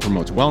technology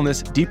promotes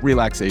wellness, deep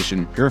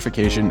relaxation,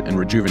 purification, and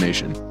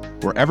rejuvenation.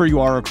 Wherever you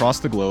are across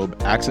the globe,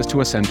 access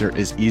to a center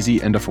is easy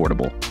and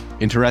affordable.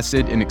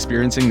 Interested in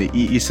experiencing the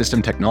EE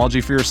System technology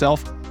for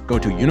yourself? Go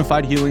to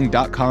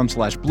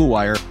unifiedhealing.com/Blue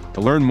Wire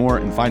to learn more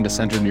and find a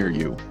center near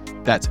you.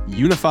 That's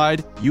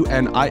unified,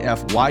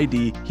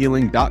 UNIFYD,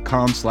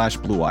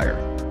 healing.com/Blue Wire.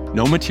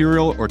 No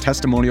material or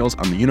testimonials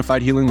on the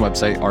Unified Healing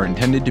website are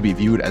intended to be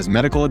viewed as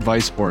medical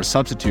advice or a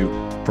substitute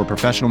for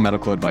professional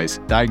medical advice,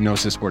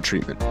 diagnosis, or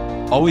treatment.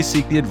 Always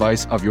seek the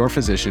advice of your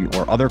physician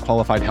or other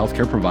qualified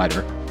healthcare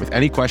provider with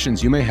any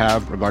questions you may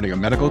have regarding a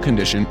medical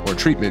condition or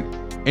treatment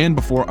and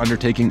before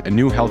undertaking a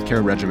new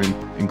healthcare regimen,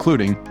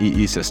 including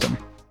EE System.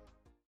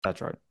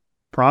 That's right.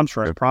 Prime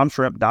Shrimp,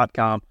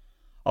 primeshrimp.com.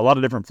 A lot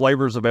of different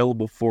flavors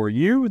available for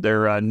you.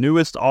 Their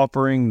newest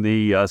offering,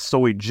 the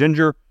soy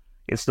ginger.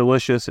 It's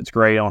delicious. It's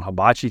great on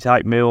hibachi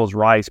type meals,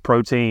 rice,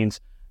 proteins.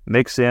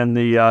 Mix in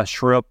the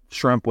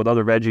shrimp with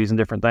other veggies and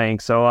different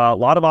things. So a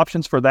lot of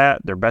options for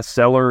that. Their best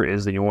seller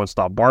is the New Orleans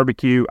style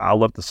barbecue. I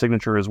love the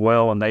signature as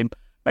well. And they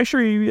make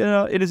sure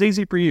it is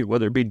easy for you,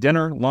 whether it be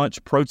dinner,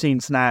 lunch, protein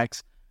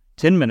snacks.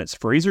 10 minutes,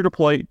 freezer to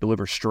plate,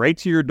 deliver straight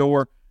to your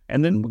door,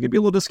 and then we'll give you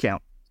a little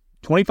discount.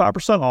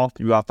 25% off.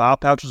 You got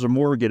 5 pouches or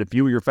more, get a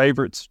few of your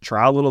favorites,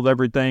 try a little of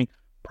everything.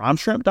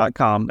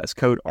 PrimeShrimp.com. That's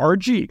code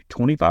RG,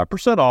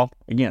 25% off.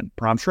 Again,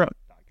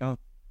 PrimeShrimp.com.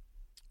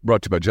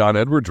 Brought to you by John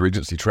Edwards,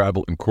 Regency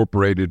Travel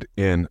Incorporated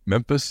in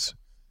Memphis.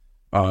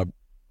 If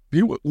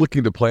you're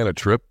looking to plan a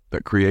trip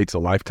that creates a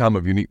lifetime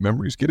of unique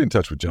memories, get in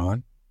touch with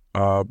John.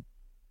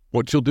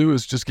 What you'll do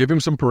is just give him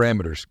some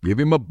parameters. Give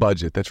him a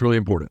budget. That's really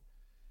important.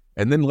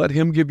 And then let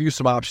him give you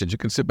some options. You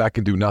can sit back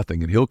and do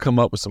nothing, and he'll come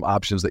up with some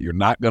options that you're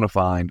not going to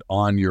find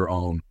on your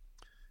own.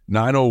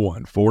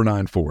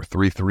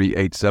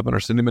 901-494-3387,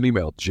 or send him an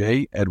email,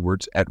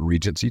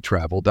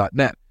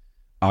 jedwards@regencytravel.net.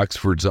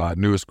 Oxford's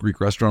newest Greek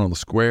restaurant on the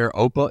square,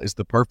 Opa, is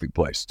the perfect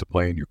place to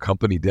plan your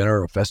company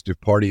dinner or festive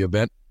party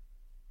event.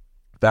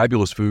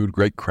 Fabulous food,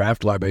 great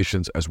craft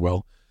libations as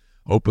well.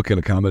 Opa can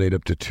accommodate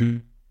up to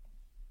 2.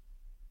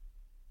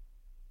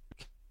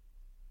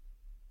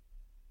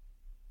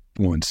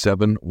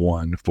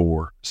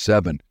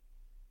 7147.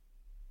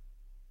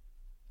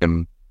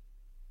 And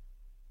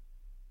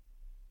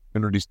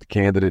introduced the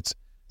candidates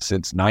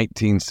since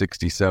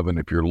 1967.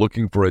 If you're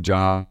looking for a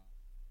job,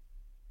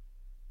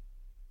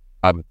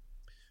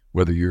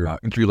 whether you're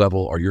entry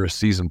level or you're a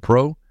seasoned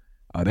pro,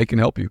 they can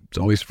help you. It's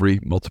always free.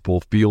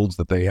 Multiple fields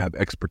that they have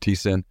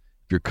expertise in.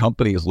 If your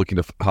company is looking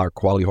to hire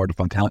quality, hard to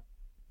find talent,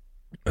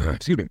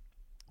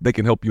 they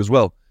can help you as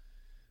well.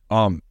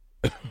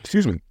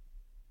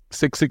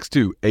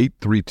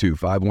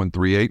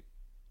 662-832-5138,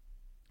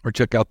 or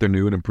check out their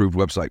new and improved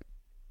website,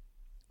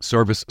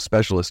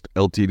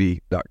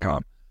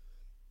 servicespecialistltd.com.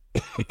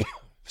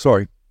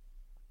 Sorry.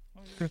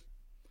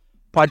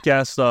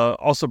 Podcast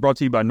also brought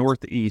to you by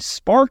Northeast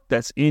Spark.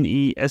 That's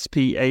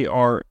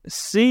NESPARC.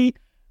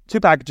 2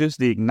 packages,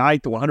 the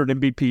Ignite, the 100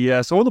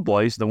 Mbps, or the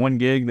Blaze, the 1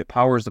 gig that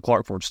powers the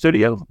Clark Ford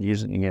studio,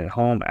 using it at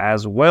home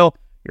as well.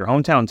 Your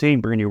hometown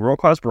team bringing you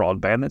world-class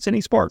broadband. That's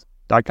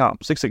NESPARC.com.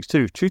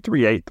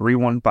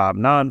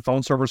 662-238-3159.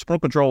 Phone service, phone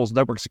controls,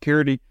 network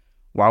security,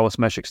 wireless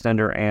mesh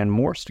extender, and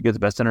more to get the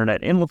best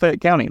internet in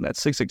Lafayette County.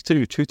 That's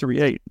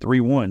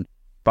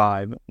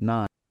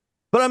 662-238-3159.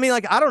 But I mean,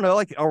 like, I don't know,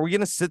 like, are we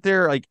going to sit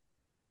there, like,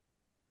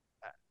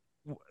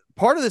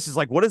 part of this is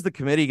like, what is the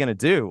committee going to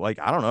do? Like,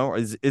 I don't know.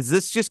 Is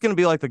this just going to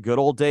be like the good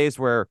old days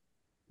where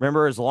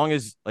Remember, as long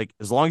as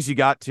you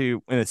got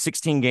to in a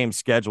 16-game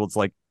schedule, it's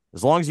like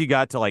as long as you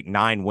got to like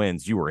 9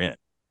 wins, you were in.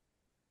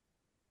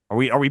 Are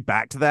we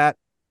back to that?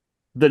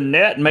 The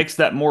net makes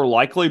that more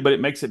likely, but it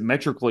makes it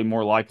metrically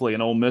more likely,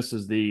 and Ole Miss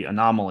is the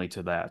anomaly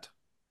to that.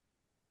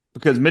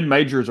 Because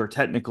mid-majors are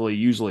technically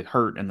usually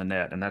hurt in the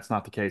net, and that's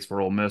not the case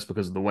for Ole Miss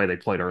because of the way they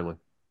played early.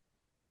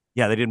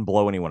 Yeah, they didn't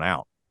blow anyone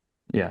out.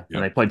 Yeah,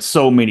 and they played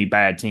so many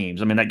bad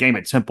teams. I mean, that game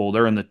at Temple,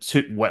 they're in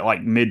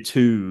the mid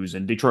twos,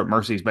 and Detroit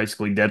Mercy is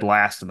basically dead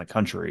last in the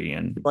country.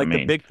 And like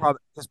the big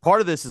problem, because part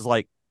of this is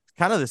like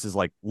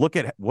look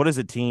at what is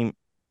a team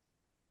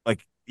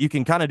like. You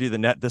can kind of do the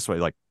net this way.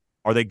 Like,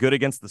 are they good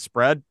against the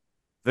spread? If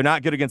they're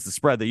not good against the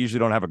spread, they usually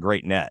don't have a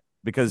great net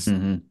because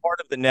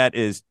part of the net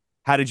is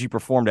how did you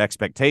perform to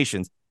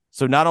expectations.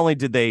 So not only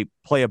did they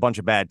play a bunch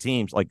of bad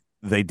teams, like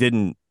they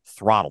didn't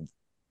throttle.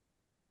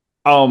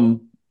 I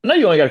know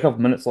you only got a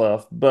couple minutes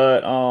left,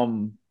 but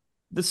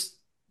this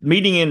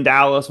meeting in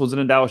Dallas was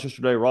in Dallas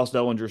yesterday. Ross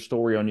Dellinger's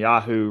story on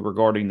Yahoo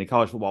regarding the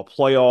college football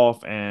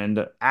playoff,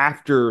 and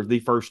after the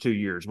first 2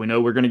 years, we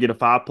know we're going to get a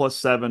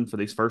 5+7 for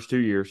these first 2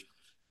 years,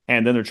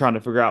 and then they're trying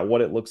to figure out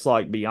what it looks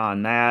like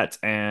beyond that,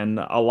 and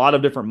a lot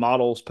of different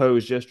models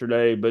posed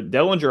yesterday. But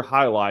Dellinger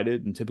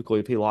highlighted, and typically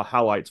if he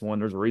highlights one,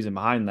 there's a reason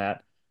behind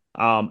that,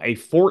 a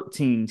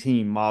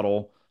 14-team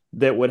model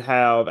that would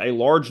have a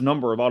large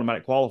number of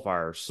automatic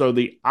qualifiers. So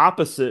the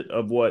opposite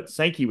of what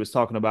Sankey was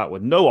talking about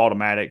with no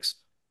automatics,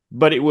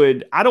 but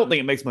I don't think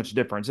it makes much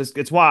difference.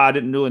 It's why I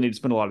didn't really need to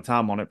spend a lot of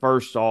time on it.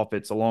 First off,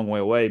 it's a long way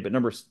away. But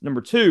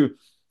number two,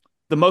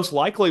 the most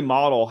likely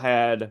model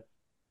had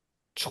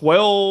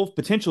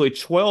potentially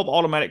 12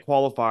 automatic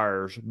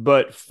qualifiers,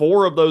 but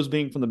 4 of those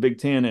being from the Big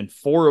Ten and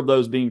 4 of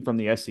those being from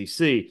the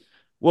SEC.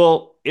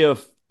 Well,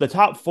 if the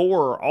top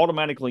 4 are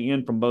automatically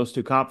in from those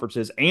 2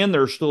 conferences, and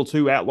there's still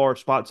 2 at-large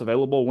spots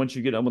available once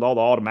you get done with all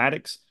the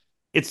automatics,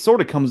 it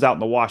sort of comes out in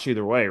the wash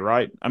either way,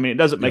 right? I mean, it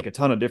doesn't make a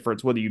ton of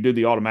difference whether you do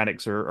the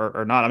automatics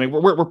or not. I mean,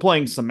 we're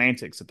playing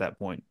semantics at that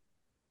point.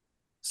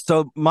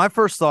 So my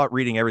first thought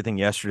reading everything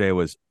yesterday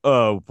was,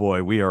 oh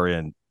boy,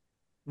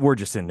 we're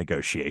just in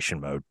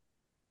negotiation mode.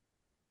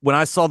 When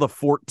I saw the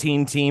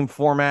 14-team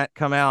format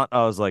come out,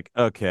 I was like,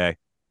 okay.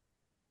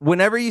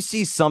 Whenever you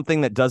see something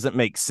that doesn't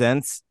make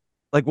sense,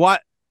 like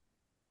what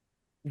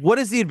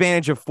is the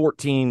advantage of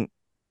 14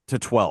 to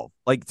 12?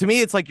 Like, to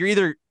me, it's like you're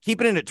either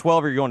keeping it at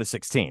 12 or you're going to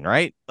 16,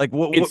 right? Like,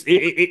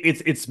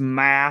 it's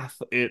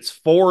math. It's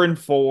 4 and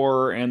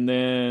 4, and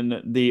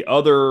then the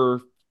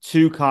other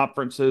 2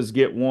 conferences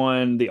get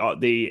one. The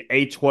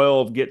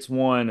A12 gets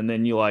one, and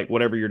then you like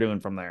whatever you're doing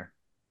from there.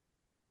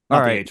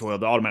 Not all right. The A12,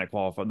 the automatic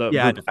qualifier.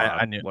 Yeah,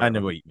 I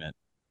knew what you meant.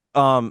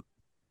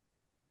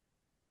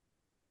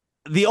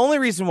 The only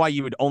reason why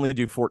you would only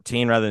do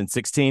 14 rather than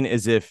 16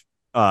 is if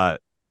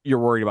you're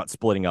worried about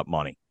splitting up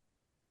money.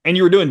 And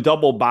you were doing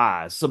double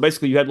buys. So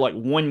basically you had like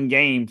one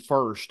game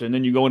first, and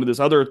then you go into this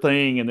other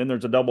thing, and then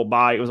there's a double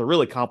buy. It was a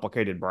really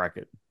complicated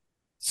bracket.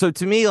 So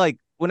to me, like,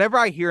 whenever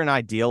I hear an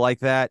idea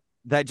like that,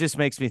 that just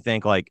makes me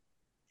think like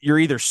you're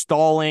either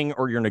stalling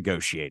or you're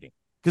negotiating.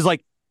 Because,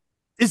 like,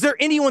 is there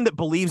anyone that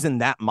believes in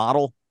that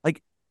model?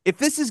 Like, if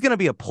this is going to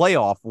be a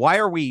playoff, why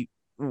are we...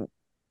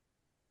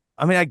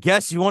 I mean, I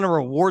guess you want to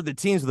reward the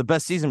teams with the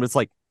best season, but it's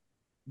like,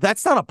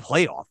 that's not a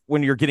playoff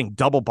when you're getting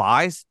double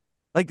buys.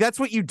 Like, that's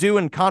what you do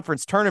in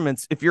conference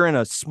tournaments. If you're in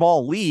a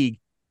small league,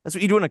 that's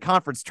what you do in a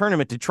conference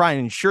tournament to try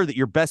and ensure that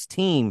your best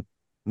team,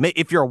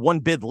 if you're a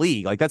 1-bid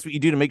league, like, that's what you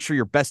do to make sure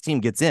your best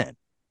team gets in.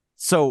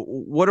 So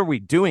what are we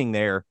doing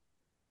there?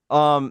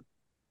 I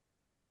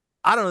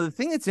don't know. The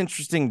thing that's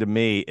interesting to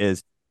me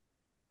is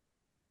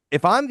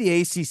if I'm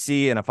the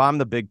ACC and if I'm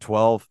the Big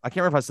 12, I can't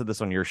remember if I said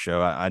this on your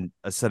show. I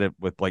said it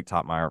with Blake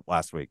Topmeyer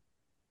last week.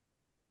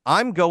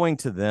 I'm going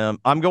to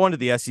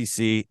the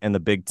SEC and the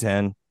Big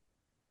 10,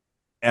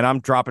 and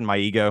I'm dropping my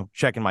ego,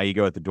 checking my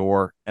ego at the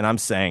door, and I'm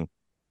saying,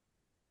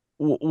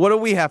 what do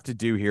we have to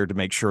do here to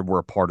make sure we're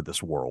a part of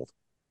this world?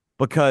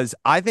 Because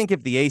I think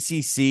if the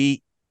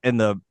ACC and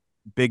the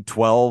Big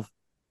 12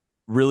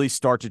 really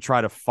start to try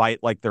to fight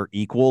like they're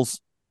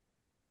equals,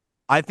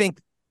 I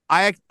think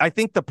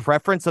the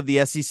preference of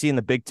the SEC and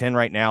the Big 10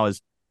 right now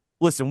is,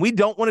 listen, we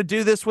don't want to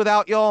do this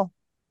without y'all,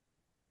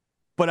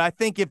 but I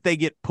think if they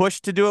get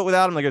pushed to do it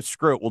without them, they go,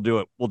 screw it, we'll do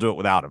it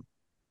without them.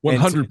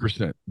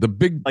 100%. The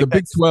Big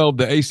 12,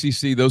 the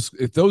ACC,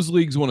 if those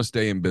leagues want to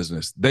stay in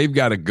business, they've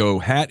got to go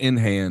hat in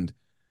hand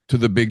to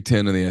the Big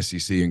 10 and the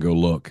SEC and go,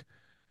 look,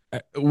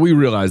 we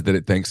realize that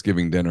at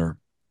Thanksgiving dinner,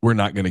 we're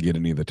not going to get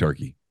any of the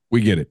turkey.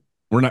 We get it.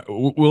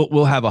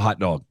 We'll have a hot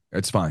dog.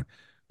 That's fine.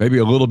 Maybe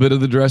a little bit of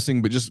the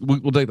dressing, but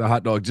we'll take the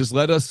hot dog. Just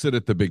let us sit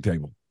at the big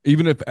table.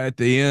 Even if at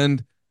the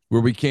end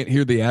where we can't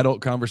hear the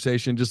adult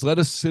conversation, just let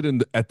us sit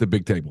at the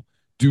big table.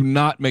 Do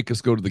not make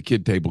us go to the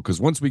kid table, because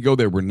once we go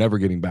there, we're never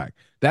getting back.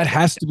 That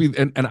has to be,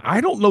 and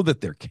I don't know that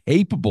they're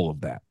capable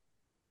of that.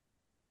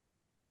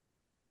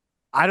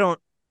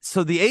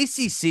 So the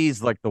ACC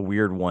is like the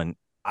weird one.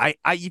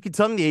 You can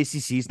tell me the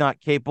ACC is not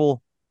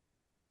capable.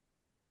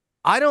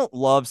 I don't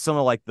love some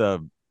of like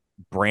the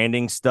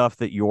branding stuff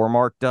that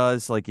Yormark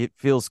does. Like, it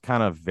feels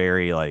kind of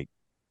very like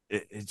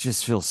it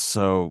just feels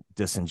so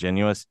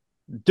disingenuous.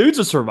 Dude's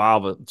a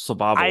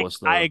survivalist,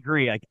 though. I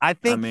agree. I I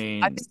think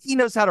mean, he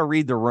knows how to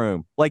read the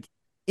room. Like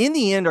in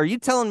the end, are you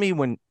telling me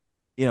when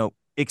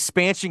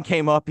expansion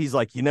came up, he's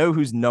like,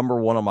 who's number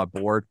one on my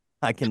board?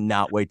 I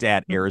cannot wait to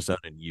add Arizona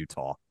and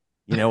Utah.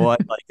 You know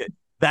what? Like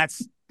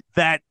that's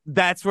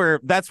where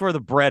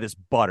the bread is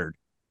buttered.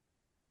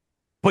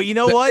 But you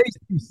know what?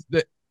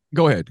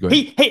 Go ahead.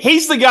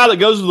 He's the guy that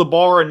goes to the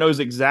bar and knows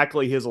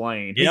exactly his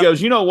lane. He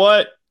goes, you know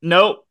what?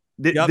 Nope.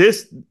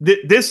 This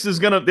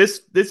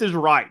is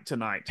right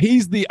tonight.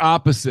 He's the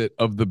opposite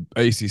of the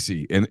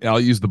ACC, and I'll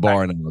use the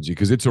bar analogy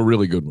because it's a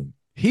really good one.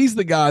 He's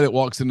the guy that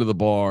walks into the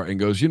bar and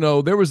goes,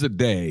 there was a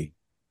day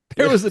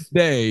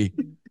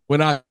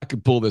when I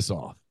could pull this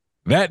off.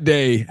 That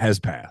day has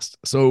passed.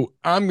 So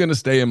I'm going to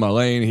stay in my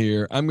lane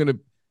here. I'm going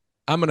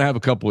to have a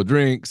couple of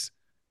drinks.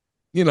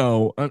 I'm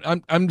going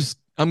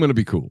to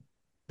be cool.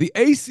 The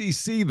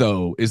ACC,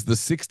 though, is the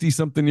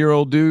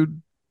 60-something-year-old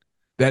dude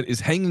that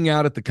is hanging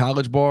out at the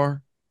college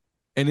bar,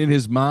 and in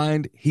his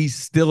mind, he's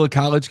still a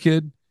college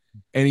kid,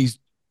 and he's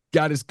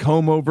got his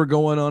comb over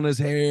going on his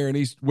hair, and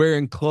he's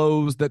wearing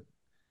clothes that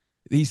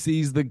he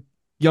sees the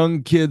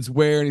young kids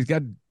wear, and he's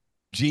got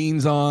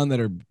jeans on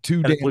that are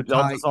too damn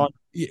tight.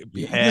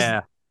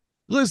 Yeah.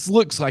 This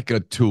looks like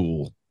a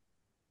tool.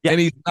 Yeah, and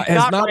he's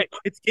not rich.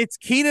 It's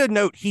key to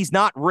note he's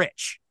not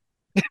rich.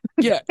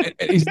 Yeah,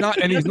 and he's not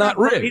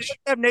rich. He doesn't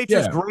have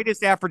nature's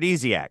greatest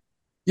aphrodisiac.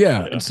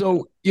 Yeah. And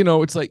so,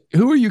 it's like,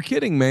 who are you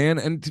kidding, man?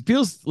 And it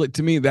feels like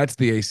to me that's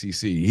the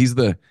ACC. He's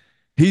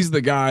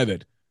the guy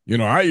that,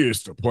 I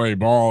used to play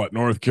ball at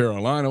North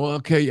Carolina. Well,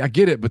 okay, I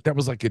get it, but that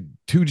was like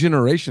 2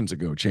 generations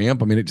ago,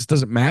 champ. I mean, it just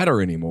doesn't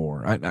matter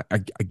anymore. I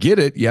get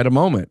it. You had a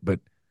moment, but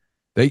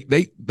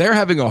they're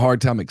having a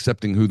hard time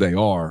accepting who they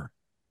are.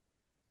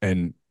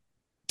 And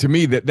to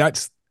me,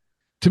 that's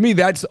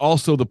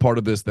also the part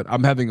of this that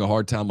I'm having a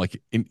hard time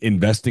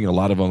investing a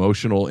lot of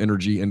emotional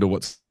energy into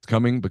what's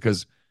coming,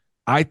 because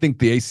I think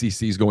the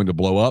ACC is going to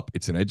blow up.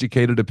 It's an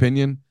educated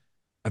opinion.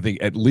 I think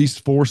at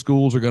least 4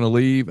 schools are going to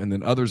leave, and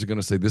then others are going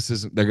to say this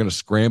isn't. They're going to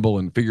scramble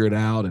and figure it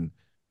out, and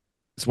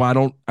that's why I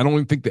don't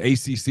even think the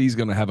ACC is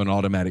going to have an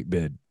automatic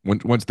bid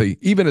once they,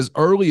 even as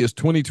early as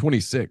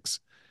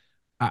 2026.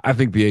 I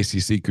think the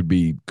ACC could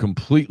be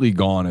completely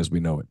gone as we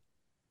know it.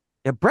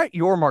 Yeah, Brett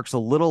Yormark's a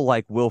little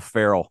like Will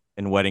Ferrell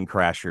in Wedding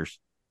Crashers.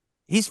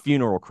 He's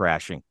funeral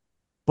crashing,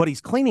 but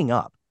he's cleaning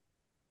up.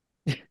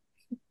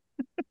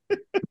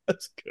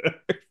 That's good.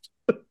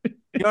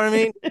 You know what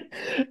I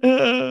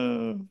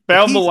mean?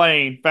 Found the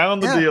lane,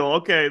 found the deal.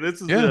 Okay,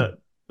 this is it.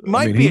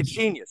 Might be a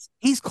genius.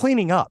 He's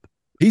cleaning up.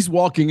 He's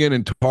walking in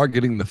and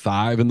targeting the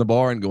 5 in the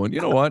bar and going, you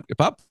know what? If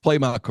I play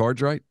my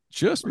cards right,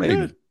 just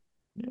maybe.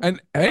 Yeah.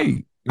 And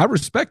hey, I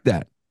respect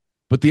that.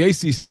 But the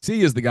ACC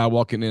is the guy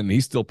walking in, and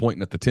he's still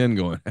pointing at the 10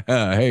 going,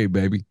 hey,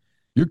 baby,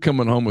 you're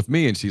coming home with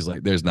me. And she's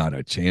like, there's not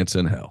a chance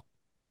in hell.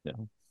 Yeah.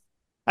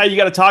 Hey, you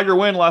got a Tiger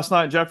win last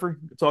night, Jeffrey.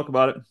 Talk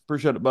about it.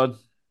 Appreciate it, bud.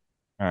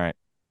 All right,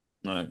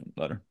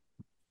 later.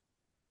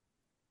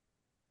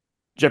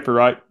 Jeffrey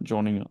Wright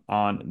joining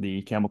on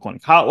the Campbell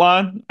Clinic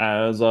hotline.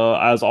 As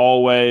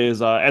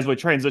always, as we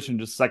transition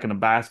just a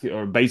second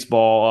to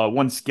baseball,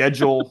 one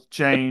schedule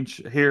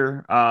change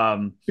here.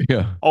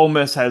 Ole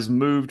Miss has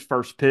moved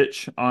first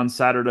pitch on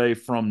Saturday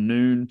from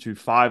noon to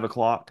 5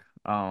 o'clock.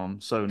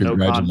 So no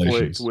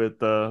conflict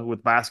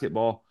with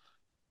basketball.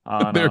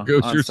 There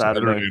goes your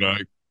Saturday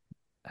night.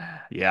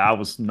 Yeah, I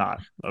was not.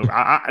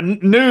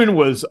 Noon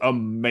was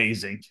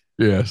amazing.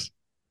 Yes.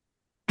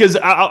 Because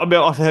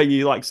I'll tell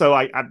you, I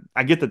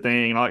get the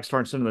thing, and I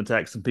start sending the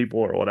text to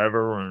people or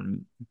whatever,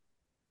 and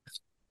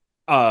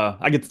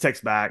I get the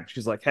text back.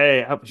 She's like,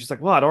 "Hey," she's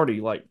like, "Well, I'd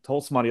already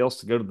told somebody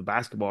else to go to the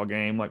basketball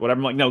game, whatever."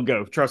 I'm like, "No,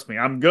 go. Trust me,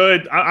 I'm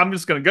good. I'm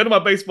just gonna go to my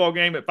baseball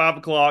game at 5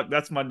 o'clock.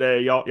 That's my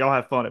day. Y'all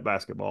have fun at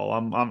basketball.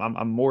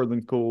 I'm more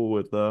than cool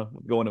with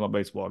going to my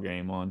baseball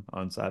game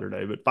on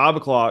Saturday, but 5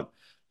 o'clock."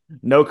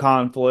 No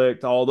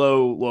conflict,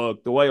 although,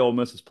 look, the way Ole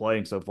Miss is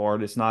playing so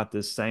far, it's not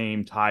the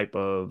same type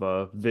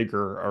of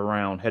vigor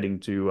around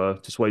heading to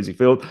Swayze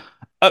Field.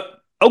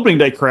 Opening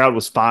day crowd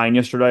was fine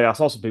yesterday. I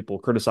saw some people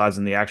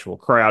criticizing the actual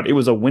crowd. It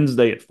was a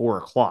Wednesday at 4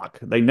 o'clock.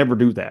 They never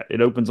do that.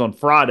 It opens on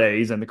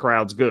Fridays, and the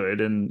crowd's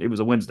good, and it was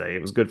a Wednesday.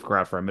 It was good for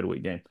crowd for a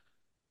midweek game.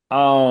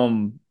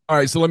 All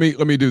right, so let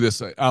me do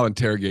this. I'll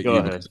interrogate you.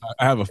 Ahead.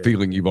 I have a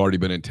feeling you've already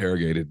been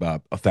interrogated by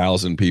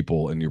 1,000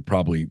 people, and you're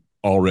probably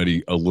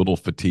already a little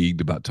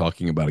fatigued about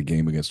talking about a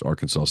game against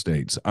Arkansas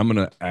State. So I'm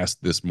going to ask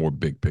this more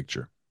big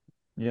picture.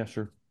 Yeah,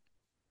 sure.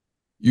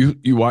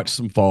 You watched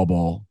some fall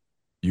ball.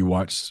 You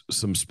watched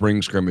some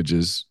spring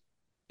scrimmages.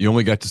 You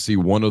only got to see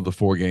one of the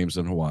 4 games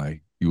in Hawaii.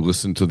 You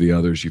listened to the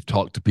others. You've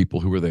talked to people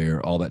who were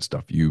there, all that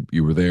stuff. You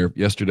were there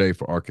yesterday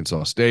for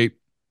Arkansas State.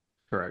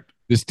 Correct.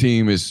 This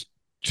team is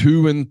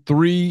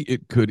 2-3.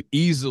 It could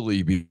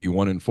easily be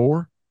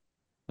 1-4.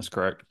 That's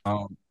correct.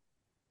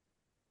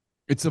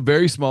 It's a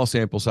very small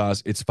sample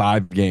size. It's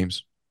 5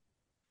 games.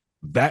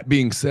 That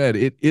being said,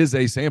 it is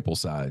a sample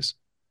size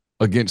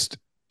against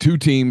 2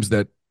 teams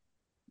that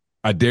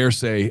I dare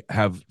say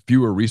have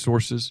fewer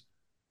resources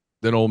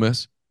than Ole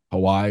Miss.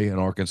 Hawaii and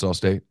Arkansas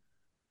State.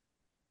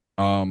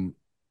 On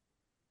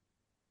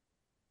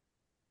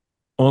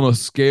a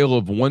scale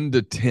of 1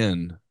 to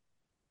 10,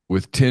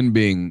 with 10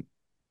 being,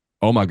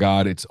 oh my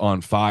God, it's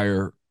on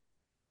fire.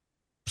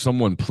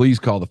 Someone please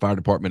call the fire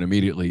department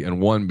immediately. And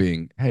 1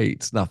 being, hey,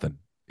 it's nothing.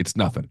 It's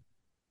nothing.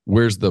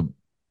 Where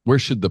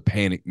should the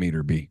panic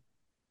meter be?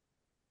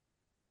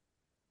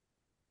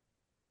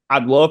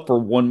 I'd love for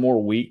one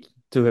more week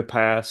to have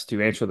passed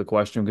to answer the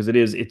question because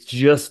it's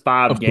just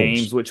 5 Of course.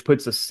 games, which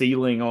puts a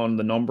ceiling on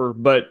the number.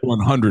 But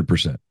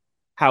 100%.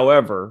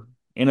 however,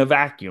 in a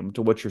vacuum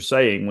to what you're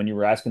saying, when you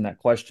were asking that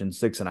question,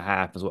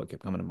 6.5 is what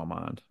kept coming to my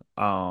mind.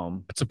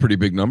 That's a pretty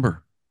big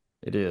number.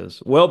 It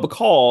is. Well,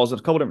 because of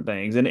a couple different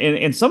things.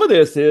 And some of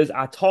this is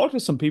I talked to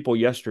some people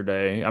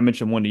yesterday. I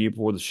mentioned one to you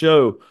before the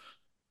show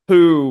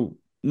who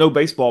know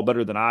baseball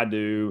better than I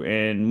do.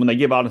 And when they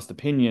give honest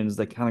opinions,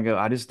 they kind of go,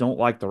 I just don't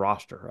like the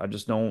roster. I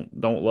just don't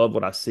love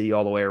what I see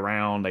all the way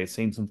around. They had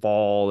seen some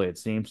fall, they had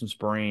seen some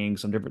spring,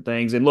 some different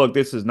things. And look,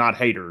 this is not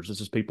haters.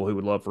 This is people who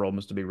would love for Ole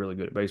Miss to be really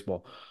good at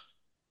baseball.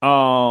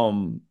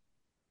 Um,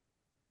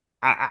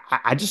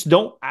 I just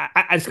don't.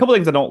 There's a couple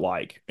things I don't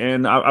like,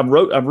 and I've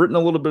written a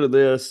little bit of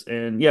this,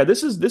 and yeah,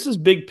 this is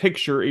big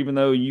picture. Even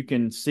though you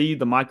can see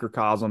the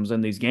microcosms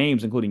in these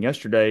games, including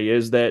yesterday,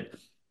 is that.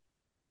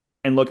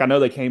 And look, I know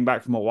they came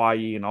back from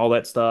Hawaii and all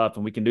that stuff,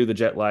 and we can do the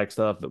jet lag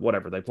stuff, but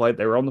whatever. They played.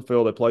 They were on the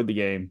field. They played the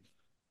game.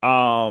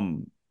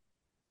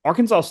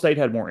 Arkansas State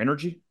had more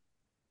energy.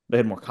 They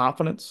had more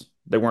confidence.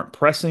 They weren't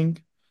pressing.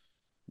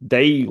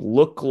 They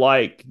look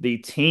like the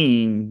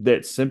team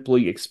that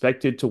simply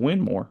expected to win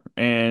more.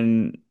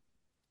 And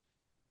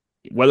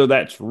whether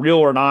that's real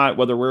or not,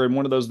 whether we're in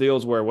one of those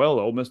deals where, well,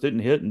 Ole Miss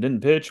didn't hit and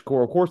didn't pitch, of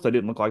course, they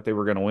didn't look like they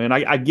were going to win.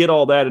 I get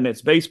all that, and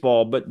it's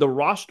baseball, but the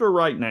roster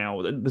right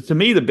now, to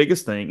me, the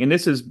biggest thing, and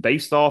this is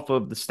based off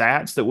of the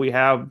stats that we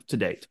have to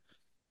date,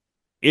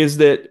 is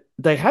that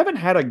they haven't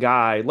had a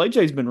guy.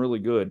 Lejay's been really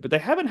good, but they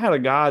haven't had a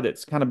guy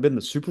that's kind of been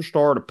the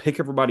superstar to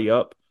pick everybody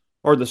up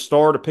or the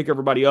star to pick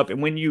everybody up.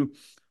 And when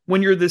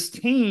you're this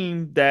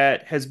team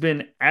that has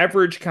been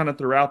average kind of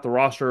throughout the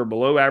roster or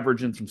below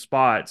average in some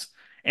spots,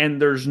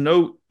 and there's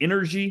no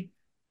energy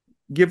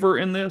giver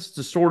in this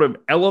to sort of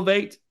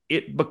elevate,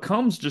 it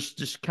becomes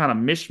just kind of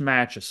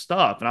mismatch of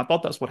stuff. And I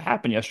thought that's what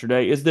happened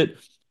yesterday is that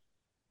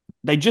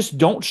they just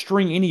don't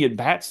string any at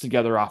bats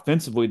together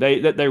offensively.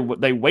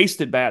 They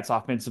wasted bats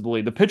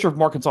offensively. The pitcher of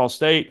Arkansas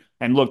State,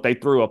 and look, they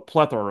threw a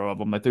plethora of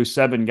them. They threw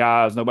 7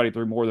 guys. Nobody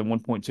threw more than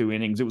 1.2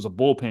 innings. It was a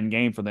bullpen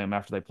game for them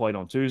after they played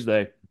on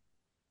Tuesday.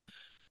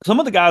 Some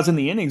of the guys in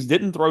the innings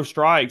didn't throw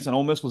strikes, and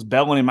Ole Miss was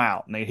bailing him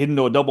out, and they hit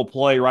into a double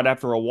play right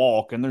after a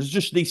walk. And there's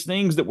just these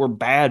things that were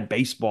bad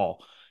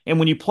baseball. And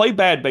when you play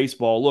bad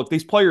baseball, look,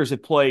 these players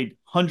have played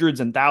hundreds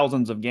and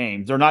thousands of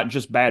games. They're not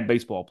just bad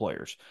baseball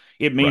players.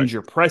 It means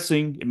You're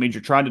pressing. It means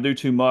you're trying to do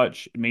too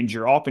much. It means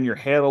you're off in your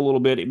head a little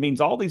bit. It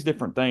means all these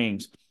different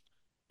things.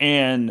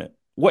 And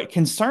what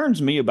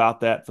concerns me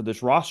about that for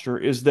this roster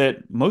is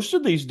that most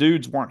of these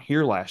dudes weren't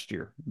here last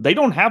year. They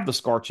don't have the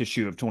scar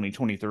tissue of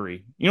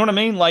 2023. You know what I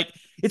mean? Like,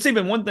 it's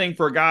even one thing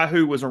for a guy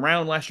who was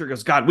around last year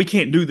goes, God, we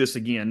can't do this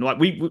again. Like,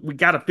 we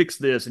got to fix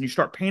this. And you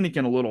start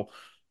panicking a little.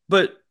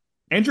 But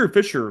Andrew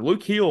Fisher,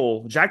 Luke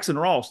Hill, Jackson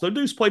Ross, those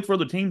dudes played for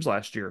other teams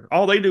last year.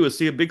 All they do is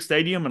see a big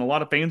stadium and a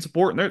lot of fan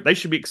support, and they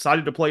should be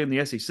excited to play in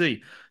the SEC.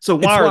 So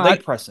why are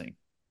they pressing?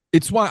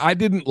 It's why I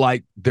didn't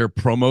like their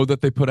promo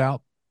that they put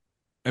out.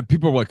 And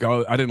people were like,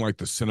 oh, I didn't like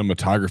the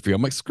cinematography.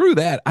 I'm like, screw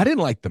that. I didn't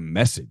like the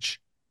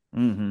message.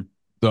 Mm-hmm.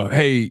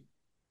 Hey,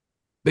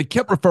 they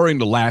kept referring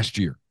to last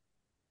year.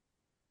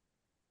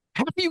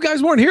 Half of you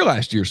guys weren't here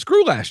last year.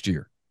 Screw last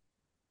year.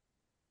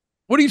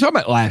 What are you talking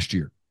about last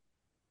year?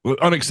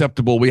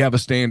 Unacceptable. We have a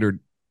standard.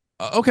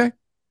 Okay.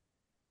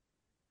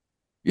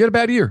 You had a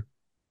bad year.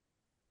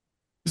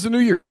 It's a new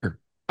year.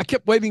 I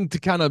kept waiting to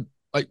kind of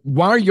like,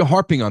 why are you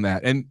harping on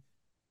that? And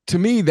to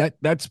me,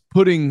 that's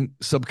putting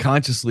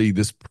subconsciously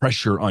this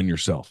pressure on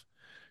yourself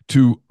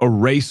to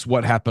erase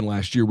what happened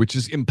last year, which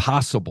is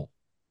impossible.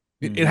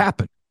 It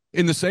happened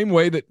in the same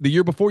way that the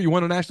year before you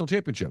won a national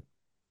championship.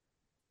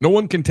 No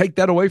one can take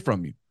that away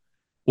from you.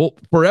 Well,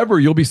 forever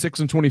you'll be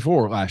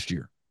 6-24 last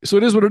year. So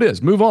it is what it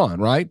is. Move on,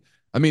 right?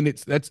 I mean,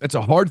 that's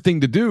a hard thing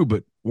to do,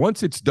 but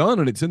once it's done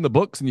and it's in the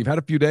books and you've had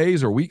a few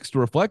days or weeks to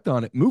reflect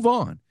on it, move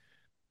on.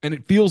 And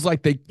it feels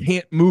like they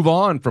can't move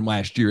on from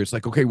last year. It's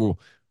like, okay, well,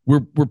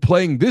 we're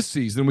playing this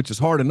season, which is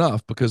hard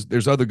enough because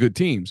there's other good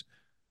teams,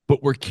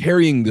 but we're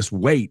carrying this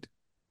weight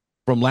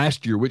from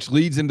last year, which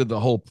leads into the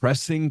whole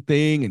pressing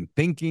thing and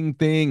thinking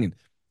thing. And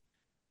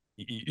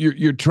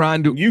you're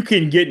trying to. You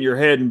can get in your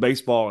head in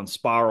baseball and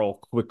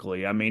spiral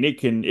quickly. I mean, it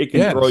can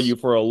throw you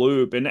for a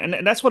loop, and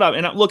that's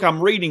what look.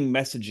 I'm reading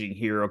messaging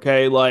here,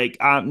 okay? Like,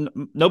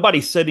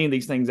 nobody's said any of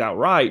these things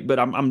outright, but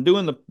I'm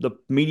doing the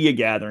media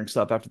gathering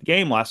stuff after the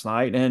game last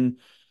night, and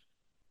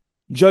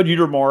Judd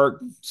Utermark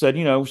said,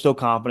 we're still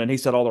confident. He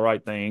said all the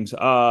right things,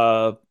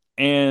 but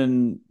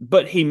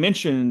he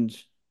mentioned.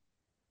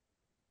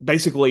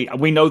 Basically,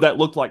 we know that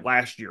looked like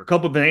last year. A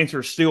couple of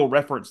answers still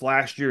referenced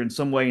last year in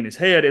some way in his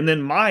head. And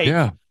then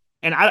Mike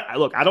And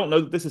I don't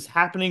know that this is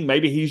happening.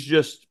 Maybe he's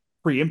just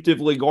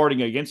preemptively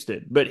guarding against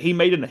it. But he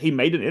made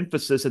an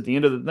emphasis at the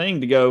end of the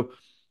thing to go,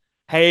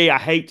 hey, I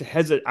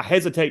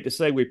hesitate to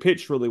say we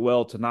pitched really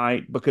well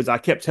tonight because I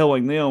kept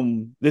telling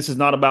them this is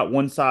not about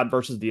one side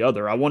versus the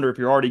other. I wonder if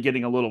you're already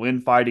getting a little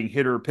infighting,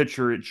 hitter,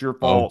 pitcher, it's your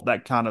fault,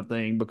 that kind of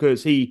thing.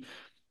 Because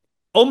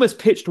Ole Miss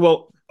pitched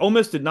well. Ole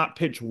Miss did not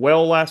pitch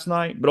well last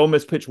night, but Ole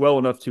Miss pitched well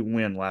enough to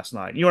win last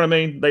night. You know what I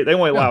mean? They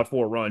only allowed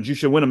 4 runs. You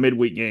should win a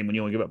midweek game when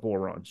you only give up 4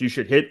 runs. You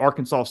should hit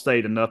Arkansas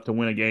State enough to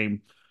win a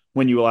game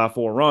when you allow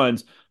 4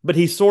 runs. But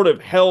he sort of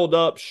held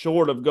up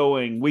short of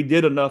going, we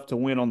did enough to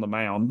win on the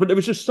mound. But it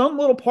was just some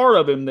little part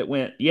of him that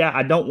went, yeah,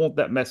 I don't want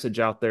that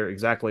message out there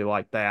exactly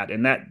like that.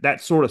 And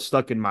that sort of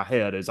stuck in my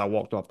head as I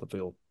walked off the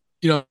field.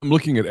 I'm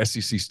looking at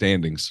SEC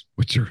standings,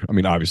 which are,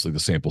 obviously the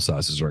sample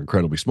sizes are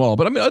incredibly small,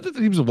 but other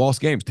teams have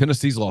lost games.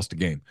 Tennessee's lost a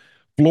game.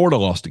 Florida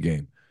lost a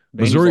game.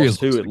 Missouri has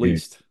lost 2 at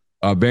least.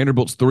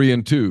 Vanderbilt's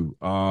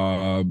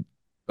 3-2.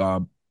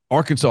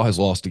 Arkansas has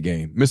lost a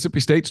game.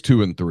 Mississippi State's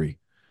 2-3.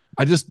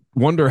 I just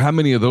wonder how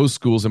many of those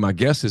schools, and my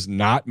guess is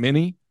not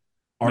many,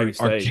 are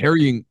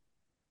carrying.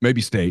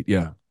 Maybe State,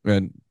 yeah,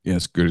 and yeah,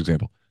 it's a good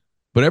example.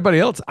 But everybody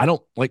else, I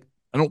don't think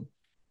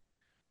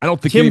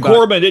Tim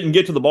Corbin didn't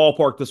get to the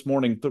ballpark this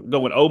morning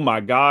going, oh my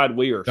God,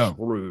 we are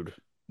screwed.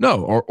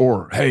 No,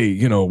 or hey,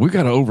 we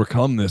got to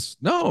overcome this.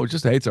 No,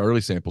 just hey, it's an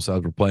early sample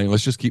size. We're playing.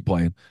 Let's just keep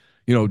playing.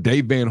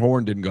 Dave Van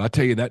Horn didn't go. I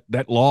tell you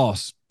that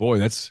loss, boy,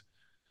 that's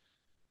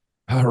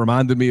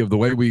reminded me of the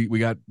way we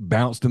got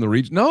bounced in the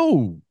region.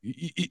 No,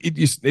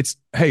 it's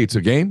hey, it's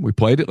a game. We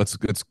played it. Let's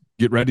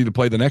get ready to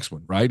play the next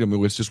one, right?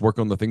 Let's just work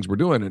on the things we're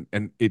doing.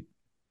 And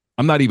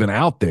I'm not even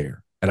out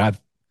there, and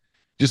I've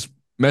just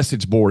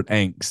message board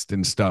angst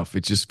and stuff.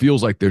 It just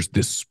feels like there's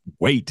this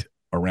weight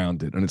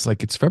around it, and it's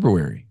like it's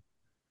February.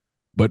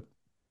 But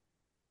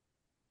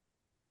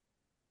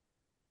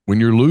when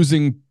you're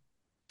losing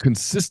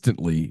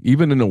consistently,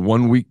 even in a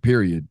 1-week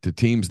period, to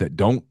teams that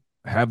don't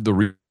have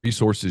the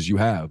resources you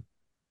have,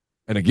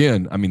 and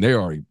again,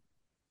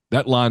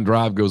 that line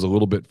drive goes a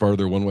little bit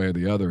further one way or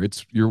the other.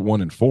 You're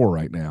 1-4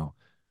 right now.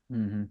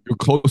 Mm-hmm. You're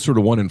closer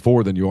to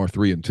 1-4 than you are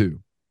 3-2.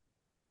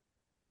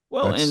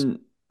 Well, and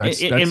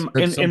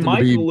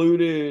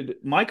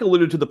Mike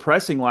alluded to the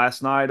pressing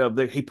last night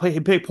he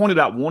pointed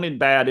out one in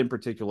bad in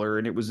particular,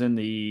 and it was in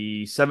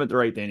the 7th or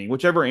 8th inning,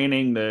 whichever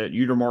inning that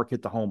Utermark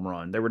hit the home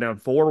run. They were down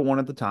 4-1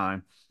 at the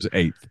time. It was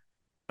 8th.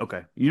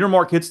 Okay.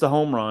 Utermark hits the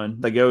home run.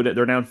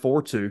 They're down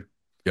 4-2.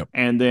 Yep.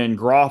 And then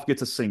Groff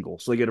gets a single.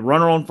 So they get a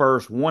runner on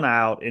first, 1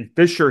 out, and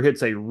Fisher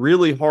hits a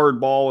really hard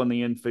ball in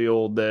the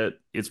infield that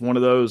it's one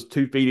of those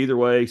 2 feet either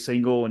way,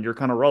 single, and you're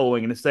kind of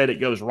rolling. And instead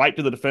it goes right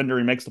to the defender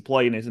and makes the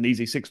play, and it's an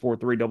easy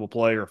 6-4-3 double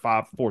play or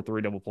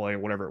 5-4-3 double play or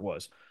whatever it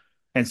was.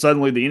 And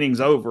suddenly the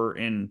inning's over,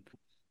 and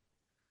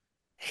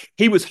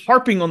he was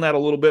harping on that a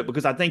little bit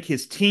because I think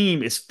his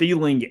team is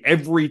feeling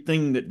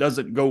everything that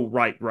doesn't go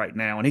right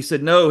now. And he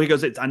said, no, he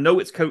goes, I know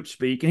it's coach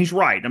speak. And he's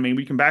right.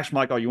 We can bash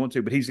Mike all you want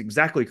to, but he's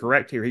exactly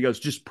correct here. He goes,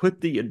 just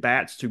put the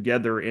at-bats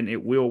together and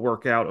it will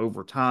work out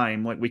over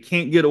time. Like, we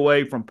can't get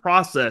away from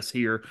process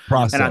here.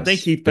 And I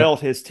think he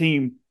felt his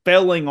team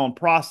failing on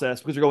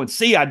process because they're going,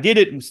 see, I did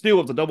it and still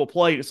it's a double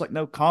play. It's like,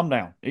 no, calm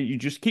down. You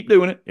just keep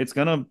doing it. It's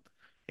gonna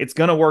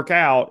work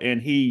out.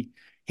 And he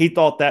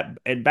thought that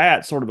at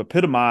bat sort of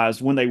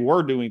epitomized when they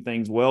were doing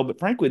things well, but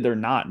frankly, they're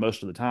not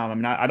most of the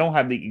time. I don't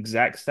have the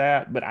exact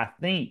stat, but I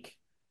think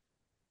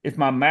if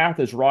my math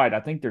is right, I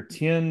think they're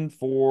 10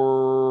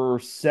 for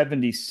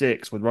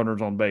 76 with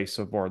runners on base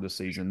so far this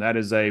season. That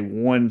is a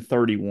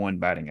 131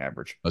 batting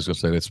average. I was going to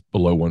say that's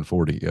below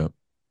 140. Yeah.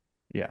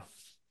 Yeah.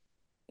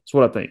 That's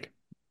what I think.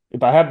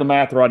 If I have the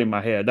math right in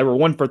my head, they were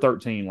 1 for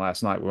 13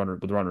 last night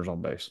with runners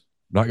on base.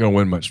 Not going to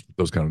win much with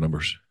those kind of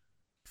numbers.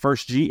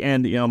 First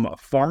G&M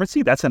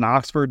Pharmacy. That's in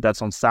Oxford.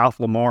 That's on South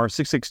Lamar,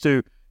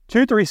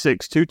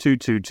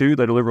 662-236-2222.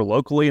 They deliver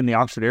locally in the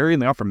Oxford area,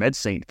 and they offer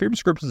MedSync. For your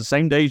prescriptions the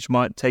same day each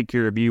month, take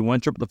care of you.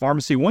 1 trip to the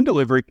pharmacy, 1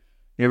 delivery.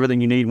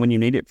 Everything you need when you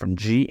need it from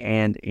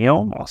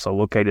G&M. Also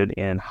located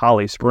in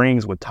Holly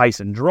Springs with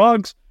Tyson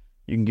Drugs.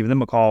 You can give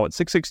them a call at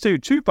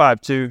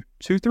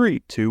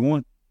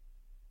 662-252-2321.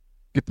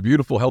 Get the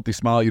beautiful, healthy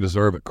smile you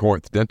deserve at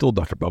Corinth Dental.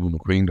 Dr. Bubba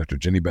McQueen, Dr.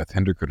 Jenny Beth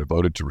Hendrick are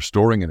devoted to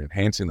restoring and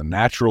enhancing the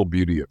natural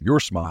beauty of your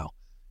smile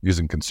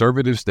using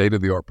conservative,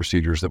 state-of-the-art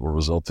procedures that will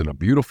result in a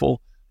beautiful,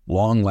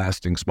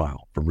 long-lasting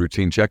smile. From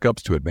routine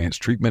checkups to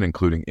advanced treatment,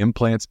 including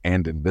implants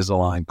and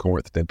Invisalign,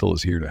 Corinth Dental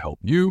is here to help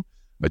you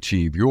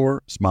achieve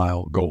your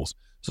smile goals.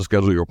 So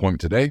schedule your appointment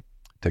today.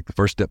 Take the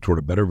first step toward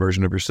a better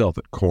version of yourself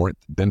at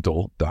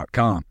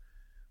corinthdental.com.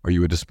 Are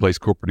you a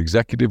displaced corporate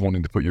executive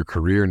wanting to put your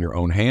career in your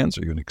own hands?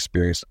 Are you an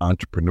experienced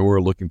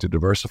entrepreneur looking to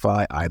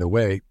diversify? Either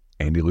way,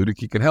 Andy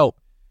Ludicky can help.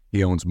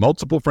 He owns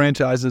multiple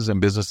franchises and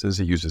businesses.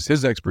 He uses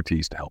his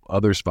expertise to help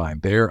others find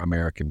their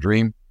American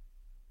dream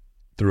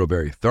through a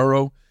very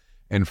thorough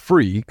and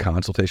free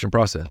consultation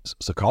process.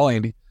 So call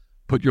Andy.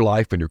 Put your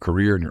life and your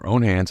career in your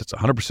own hands. It's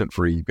 100%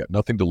 free. You've got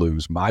nothing to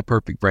lose.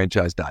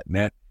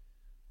 MyPerfectFranchise.net.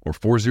 or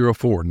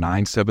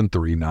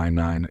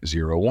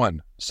 404-973-9901.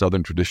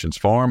 Southern Traditions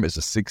Farm is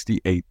a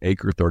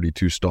 68-acre,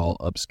 32-stall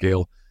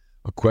upscale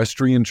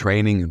equestrian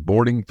training and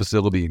boarding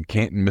facility in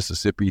Canton,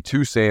 Mississippi.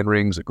 2 sand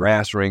rings, a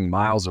grass ring,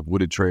 miles of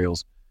wooded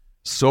trails.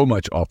 So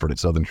much offered at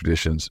Southern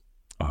Traditions.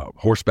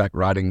 Horseback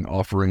riding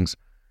offerings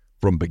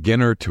from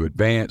beginner to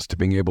advanced to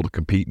being able to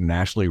compete in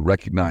nationally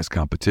recognized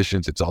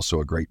competitions. It's also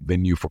a great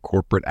venue for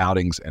corporate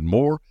outings and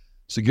more.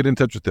 So get in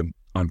touch with them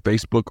on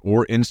Facebook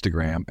or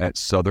Instagram at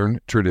Southern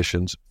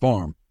Traditions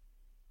Farm.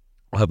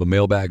 I'll have a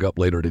mailbag up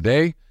later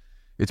today.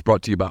 It's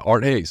brought to you by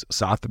Art Hayes,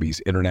 Sotheby's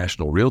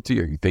International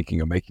Realty. Are you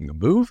thinking of making a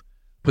move?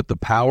 Put the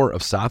power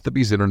of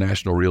Sotheby's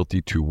International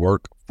Realty to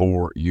work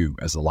for you.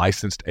 As a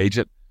licensed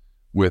agent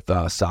with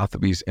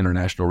Sotheby's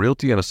International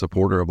Realty and a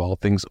supporter of all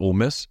things Ole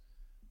Miss,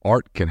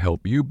 Art can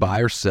help you buy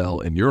or sell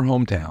in your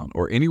hometown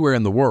or anywhere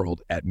in the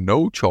world at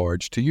no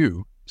charge to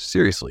you.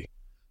 Seriously.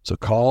 So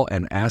call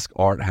and ask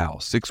Art how.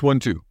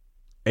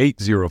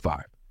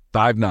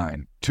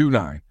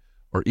 612-805-5929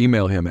 or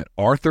email him at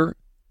Arthur,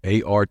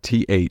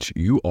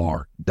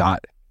 ARTHUR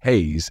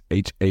 .Hayes,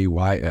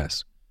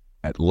 HAYS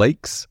at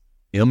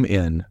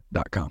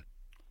lakesmn.com.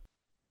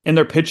 And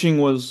their pitching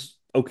was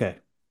okay.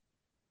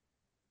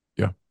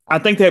 Yeah. I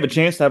think they have a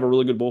chance to have a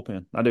really good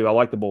bullpen. I do. I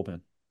like the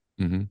bullpen.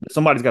 Mm-hmm.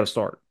 Somebody's got to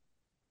start.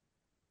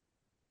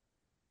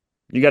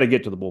 You got to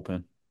get to the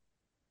bullpen.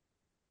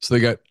 So they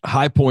got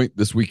High Point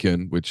this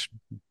weekend, which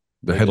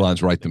the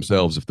headlines write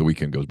themselves if the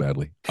weekend goes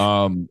badly.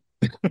 But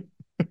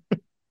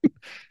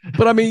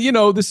I mean, you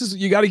know,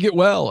 you got to get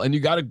well and you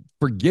got to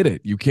forget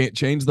it. You can't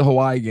change the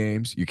Hawaii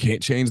games. You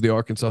can't change the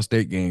Arkansas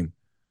State game.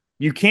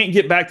 You can't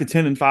get back to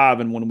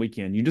 10-5 in one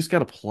weekend. You just got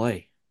to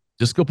play.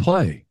 Just go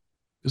play.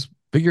 Just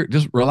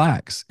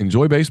relax.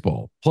 Enjoy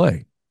baseball.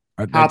 Play.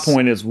 High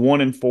Point is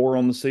 1-4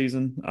 on the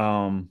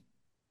season.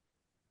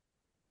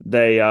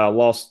 They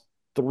lost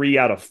 3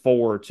 out of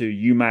 4 to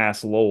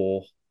UMass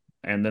Lowell,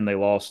 and then they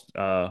lost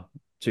to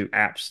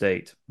App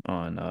State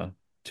on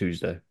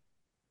Tuesday.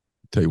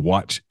 Tell you,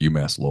 watch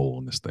UMass Lowell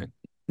in this thing.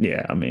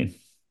 Yeah, I mean,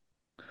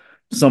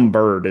 some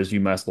bird is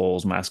UMass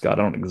Lowell's mascot.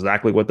 I don't know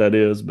exactly what that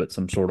is, but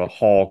some sort of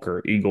hawk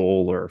or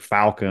eagle or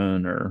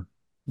falcon or.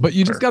 But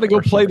you just got to go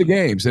play the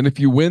games, and if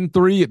you win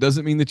 3, it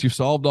doesn't mean that you've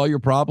solved all your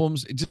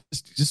problems.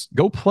 Just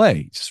go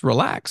play. Just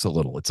relax a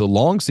little. It's a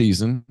long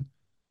season.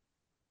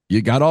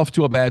 You got off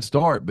to a bad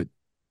start, but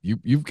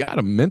you've got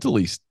to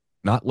mentally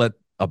not let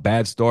a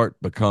bad start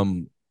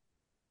become,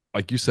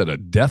 like you said, a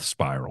death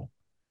spiral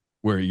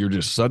where you're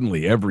just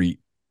suddenly every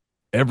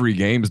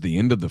game is the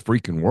end of the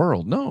freaking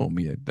world. No, I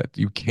mean, that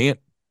you can't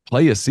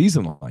play a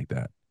season like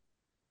that.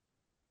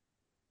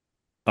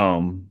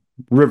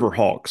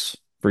 Riverhawks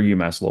for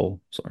UMass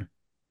Lowell. Sorry.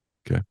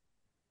 Okay.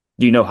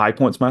 Do you know High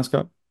Point's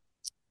mascot?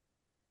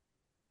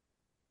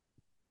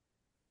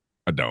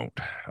 I don't.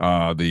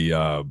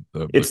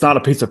 It's not a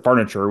piece of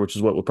furniture, which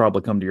is what would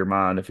probably come to your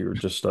mind if you were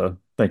just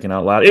thinking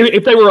out loud.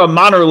 If they were a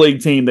minor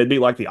league team, they'd be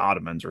like the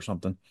Ottomans or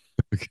something.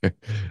 Okay.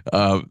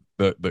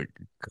 The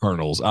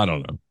Colonels. I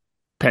don't know.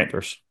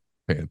 Panthers.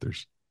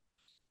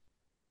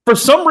 For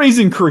some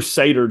reason,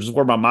 Crusaders is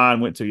where my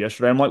mind went to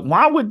yesterday. I'm like,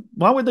 why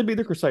would they be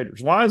the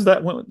Crusaders? Why is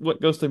that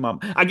what goes through my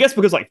mind? I guess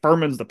because like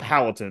Furman's the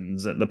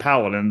Paladins, and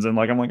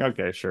like I'm like,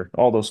 okay, sure,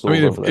 all those schools.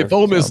 I mean, if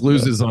Ole Miss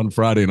loses on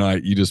Friday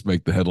night, you just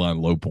make the headline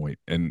low point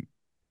and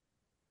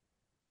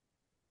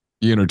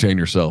you entertain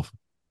yourself.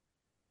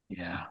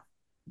 Yeah.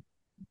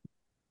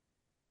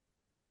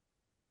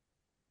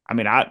 I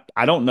mean, I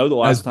don't know the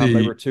last time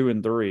they were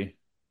 2-3.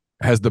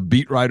 Has the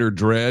beat writer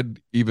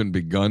dread even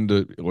begun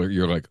to where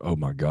you're like, oh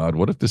my God,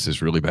 what if this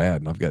is really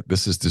bad? And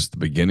this is just the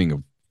beginning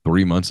of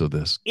 3 months of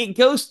this. It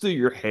goes through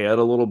your head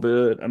a little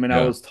bit. I mean,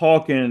 yeah.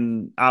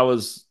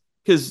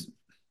 Because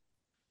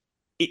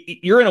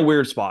you're in a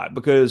weird spot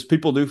because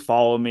people do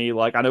follow me.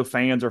 Like, I know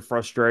fans are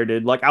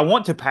frustrated. Like, I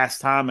want to pass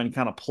time and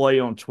kind of play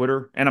on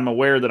Twitter, and I'm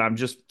aware that I'm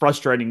just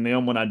frustrating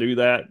them when I do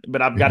that,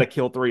 but I've got to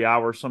kill 3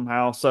 hours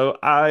somehow. So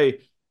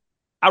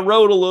I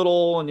wrote a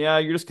little, and yeah,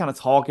 you're just kind of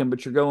talking,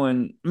 but you're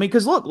going, I mean,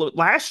 because look,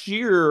 last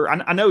year,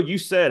 I know you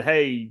said,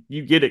 hey,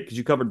 you get it because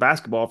you covered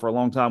basketball for a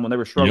long time when they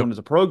were struggling as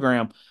a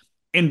program.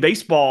 In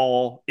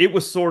baseball, it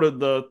was sort of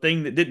the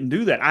thing that didn't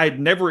do that. I had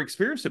never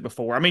experienced it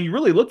before. I mean, you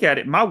really look at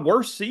it, my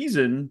worst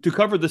season to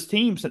cover this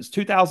team since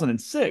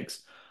 2006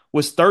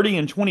 was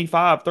 30-25,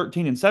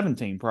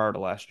 13-17 prior to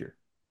last year.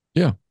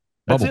 Yeah.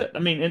 That's it. I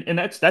mean, and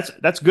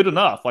that's good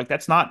enough. Like,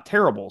 that's not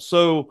terrible.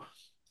 So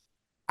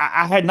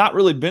I had not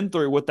really been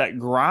through what that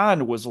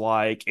grind was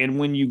like. And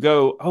when you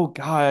go, oh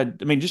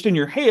God, I mean, just in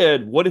your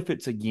head, what if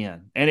it's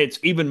again? And it's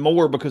even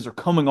more because they're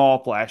coming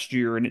off last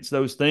year and it's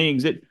those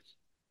things. It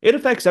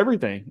affects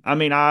everything. I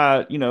mean,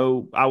 I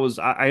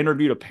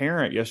interviewed a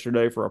parent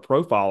yesterday for a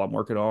profile I'm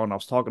working on. I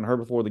was talking to her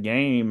before the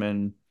game,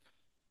 and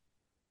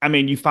I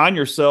mean, you find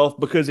yourself,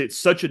 because it's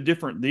such a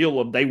different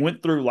deal of they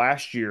went through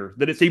last year,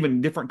 that it's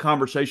even different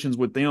conversations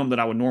with them than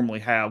I would normally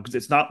have, because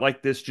it's not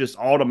like this just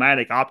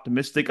automatic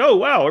optimistic, oh,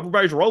 wow,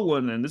 everybody's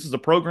rolling, and this is a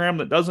program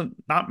that doesn't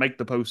not make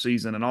the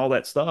postseason and all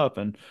that stuff,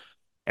 and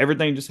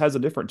everything just has a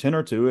different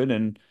tenor to it,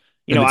 and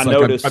You And know, I it's like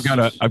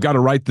noticed. I've got to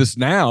write this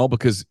now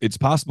because it's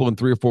possible in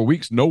 3 or 4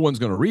 weeks no one's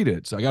going to read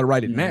it. So I got to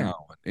write it Mhm.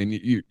 now. And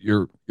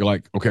you're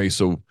like, okay,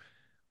 so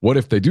what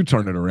if they do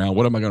turn it around?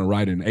 What am I going to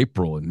write in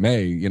April and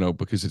May? You know,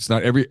 because it's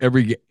not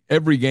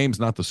every game's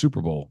not the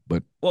Super Bowl,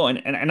 but Well, and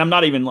I'm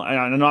not even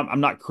I'm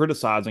not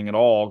criticizing at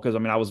all because I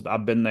mean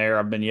I've been there.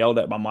 I've been yelled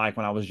at by Mike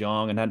when I was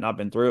young and had not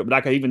been through it. But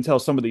I could even tell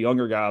some of the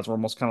younger guys were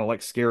almost kind of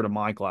like scared of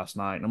Mike last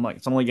night. And I'm like,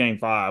 it's only game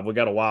 5. We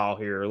got a while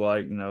here.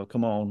 Like,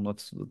 come on,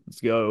 let's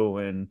go.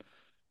 And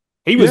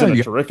he was yeah, in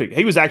a terrific.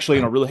 He was actually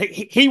in a really.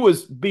 He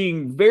was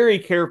being very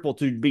careful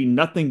to be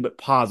nothing but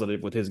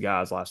positive with his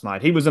guys last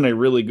night. He was in a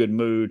really good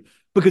mood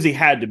because he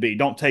had to be.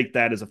 Don't take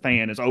that as a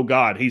fan as, oh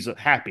God, he's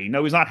happy.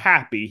 No, he's not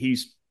happy.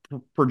 He's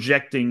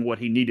projecting what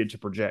he needed to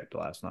project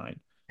last night.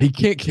 he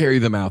can't carry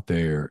them out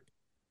there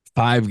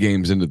 5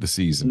 games into the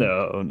season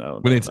No, no,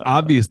 when no, it's no, no.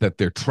 obvious that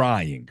they're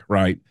trying,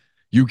 right?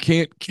 You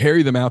can't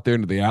carry them out there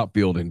into the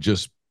outfield and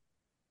just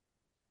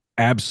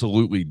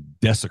absolutely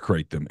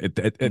desecrate them.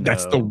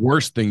 That's the No.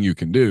 worst thing you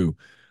can do,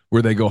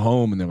 where they go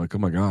home and they're like, "Oh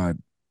my God,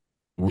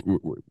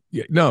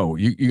 yeah, no,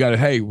 you got to,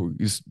 hey,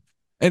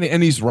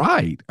 and he's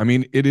right. I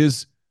mean, it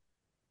is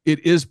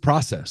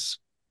process.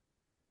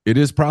 It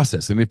is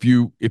process, and if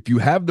you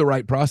have the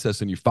right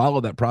process and you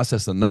follow that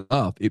process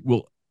enough,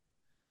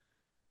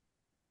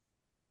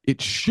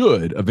 it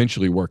should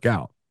eventually work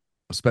out,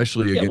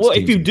 especially Yeah, well,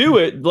 against if teams. you do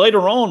it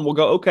later on, we'll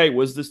go, okay,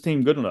 was this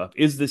team good enough?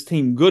 Is this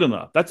team good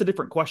enough? That's a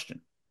different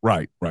question.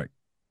 Right, right.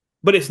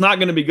 But it's not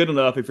going to be good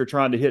enough if you're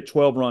trying to hit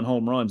 12-run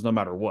home runs no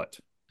matter what.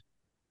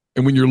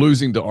 And when you're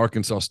losing to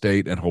Arkansas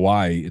State and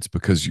Hawaii, it's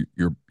because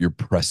you're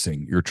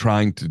pressing. You're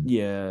trying to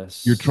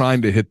Yes. hit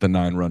the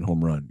 9-run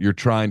home run. You're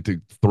trying to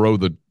throw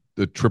the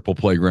triple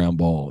play ground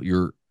ball.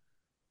 You're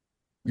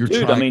Dude,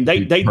 I trying mean, to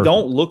be they perfect.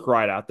 don't look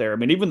right out there. I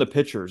mean, even the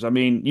pitchers. I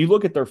mean, you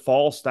look at their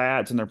fall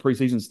stats and their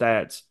preseason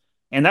stats,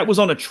 and that was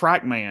on a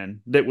track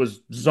man that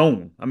was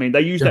zone. I mean,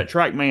 they use Yeah. that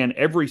track man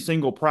every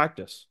single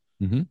practice.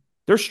 Mm-hmm.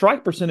 Their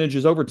strike percentage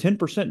is over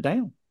 10%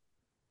 down.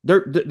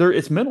 They're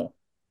it's mental.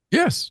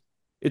 Yes.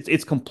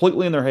 It's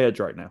completely in their heads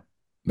right now.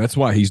 That's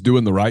why he's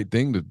doing the right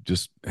thing to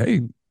just,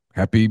 hey,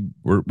 happy,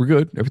 we're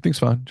good. Everything's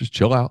fine. Just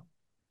chill out.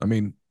 I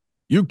mean,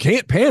 you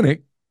can't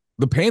panic.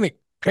 The panic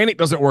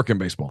doesn't work in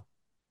baseball.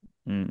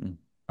 Mm-mm.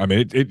 I mean,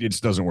 it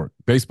just doesn't work.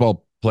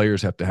 Baseball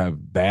players have to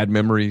have bad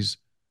memories,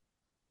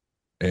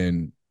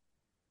 and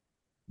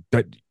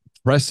that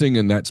pressing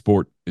in that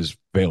sport is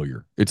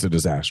failure. It's a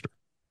disaster.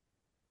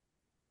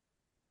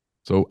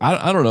 So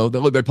I don't know.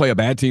 They play a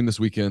bad team this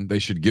weekend. They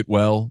should get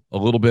well a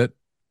little bit.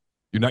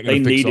 You're not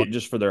going They to fix need all. it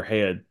just for their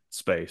head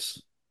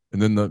space.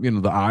 And then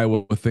the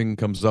Iowa thing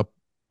comes up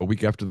a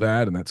week after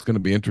that, and that's going to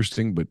be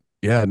interesting. But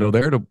yeah, no,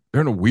 they're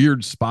in a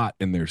weird spot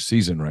in their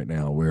season right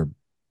now where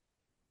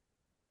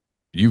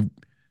you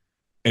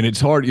and it's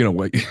hard,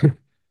 like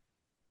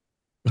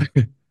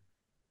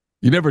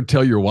you never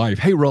tell your wife,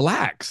 "Hey,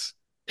 relax."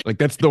 Like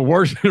that's the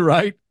worst,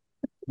 right?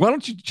 Why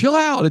don't you chill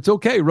out? It's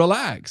okay,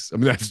 relax. I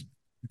mean, that's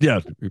yeah.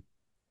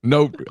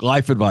 No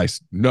life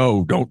advice.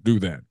 No, don't do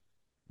that.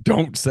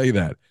 Don't say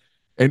that.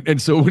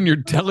 And so when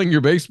you're telling your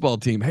baseball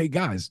team, "Hey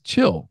guys,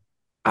 chill,"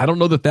 I don't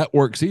know that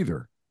works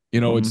either.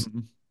 It's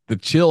Mhm. the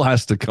chill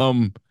has to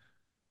come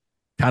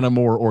kind of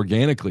more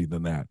organically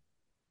than that.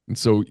 And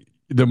so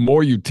the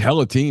more you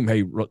tell a team,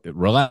 "Hey,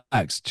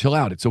 relax, chill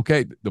out, it's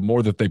okay," the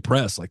more that they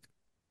press. Like,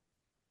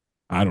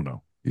 I don't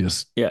know.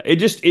 Yes, Yeah,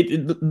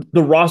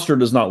 the roster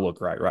does not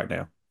look right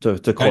now to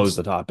close that's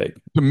the topic.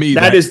 to me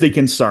That is the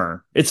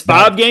concern. It's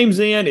that 5 games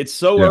in. It's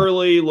so yeah.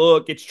 early.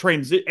 Look, it's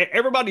transit.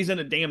 Everybody's in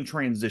a damn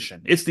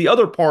transition. It's the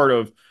other part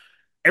of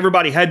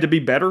everybody had to be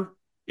better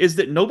is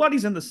that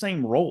nobody's in the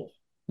same role.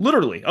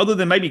 Literally, other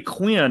than maybe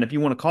Quinn, if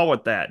you want to call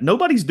it that.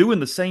 Nobody's doing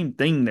the same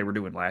thing they were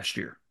doing last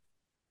year.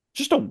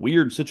 Just a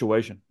weird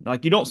situation.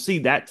 Like you don't see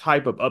that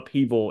type of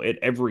upheaval at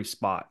every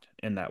spot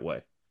in that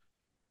way.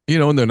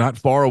 And they're not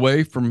far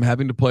away from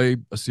having to play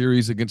a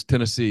series against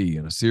Tennessee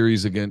and a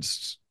series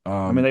against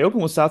I mean, they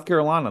opened with South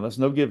Carolina. That's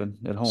no given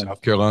at home.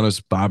 South Carolina's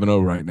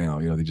 5-0 right now.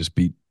 They just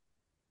beat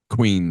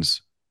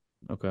Queens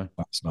Okay.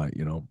 last night,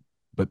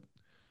 but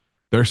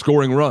they're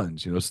scoring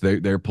runs, so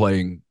they're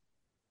playing.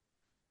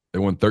 They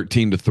won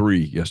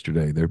 13-3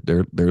 yesterday.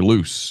 They're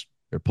loose.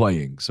 They're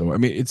playing. So I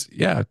mean, it's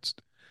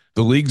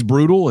the league's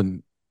brutal, and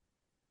you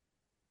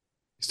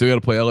still got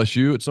to play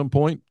LSU at some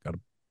point. Got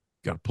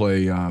to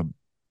play.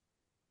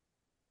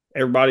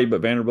 Everybody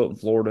but Vanderbilt and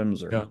Florida and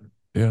Missouri. Yeah,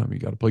 yeah. I mean,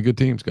 got to play good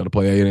teams. Got to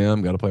play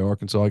A&M. Got to play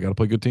Arkansas. Got to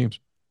play good teams.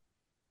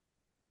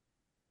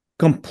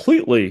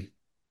 Completely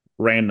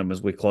random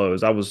as we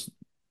close.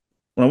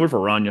 When I went for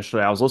a run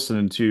yesterday, I was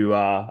listening to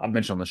I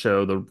mentioned on the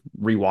show the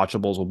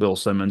rewatchables with Bill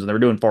Simmons, and they were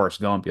doing Forrest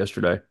Gump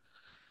yesterday.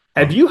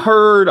 Have Oh, you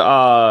heard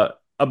about?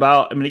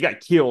 I mean, he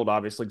got killed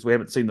obviously because we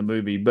haven't seen the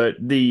movie, but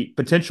the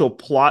potential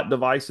plot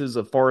devices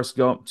of Forrest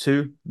Gump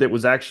 2 that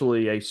was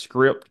actually a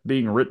script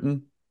being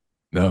written.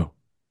 no,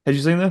 Have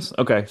you seen this?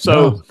 Okay, no,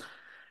 so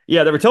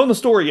yeah, they were telling the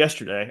story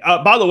yesterday.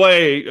 By the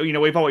way,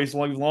 we've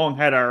long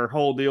had our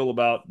whole deal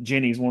about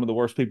Jenny's one of the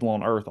worst people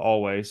on earth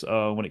always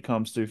when it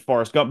comes to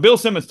Forrest Gump. Bill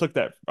Simmons took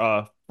that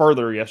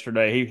further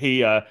yesterday.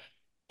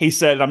 He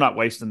said, I'm not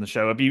wasting the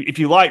show. If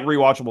you like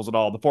rewatchables at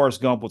all, the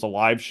Forrest Gump was a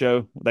live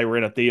show. They were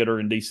in a theater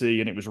in DC,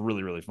 and it was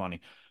really, really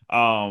funny.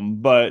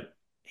 But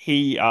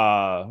he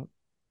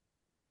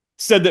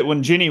said that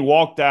when Jenny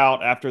walked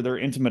out after their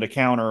intimate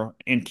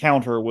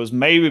encounter was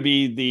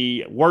maybe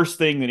the worst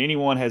thing that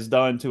anyone has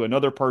done to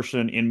another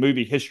person in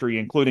movie history,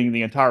 including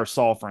the entire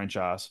Saw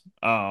franchise.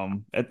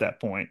 At that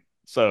point,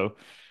 so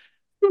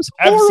It was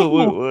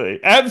horrible.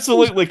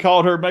 absolutely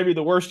called her maybe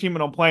the worst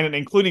human on planet,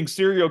 including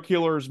serial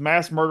killers,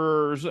 mass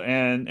murderers,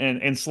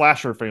 and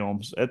slasher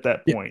films at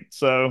that Yeah. point.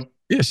 So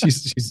Yeah,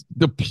 she's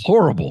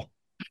deplorable,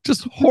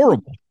 just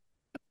horrible.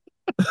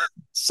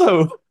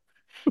 so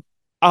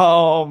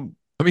I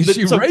mean,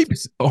 she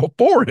rapes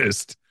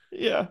Forrest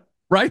yeah.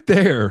 right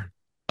there.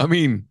 I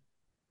mean,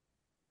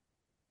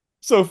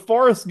 So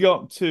Forrest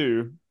Gump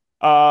 2,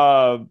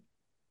 it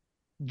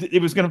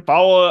was going to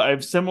follow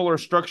a similar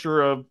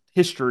structure of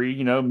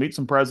history, meet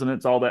some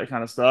presidents, all that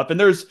kind of stuff. And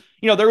there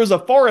was a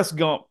Forrest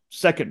Gump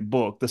second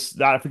book.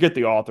 I forget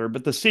the author,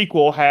 but the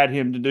sequel had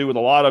him to do with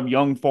a lot of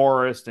young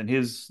Forrest and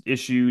his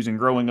issues and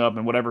growing up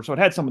and whatever. So it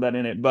had some of that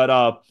in it.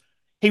 But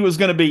he was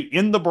going to be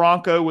in the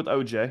Bronco with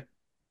OJ.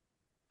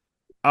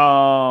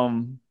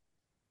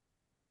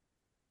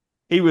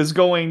 He was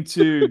going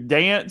to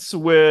dance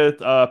with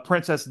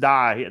Princess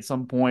Di at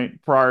some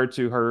point prior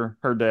to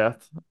her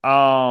death.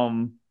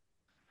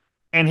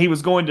 And he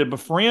was going to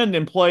befriend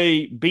and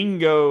play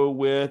bingo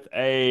with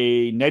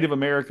a Native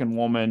American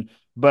woman,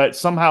 but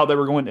somehow they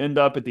were going to end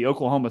up at the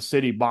Oklahoma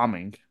City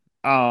bombing.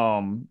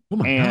 oh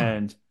my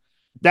And God.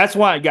 that's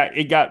why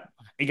it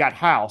got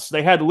housed.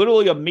 They had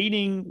literally a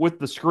meeting with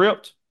the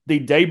script the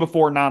day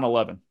before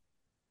 9/11.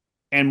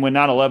 And when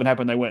 9/11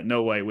 happened, they went,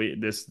 no way.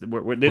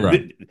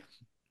 Right.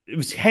 It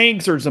was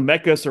Hanks or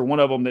Zemeckis or one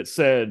of them that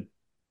said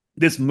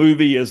this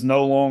movie is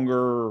no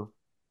longer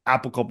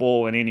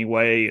applicable in any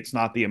way. It's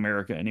not the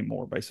America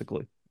anymore,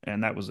 basically.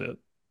 And that was it.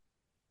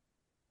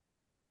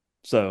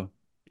 So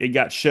it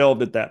got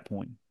shelved at that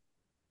point.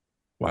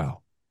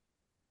 Wow.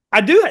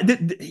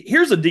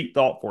 Here's a deep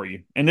thought for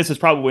you. And this is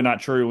probably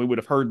not true. We would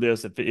have heard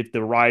this if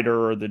the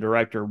writer or the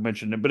director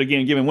mentioned it. But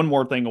again, giving one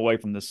more thing away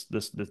from this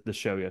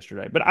show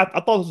yesterday. But I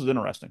thought this was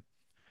interesting.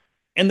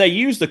 And they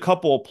used a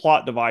couple of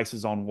plot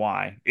devices on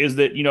why. Is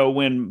that,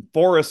 when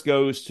Forrest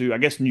goes to, I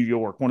guess, New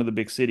York, one of the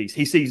big cities,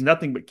 he sees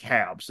nothing but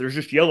cabs. There's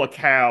just yellow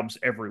cabs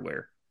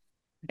everywhere.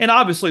 And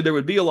obviously there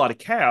would be a lot of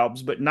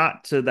cabs, but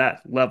not to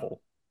that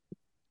level.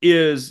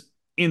 Is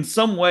in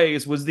some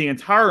ways was the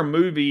entire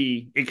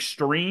movie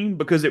extreme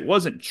because it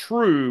wasn't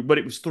true, but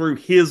it was through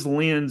his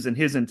lens and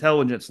his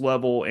intelligence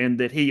level, and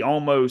that he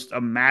almost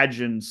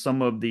imagined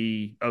some of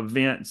the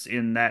events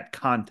in that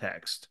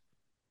context.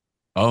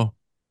 Oh,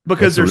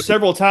 because there's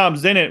several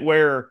times in it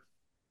where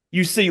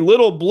you see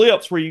little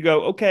blips where you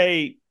go,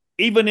 okay,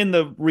 even in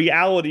the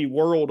reality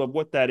world of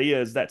what that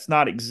is, that's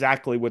not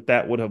exactly what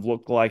that would have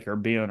looked like or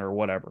been or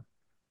whatever.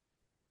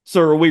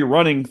 So are we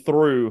running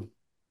through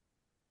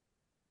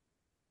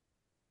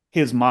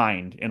his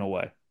mind in a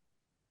way?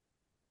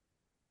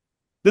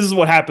 This is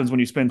what happens when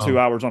you spend 2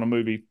 hours on a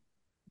movie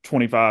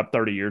 25,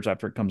 30 years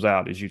after it comes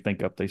out, is you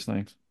think up these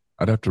things.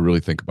 I'd have to really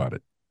think about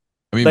it.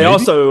 I mean, they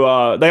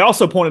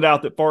also pointed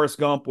out that Forrest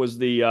Gump was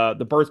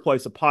the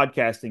birthplace of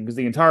podcasting, because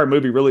the entire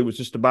movie really was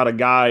just about a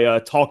guy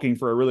talking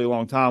for a really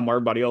long time while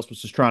everybody else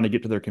was just trying to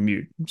get to their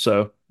commute.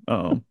 So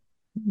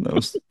that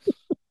was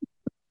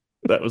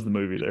the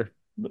movie there.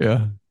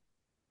 Yeah.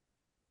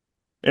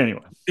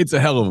 Anyway, it's a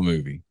hell of a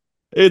movie.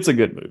 It's a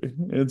good movie.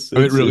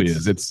 It really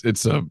is.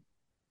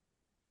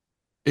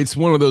 It's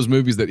one of those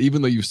movies that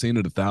even though you've seen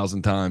it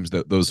 1,000 times,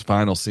 that those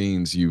final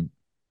scenes you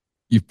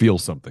feel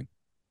something.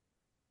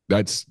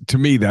 To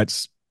me,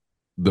 that's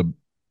the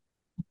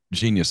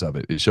genius of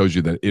it. It shows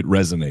you that it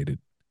resonated.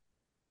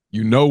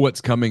 You know what's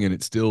coming, and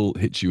it still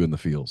hits you in the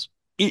feels.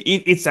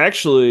 It's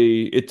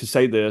actually, to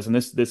say this, and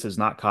this is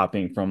not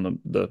copying from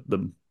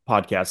the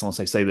podcast unless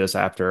I say this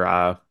after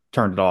I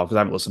turned it off, because I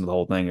haven't listened to the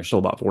whole thing. There's still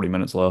about 40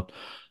 minutes left.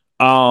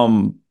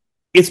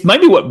 It's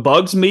maybe what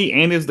bugs me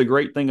and is the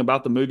great thing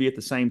about the movie at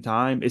the same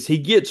time, is he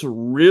gets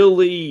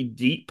really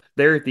deep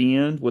there at the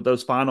end with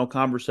those final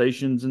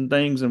conversations and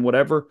things and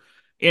whatever.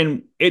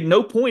 And at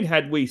no point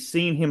had we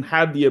seen him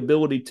have the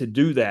ability to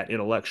do that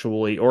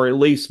intellectually, or at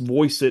least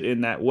voice it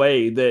in that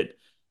way, that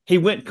he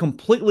went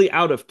completely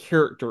out of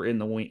character at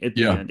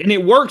the end. And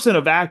it works in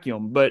a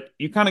vacuum, but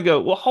you kind of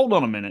go, well, hold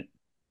on a minute.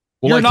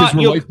 Well, his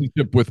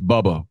relationship with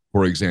Bubba,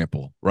 for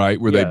example,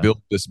 right? Where they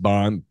built this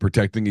bond,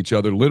 protecting each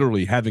other,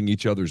 literally having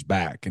each other's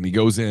back. And he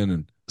goes in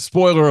and,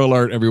 spoiler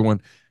alert,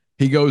 everyone,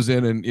 he goes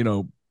in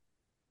and,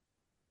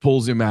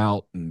 pulls him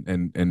out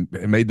and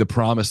made the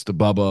promise to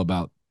Bubba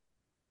about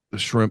the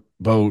shrimp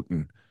boat,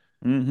 and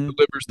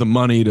delivers the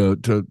money to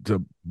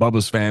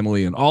Bubba's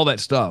family and all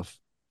that stuff.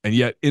 And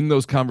yet in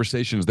those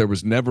conversations, there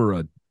was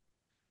never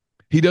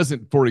he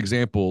doesn't, for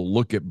example,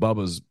 look at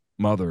Bubba's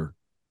mother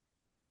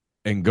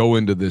and go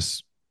into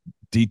this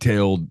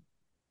detailed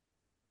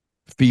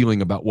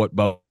feeling about what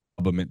Bubba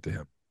meant to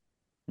him.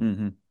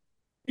 Mm-hmm.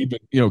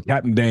 Even,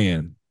 Captain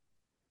Dan,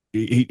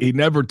 he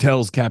never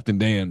tells Captain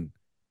Dan,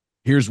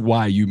 here's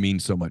why you mean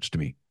so much to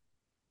me.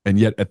 And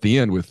yet at the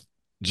end with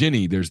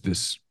Jenny, there's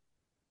this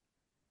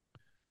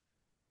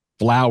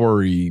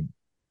flowery,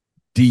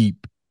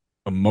 deep,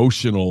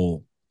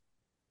 emotional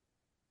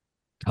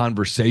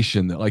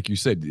conversation that, like you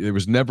said, there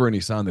was never any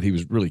sign that he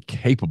was really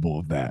capable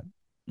of that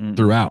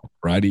throughout,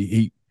 right?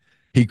 He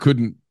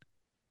couldn't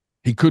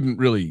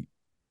really,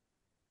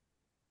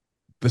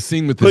 the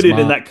scene with put his it mom,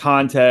 in that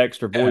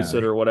context or voice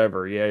it or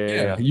whatever.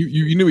 Yeah.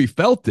 You knew he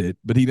felt it,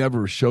 but he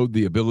never showed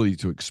the ability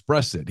to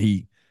express it.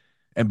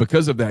 And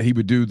because of that, he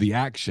would do the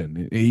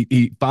action.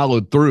 He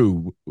followed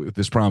through with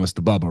this promise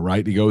to Bubba,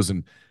 right? He goes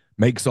and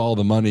makes all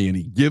the money, and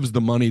he gives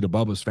the money to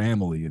Bubba's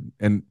family,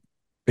 and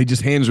he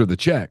just hands her the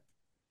check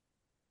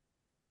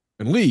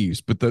and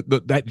leaves. But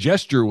that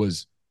gesture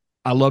was,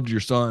 I loved your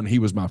son. He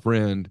was my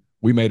friend.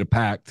 We made a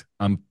pact.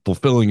 I'm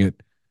fulfilling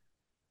it.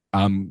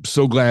 I'm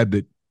so glad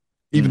that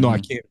even though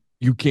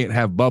you can't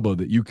have Bubba,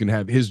 that you can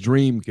have his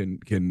dream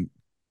can.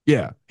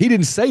 Yeah. He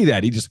didn't say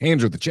that. He just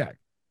hands her the check.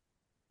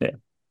 Yeah.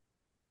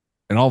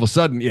 And all of a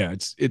sudden,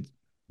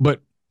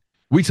 but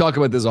we talk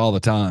about this all the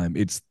time.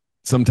 It's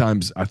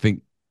sometimes, I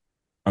think,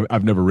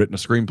 I've never written a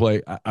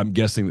screenplay. I'm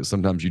guessing that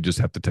sometimes you just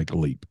have to take a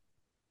leap.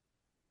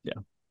 Yeah.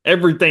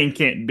 Everything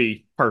can't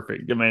be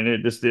perfect. I mean,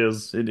 it just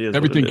is. It is.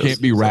 Everything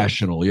can't be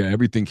rational. Yeah.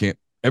 Everything can't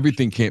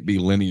be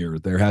linear.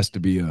 There has to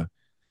be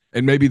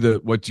and maybe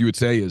what you would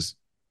say is,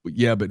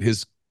 yeah, but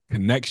his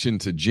connection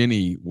to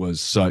Jenny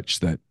was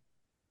such that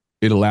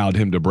it allowed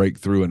him to break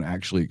through and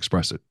actually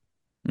express it.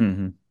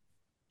 Mm-hmm.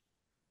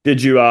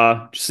 Did you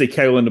see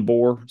Kalen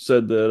DeBoer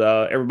said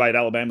that everybody at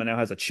Alabama now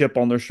has a chip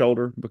on their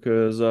shoulder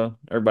because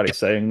everybody's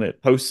saying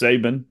that post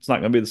Saban it's not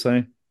going to be the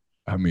same.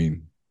 I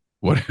mean,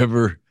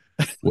 whatever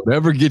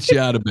gets you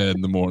out of bed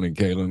in the morning,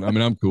 Kalen. I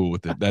mean, I'm cool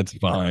with it. That's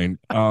fine.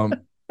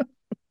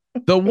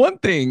 The one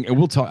thing,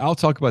 and I'll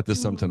talk about this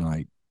some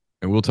tonight,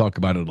 and we'll talk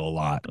about it a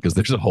lot because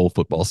there's a whole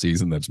football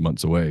season that's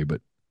months away.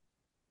 But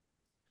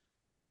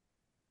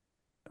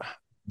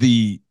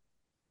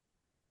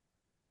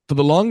for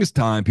the longest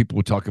time, people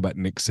would talk about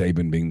Nick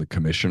Saban being the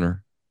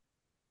commissioner.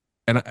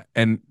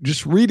 And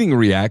just reading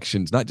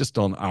reactions, not just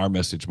on our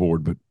message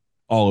board, but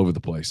all over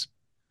the place.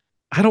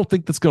 I don't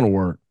think that's going to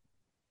work.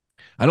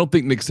 I don't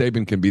think Nick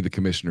Saban can be the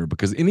commissioner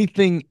because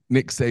anything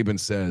Nick Saban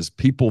says,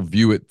 people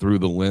view it through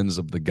the lens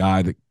of the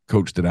guy that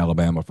coached at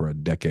Alabama for a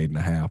decade and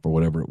a half or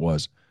whatever it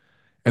was.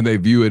 And they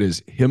view it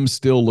as him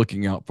still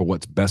looking out for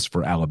what's best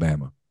for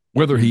Alabama.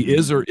 Whether he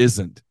is or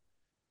isn't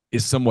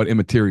is somewhat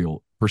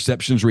immaterial.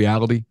 Perception's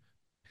reality.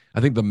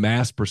 I think the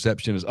mass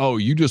perception is, oh,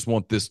 you just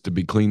want this to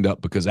be cleaned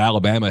up because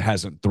Alabama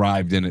hasn't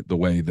thrived in it the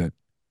way that.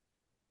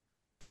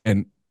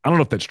 And I don't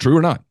know if that's true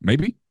or not.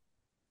 Maybe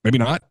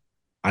not.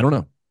 I don't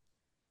know.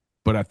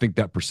 But I think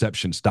that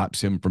perception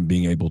stops him from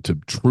being able to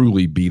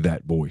truly be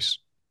that voice.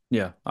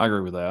 Yeah, I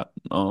agree with that.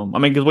 I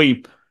mean, because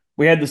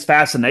we had this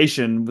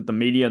fascination with the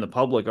media and the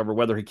public over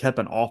whether he kept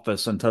an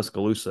office in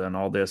Tuscaloosa and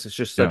all this. It's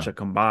just such a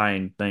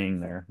combined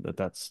thing there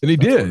that's. And he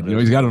that's did.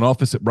 He's got an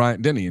office at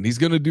Bryant-Denny, and he's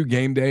going to do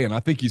game day, and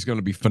I think he's going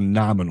to be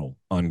phenomenal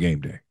on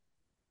game day.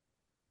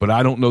 But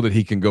I don't know that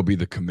he can go be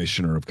the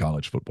commissioner of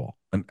college football.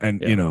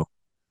 And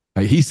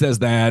he says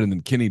that, and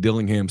then Kenny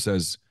Dillingham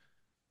says,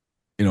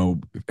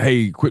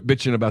 hey, quit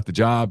bitching about the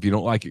job. If you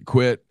don't like it,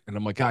 quit. And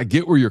I'm like, I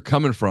get where you're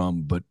coming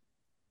from, but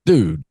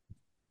dude,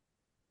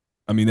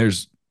 I mean,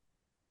 there's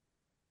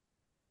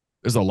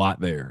a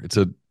lot there. It's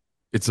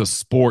a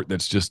sport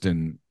that's just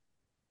in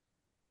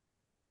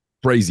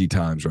crazy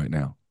times right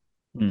now.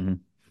 Mm-hmm.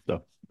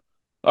 So,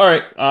 all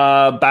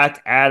right,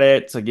 back at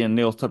it again.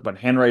 Neil's talked about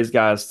hand raise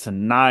guys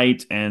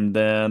tonight, and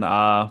then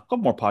a couple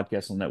more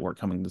podcasts on the network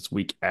coming this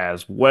week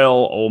as well.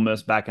 Ole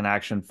Miss back in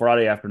action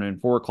Friday afternoon,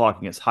 4:00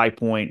 against High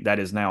Point. That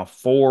is now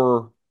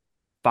 4,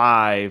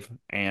 5,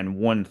 and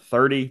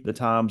 1:30 the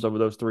times over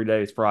those 3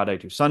 days, Friday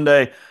to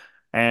Sunday.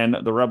 And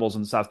the Rebels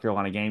and the South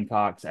Carolina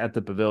Gamecocks at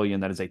the Pavilion.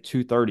 That is a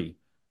 2:30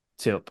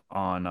 tip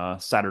on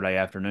Saturday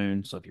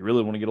afternoon. So if you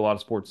really want to get a lot of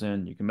sports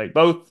in, you can make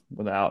both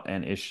without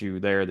an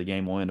issue there. The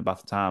game will end about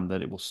the time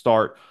that it will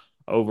start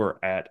over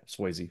at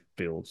Swayze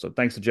Field. So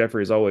thanks to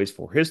Jeffrey, as always,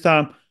 for his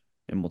time.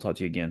 And we'll talk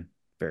to you again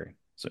very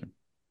soon.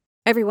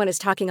 Everyone is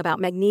talking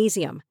about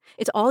magnesium.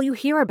 It's all you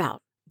hear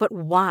about. But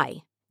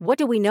why? What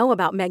do we know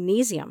about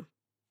magnesium?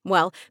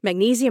 Well,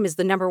 magnesium is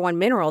the #1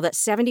 mineral that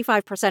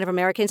 75% of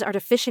Americans are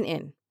deficient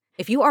in.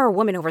 If you are a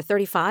woman over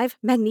 35,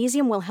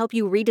 magnesium will help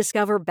you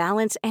rediscover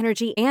balance,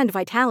 energy, and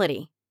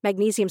vitality.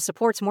 Magnesium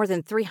supports more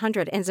than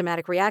 300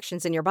 enzymatic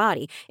reactions in your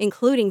body,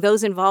 including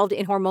those involved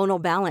in hormonal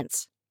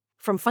balance.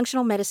 From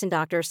functional medicine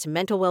doctors to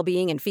mental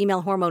well-being and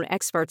female hormone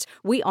experts,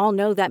 we all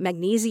know that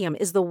magnesium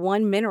is the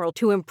one mineral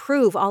to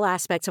improve all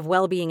aspects of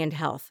well-being and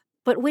health.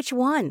 But which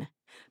one?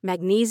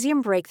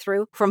 Magnesium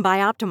Breakthrough from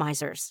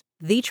Bioptimizers,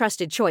 the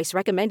trusted choice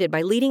recommended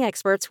by leading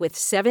experts with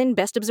 7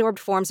 best-absorbed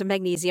forms of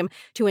magnesium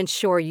to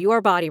ensure your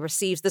body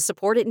receives the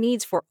support it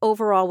needs for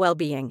overall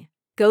well-being.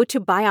 Go to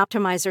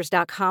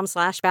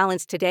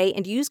bioptimizers.com/balance today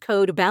and use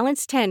code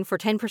BALANCE10 for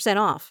 10%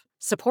 off.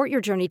 Support your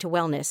journey to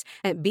wellness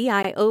at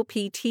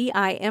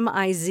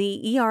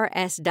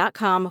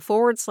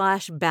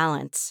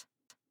bioptimizers.com/balance.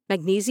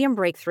 Magnesium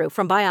Breakthrough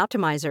from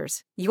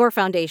Bioptimizers, your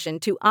foundation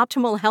to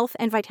optimal health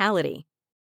and vitality.